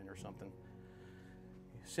guideline or something.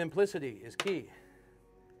 Simplicity is key.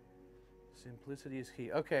 Simplicity is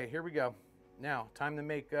key. Okay, here we go. Now, time to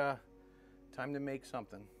make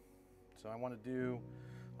something. So I'm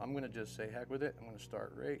going to just say heck with it. I'm going to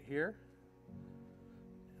start right here.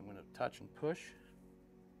 I'm going to touch and push.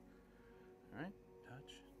 All right,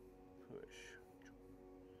 touch, push.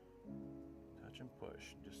 Touch and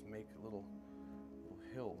push. Just make a little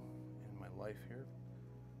hill in my life here.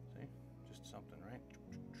 See, just something, right?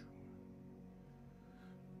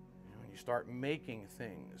 When you start making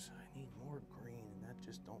things, I need more green, and that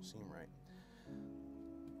just don't seem right.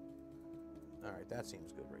 All right, that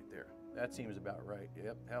seems good right there. That seems about right.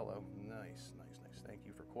 Yep, hello. Nice, nice, nice. Thank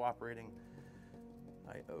you for cooperating.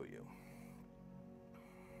 I owe you.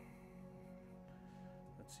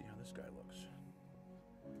 Let's see how this guy looks.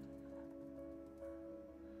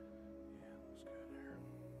 Yeah, looks good there.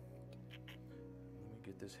 Let me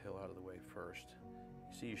get this hill out of the way first.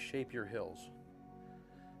 You see, you shape your hills.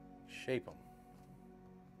 Shape them.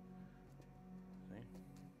 See?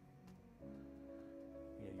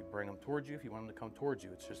 Yeah, you bring them towards you if you want them to come towards you.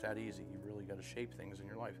 It's just that easy. You really got to shape things in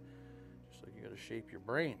your life. Just like you got to shape your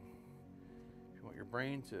brain. If you want your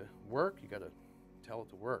brain to work, you got to tell it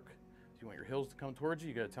to work. If you want your hills to come towards you,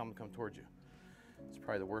 you got to tell them to come towards you. It's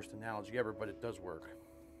probably the worst analogy ever, but it does work.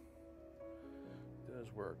 It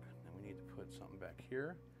does work. And we need to put something back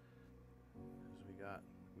here. Because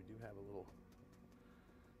we do have a little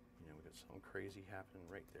get something crazy happening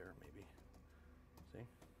right there, maybe. See?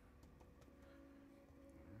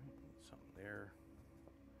 All right, something there.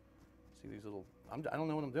 See these little, I don't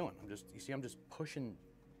know what I'm doing. You see, I'm just pushing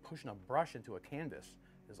a brush into a canvas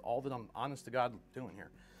is all that I'm, honest to God, doing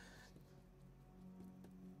here.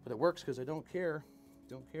 But it works because I don't care.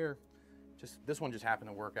 This one just happened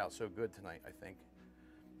to work out so good tonight, I think.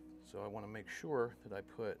 So I want to make sure that I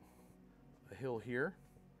put a hill here.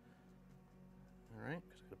 All right,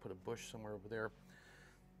 because I got to put a bush somewhere over there.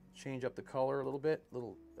 Change up the color a little bit,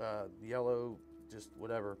 little yellow, just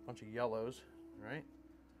whatever, a bunch of yellows, right?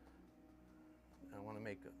 I want to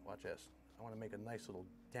make, watch this, I want to make a nice little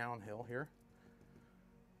downhill here.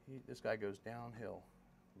 This guy goes downhill,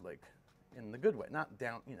 like in the good way, not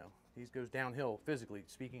down, you know, he goes downhill physically,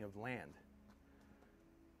 speaking of land.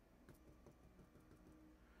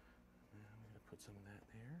 Now I'm going to put some of that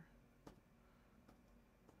there.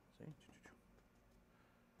 See?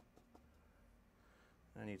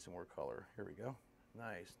 I need some more color. Here we go.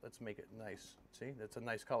 Nice. Let's make it nice. See? That's a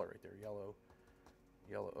nice color right there. Yellow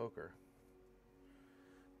ochre.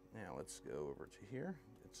 Now let's go over to here.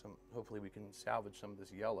 Hopefully we can salvage some of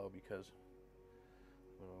this yellow, because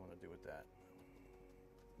what do I want to do with that?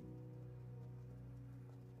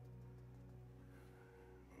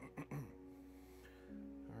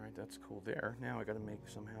 All right, that's cool there. Now I got to make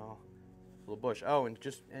somehow a little bush. Oh, and if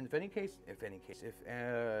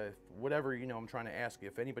whatever, you know, I'm trying to ask you,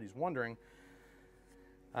 if anybody's wondering,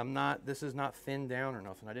 this is not thinned down or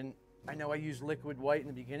nothing. I know I used liquid white in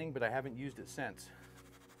the beginning, but I haven't used it since.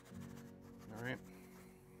 All right.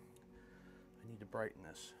 I need to brighten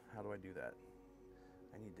this. How do I do that?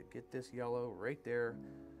 I need to get this yellow right there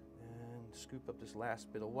and scoop up this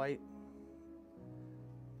last bit of white.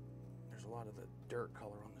 There's a lot of the dirt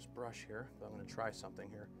color on this brush here, but I'm going to try something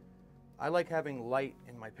here. I like having light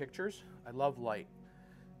in my pictures. I love light.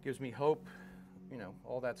 Gives me hope, you know,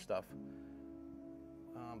 all that stuff.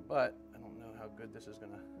 But I don't know how good this is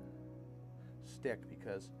going to stick,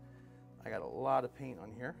 because I got a lot of paint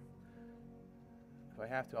on here. If I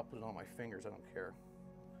have to, I'll put it on my fingers. I don't care.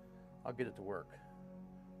 I'll get it to work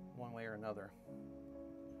one way or another.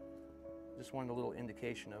 Just wanted a little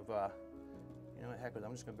indication of, you know what, heck with it.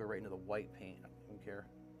 I'm just going to go right into the white paint. I don't care.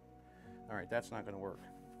 All right, that's not going to work.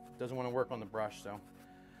 Doesn't want to work on the brush, so.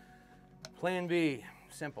 Plan B,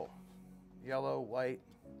 simple. Yellow, white,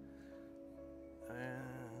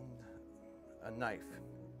 and a knife.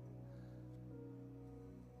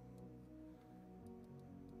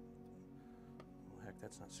 Well, heck,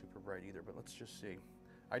 that's not super bright either, but let's just see.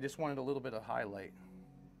 I just wanted a little bit of highlight,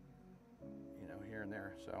 you know, here and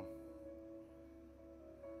there, so.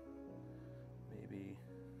 Maybe,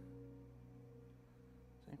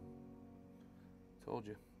 see? Told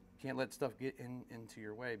you. Can't let stuff get into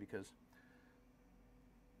your way, because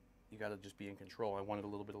you got to just be in control. I wanted a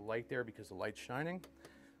little bit of light there because the light's shining.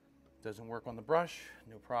 Doesn't work on the brush,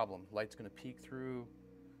 no problem. Light's going to peek through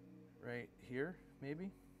right here,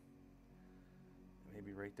 maybe.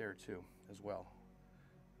 Maybe right there too, as well.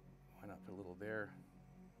 Why not put a little there?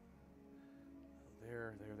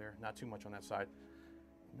 There. Not too much on that side.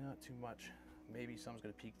 Not too much. Maybe some's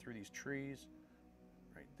going to peek through these trees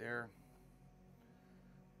right there.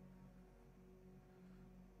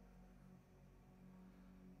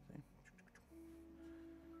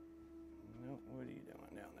 No, what are you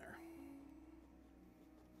doing down there?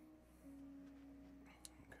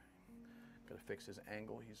 Okay. Got to fix his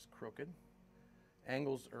angle. He's crooked.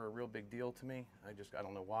 Angles are a real big deal to me. I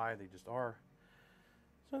don't know why, they just are.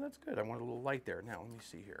 So that's good. I want a little light there. Now, let me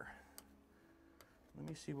see here. Let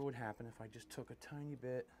me see what would happen if I just took a tiny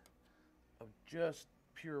bit of just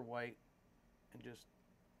pure white and just,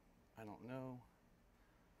 I don't know,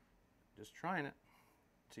 just trying it.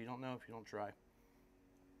 So you don't know if you don't try.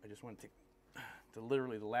 I just want to take to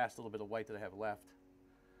literally the last little bit of white that I have left.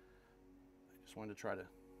 I just wanted to try to, how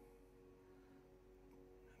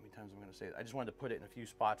many times I'm going to say it? I just wanted to put it in a few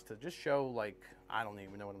spots to just show, like, I don't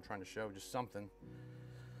even know what I'm trying to show, just something.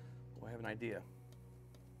 Well, I have an idea.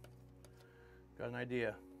 Got an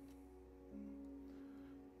idea.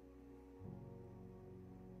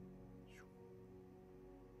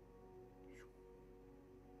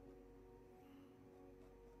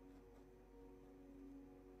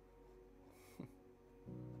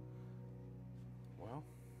 Well,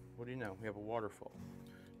 what do you know? We have a waterfall.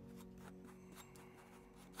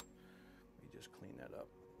 Let me just clean that up.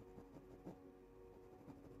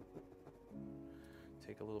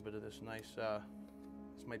 Take a little bit of this nice,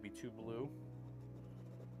 this might be too blue.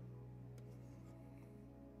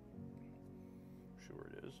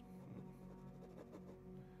 Sure it is.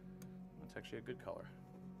 That's actually a good color.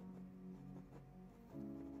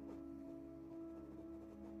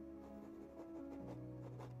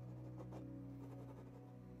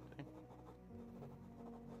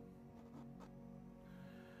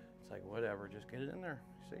 like, whatever, just get it in there.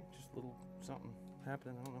 See, just a little something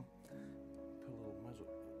happening, I don't know. Put a little, might as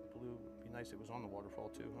well, blue, be nice if it was on the waterfall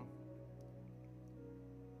too, huh?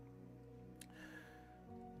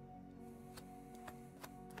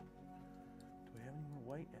 Do we have any more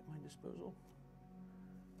white at my disposal?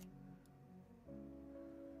 A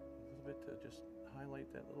little bit to just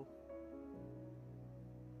highlight that little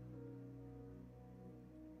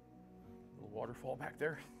waterfall back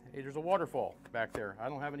there. Hey, there's a waterfall back there. I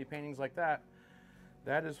don't have any paintings like that.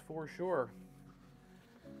 That is for sure.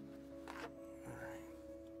 All right.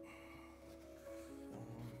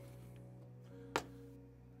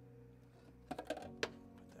 Put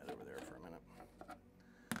that over there for a minute.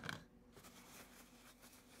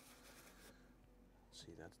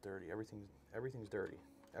 See, that's dirty. Everything's dirty.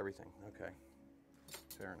 Everything. Okay.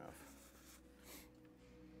 Fair enough.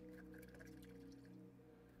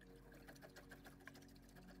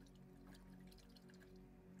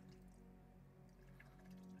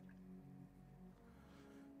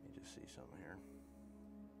 See something here.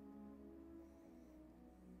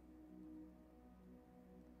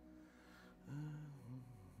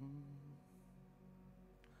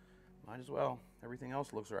 Might as well. Everything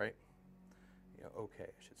else looks right. Yeah, okay,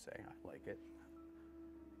 I should say. I like it.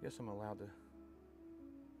 I guess I'm allowed to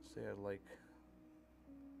say I like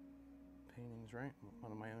paintings, right?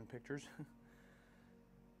 One of my own pictures.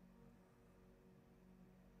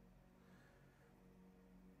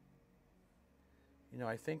 You know,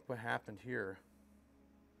 I think what happened here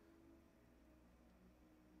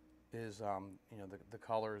is, you know, the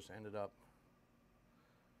colors ended up,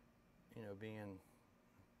 you know, being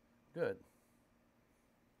good.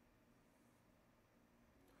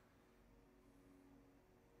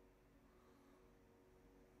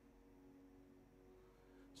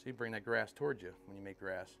 See, bring that grass towards you when you make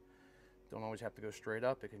grass. Don't always have to go straight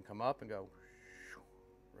up. It can come up and go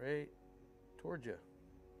right towards you.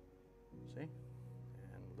 See?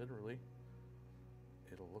 Literally,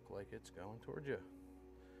 it'll look like it's going towards you.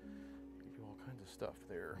 Give you all kinds of stuff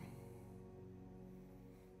there.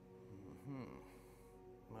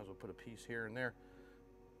 Might as well put a piece here and there.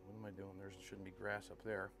 What am I doing? There shouldn't be grass up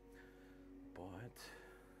there. But let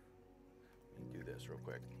me do this real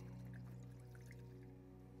quick.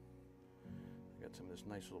 I got some of this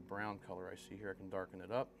nice little brown color I see here. I can darken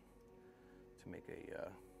it up to make a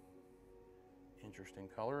interesting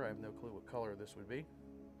color. I have no clue what color this would be.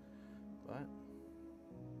 But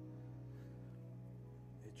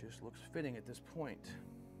it just looks fitting at this point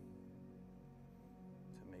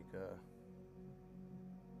to make a,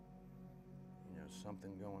 you know,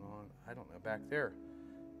 something going on. I don't know, back there.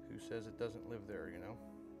 Who says it doesn't live there, you know?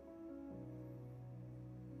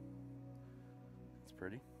 That's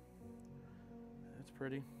pretty. That's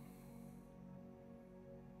pretty.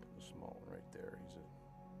 Put a small one right there. He's a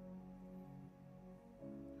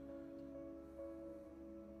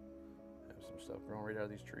some stuff growing right out of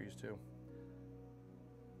these trees too. You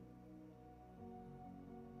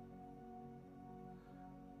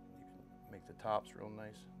can make the tops real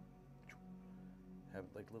nice. Have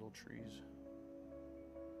like little trees.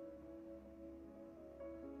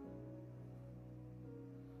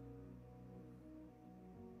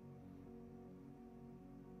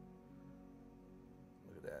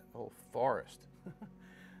 Look at that whole forest.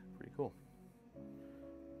 Pretty cool.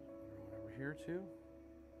 Over here too.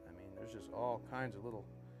 There's just all kinds of little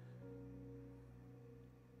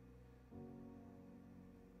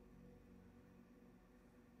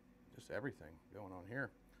just everything going on here.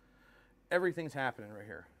 Everything's happening right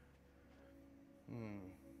here.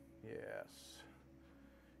 Yes.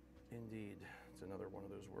 Indeed. It's another one of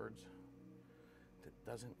those words that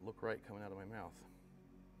doesn't look right coming out of my mouth.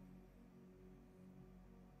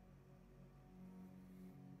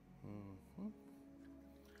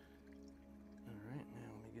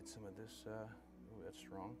 Some of this, oh, that's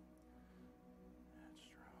strong. That's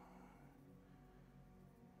strong.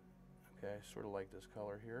 Okay, I sort of like this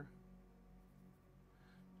color here.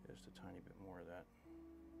 Just a tiny bit more of that.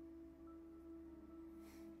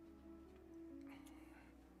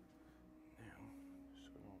 Now, so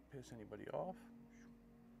we don't piss anybody off,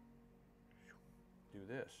 do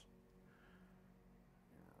this.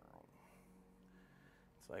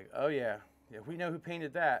 It's like, oh yeah, we know who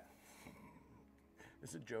painted that.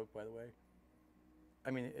 It's a joke, by the way. I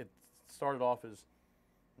mean, it started off as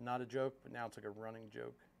not a joke, but now it's like a running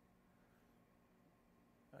joke.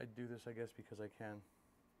 I do this, I guess, because I can.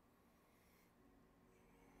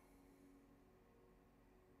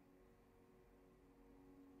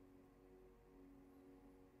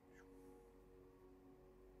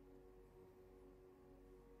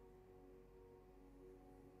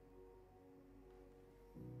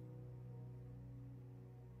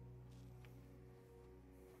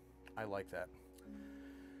 I like that.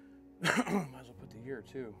 Might as well put the year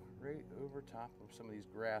too, right over top of some of these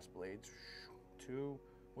grass blades.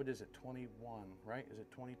 What is it, 21, right? Is it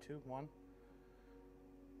 22, 1?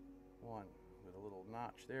 1, with a little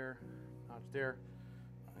notch there, and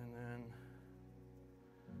then,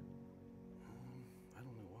 I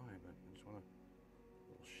don't know why, but I just want to,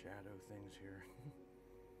 little shadow things here.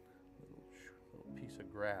 little piece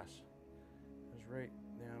of grass. Goes right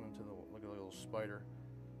down into the, look at the little spider.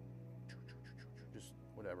 Just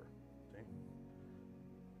whatever, see?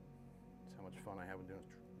 That's how much fun I have with doing it.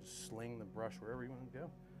 Just sling the brush wherever you want to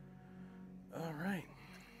go. All right.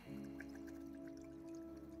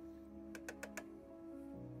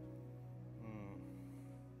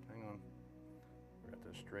 Hang on. We got to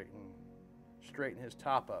straighten his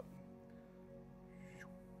top up.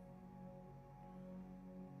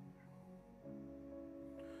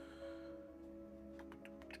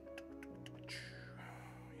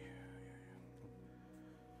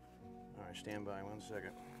 All right, stand by 1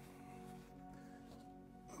 second.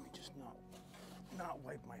 Let me just not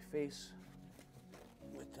wipe my face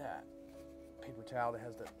with that paper towel that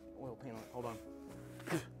has the oil paint on it. Hold on.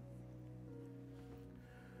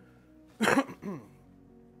 Okay,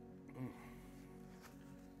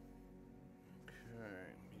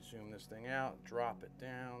 let me zoom this thing out, drop it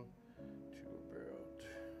down to about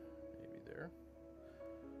maybe there.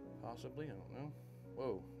 Possibly, I don't know.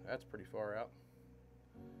 Whoa, that's pretty far out.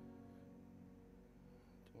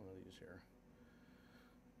 Do one of these here.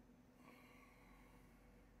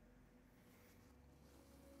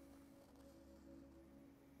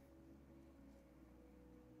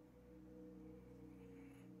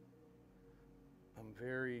 I'm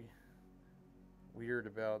very weird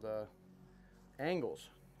about angles,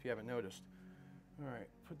 if you haven't noticed. All right,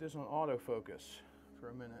 put this on autofocus for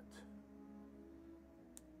a minute.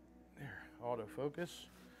 There, autofocus.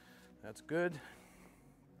 That's good.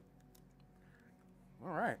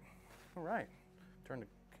 All right, all right. Turn the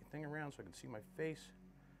thing around so I can see my face.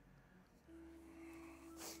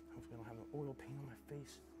 Hopefully I don't have no oil paint on my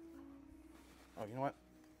face. Oh, you know what?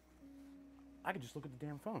 I could just look at the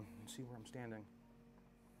damn phone and see where I'm standing.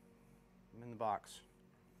 I'm in the box.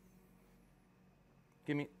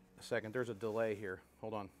 Give me a second. There's a delay here.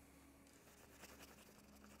 Hold on.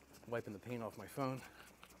 Wiping the paint off my phone.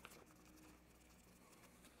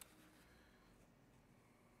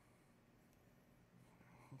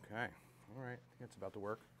 Okay. All right. I think that's about to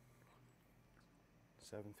work.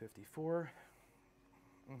 754.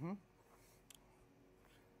 My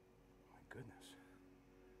goodness.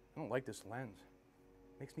 I don't like this lens.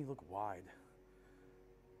 It makes me look wide.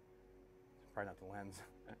 Probably not the lens.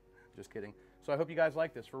 Just kidding. So I hope you guys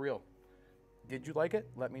like this, for real. Did you like it?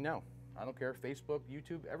 Let me know. I don't care. Facebook,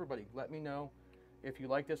 YouTube, everybody, let me know if you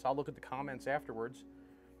like this. I'll look at the comments afterwards.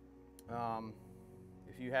 If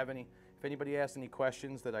anybody asked any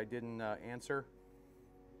questions that I didn't answer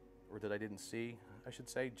or that I didn't see, I should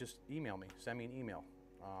say, just email me. Send me an email.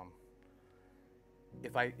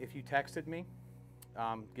 If you texted me,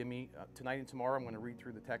 give me tonight and tomorrow. I'm going to read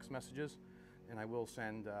through the text messages, and I will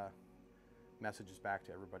send messages back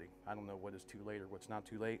to everybody. I don't know what is too late or what's not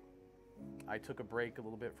too late. I took a break a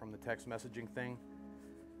little bit from the text messaging thing.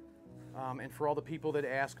 And for all the people that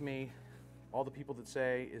ask me, all the people that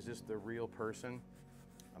say, is this the real person?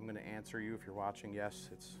 I'm going to answer you if you're watching.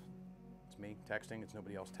 Yes, it's me texting. It's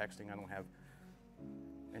nobody else texting. I don't have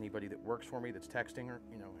anybody that works for me that's texting or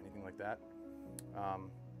anything like that.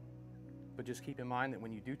 But just keep in mind that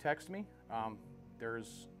when you do text me,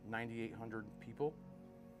 there's 9,800 people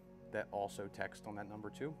that also text on that number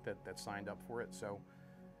too, that signed up for it. So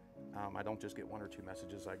I don't just get 1 or 2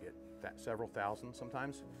 messages, I get several thousand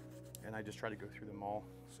sometimes, and I just try to go through them all.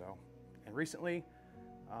 So, and recently,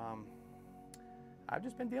 I've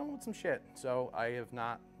just been dealing with some shit, so I have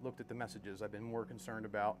not looked at the messages. I've been more concerned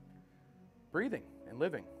about breathing and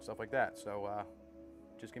living, stuff like that. So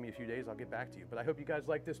just give me a few days, I'll get back to you. But I hope you guys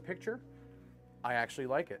like this picture. I actually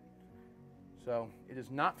like it. So it is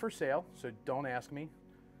not for sale, so don't ask me.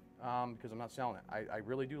 Because I'm not selling it. I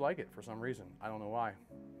really do like it for some reason. I don't know why.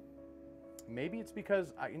 Maybe it's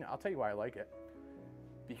because, I'll tell you why I like it.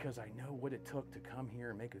 Because I know what it took to come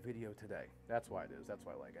here and make a video today. That's why it is. That's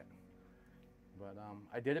why I like it. But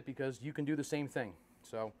I did it because you can do the same thing.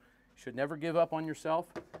 So you should never give up on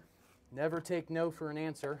yourself. Never take no for an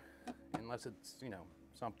answer. Unless it's,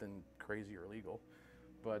 something crazy or illegal.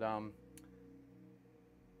 But I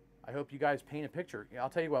hope you guys paint a picture. I'll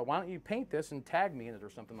tell you what, why don't you paint this and tag me in it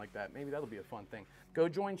or something like that. Maybe that'll be a fun thing. Go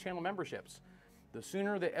join channel memberships. The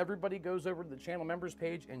sooner that everybody goes over to the channel members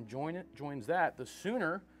page and joins that, the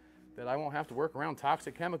sooner that I won't have to work around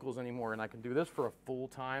toxic chemicals anymore, and I can do this for a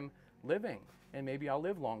full-time living, and maybe I'll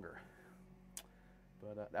live longer.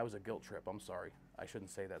 But that was a guilt trip. I'm sorry. I shouldn't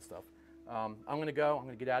say that stuff. I'm going to go. I'm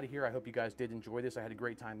going to get out of here. I hope you guys did enjoy this. I had a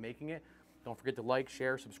great time making it. Don't forget to like,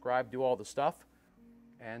 share, subscribe, do all the stuff.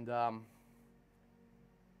 And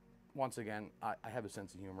once again, I have a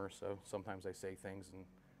sense of humor, so sometimes I say things and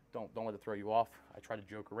don't let it throw you off. I try to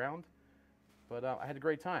joke around, but I had a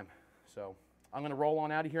great time. So I'm going to roll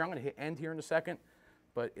on out of here. I'm going to hit end here in a second,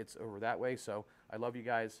 but it's over that way. So I love you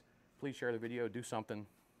guys. Please share the video. Do something,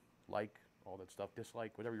 like, all that stuff,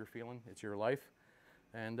 dislike, whatever you're feeling. It's your life.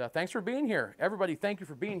 And thanks for being here. Everybody, thank you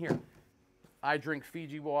for being here. I drink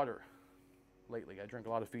Fiji water lately. I drink a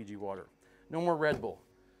lot of Fiji water. No more Red Bull.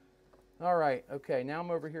 All right, okay, now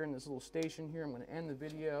I'm over here in this little station here. I'm going to end the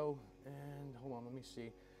video. And hold on, let me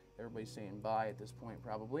see. Everybody's saying bye at this point,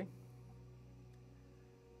 probably.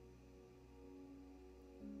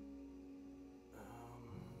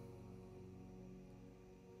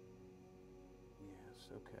 Yes,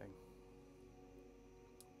 okay.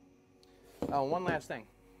 Oh, one last thing.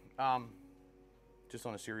 Just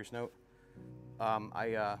on a serious note,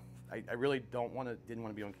 I really didn't want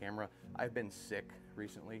to be on camera. I've been sick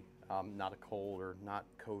recently, not a cold or not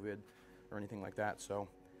COVID or anything like that. So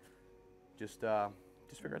just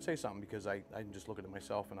figured I'd say something because I'm just looking at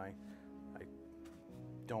myself and I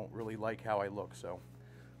don't really like how I look. So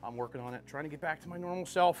I'm working on it, trying to get back to my normal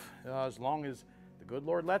self. As long as the good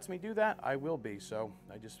Lord lets me do that, I will be. So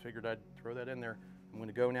I just figured I'd throw that in there. I'm going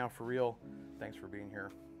to go now for real. Thanks for being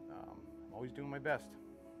here. I'm always doing my best.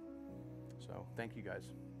 So thank you guys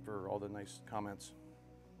for all the nice comments.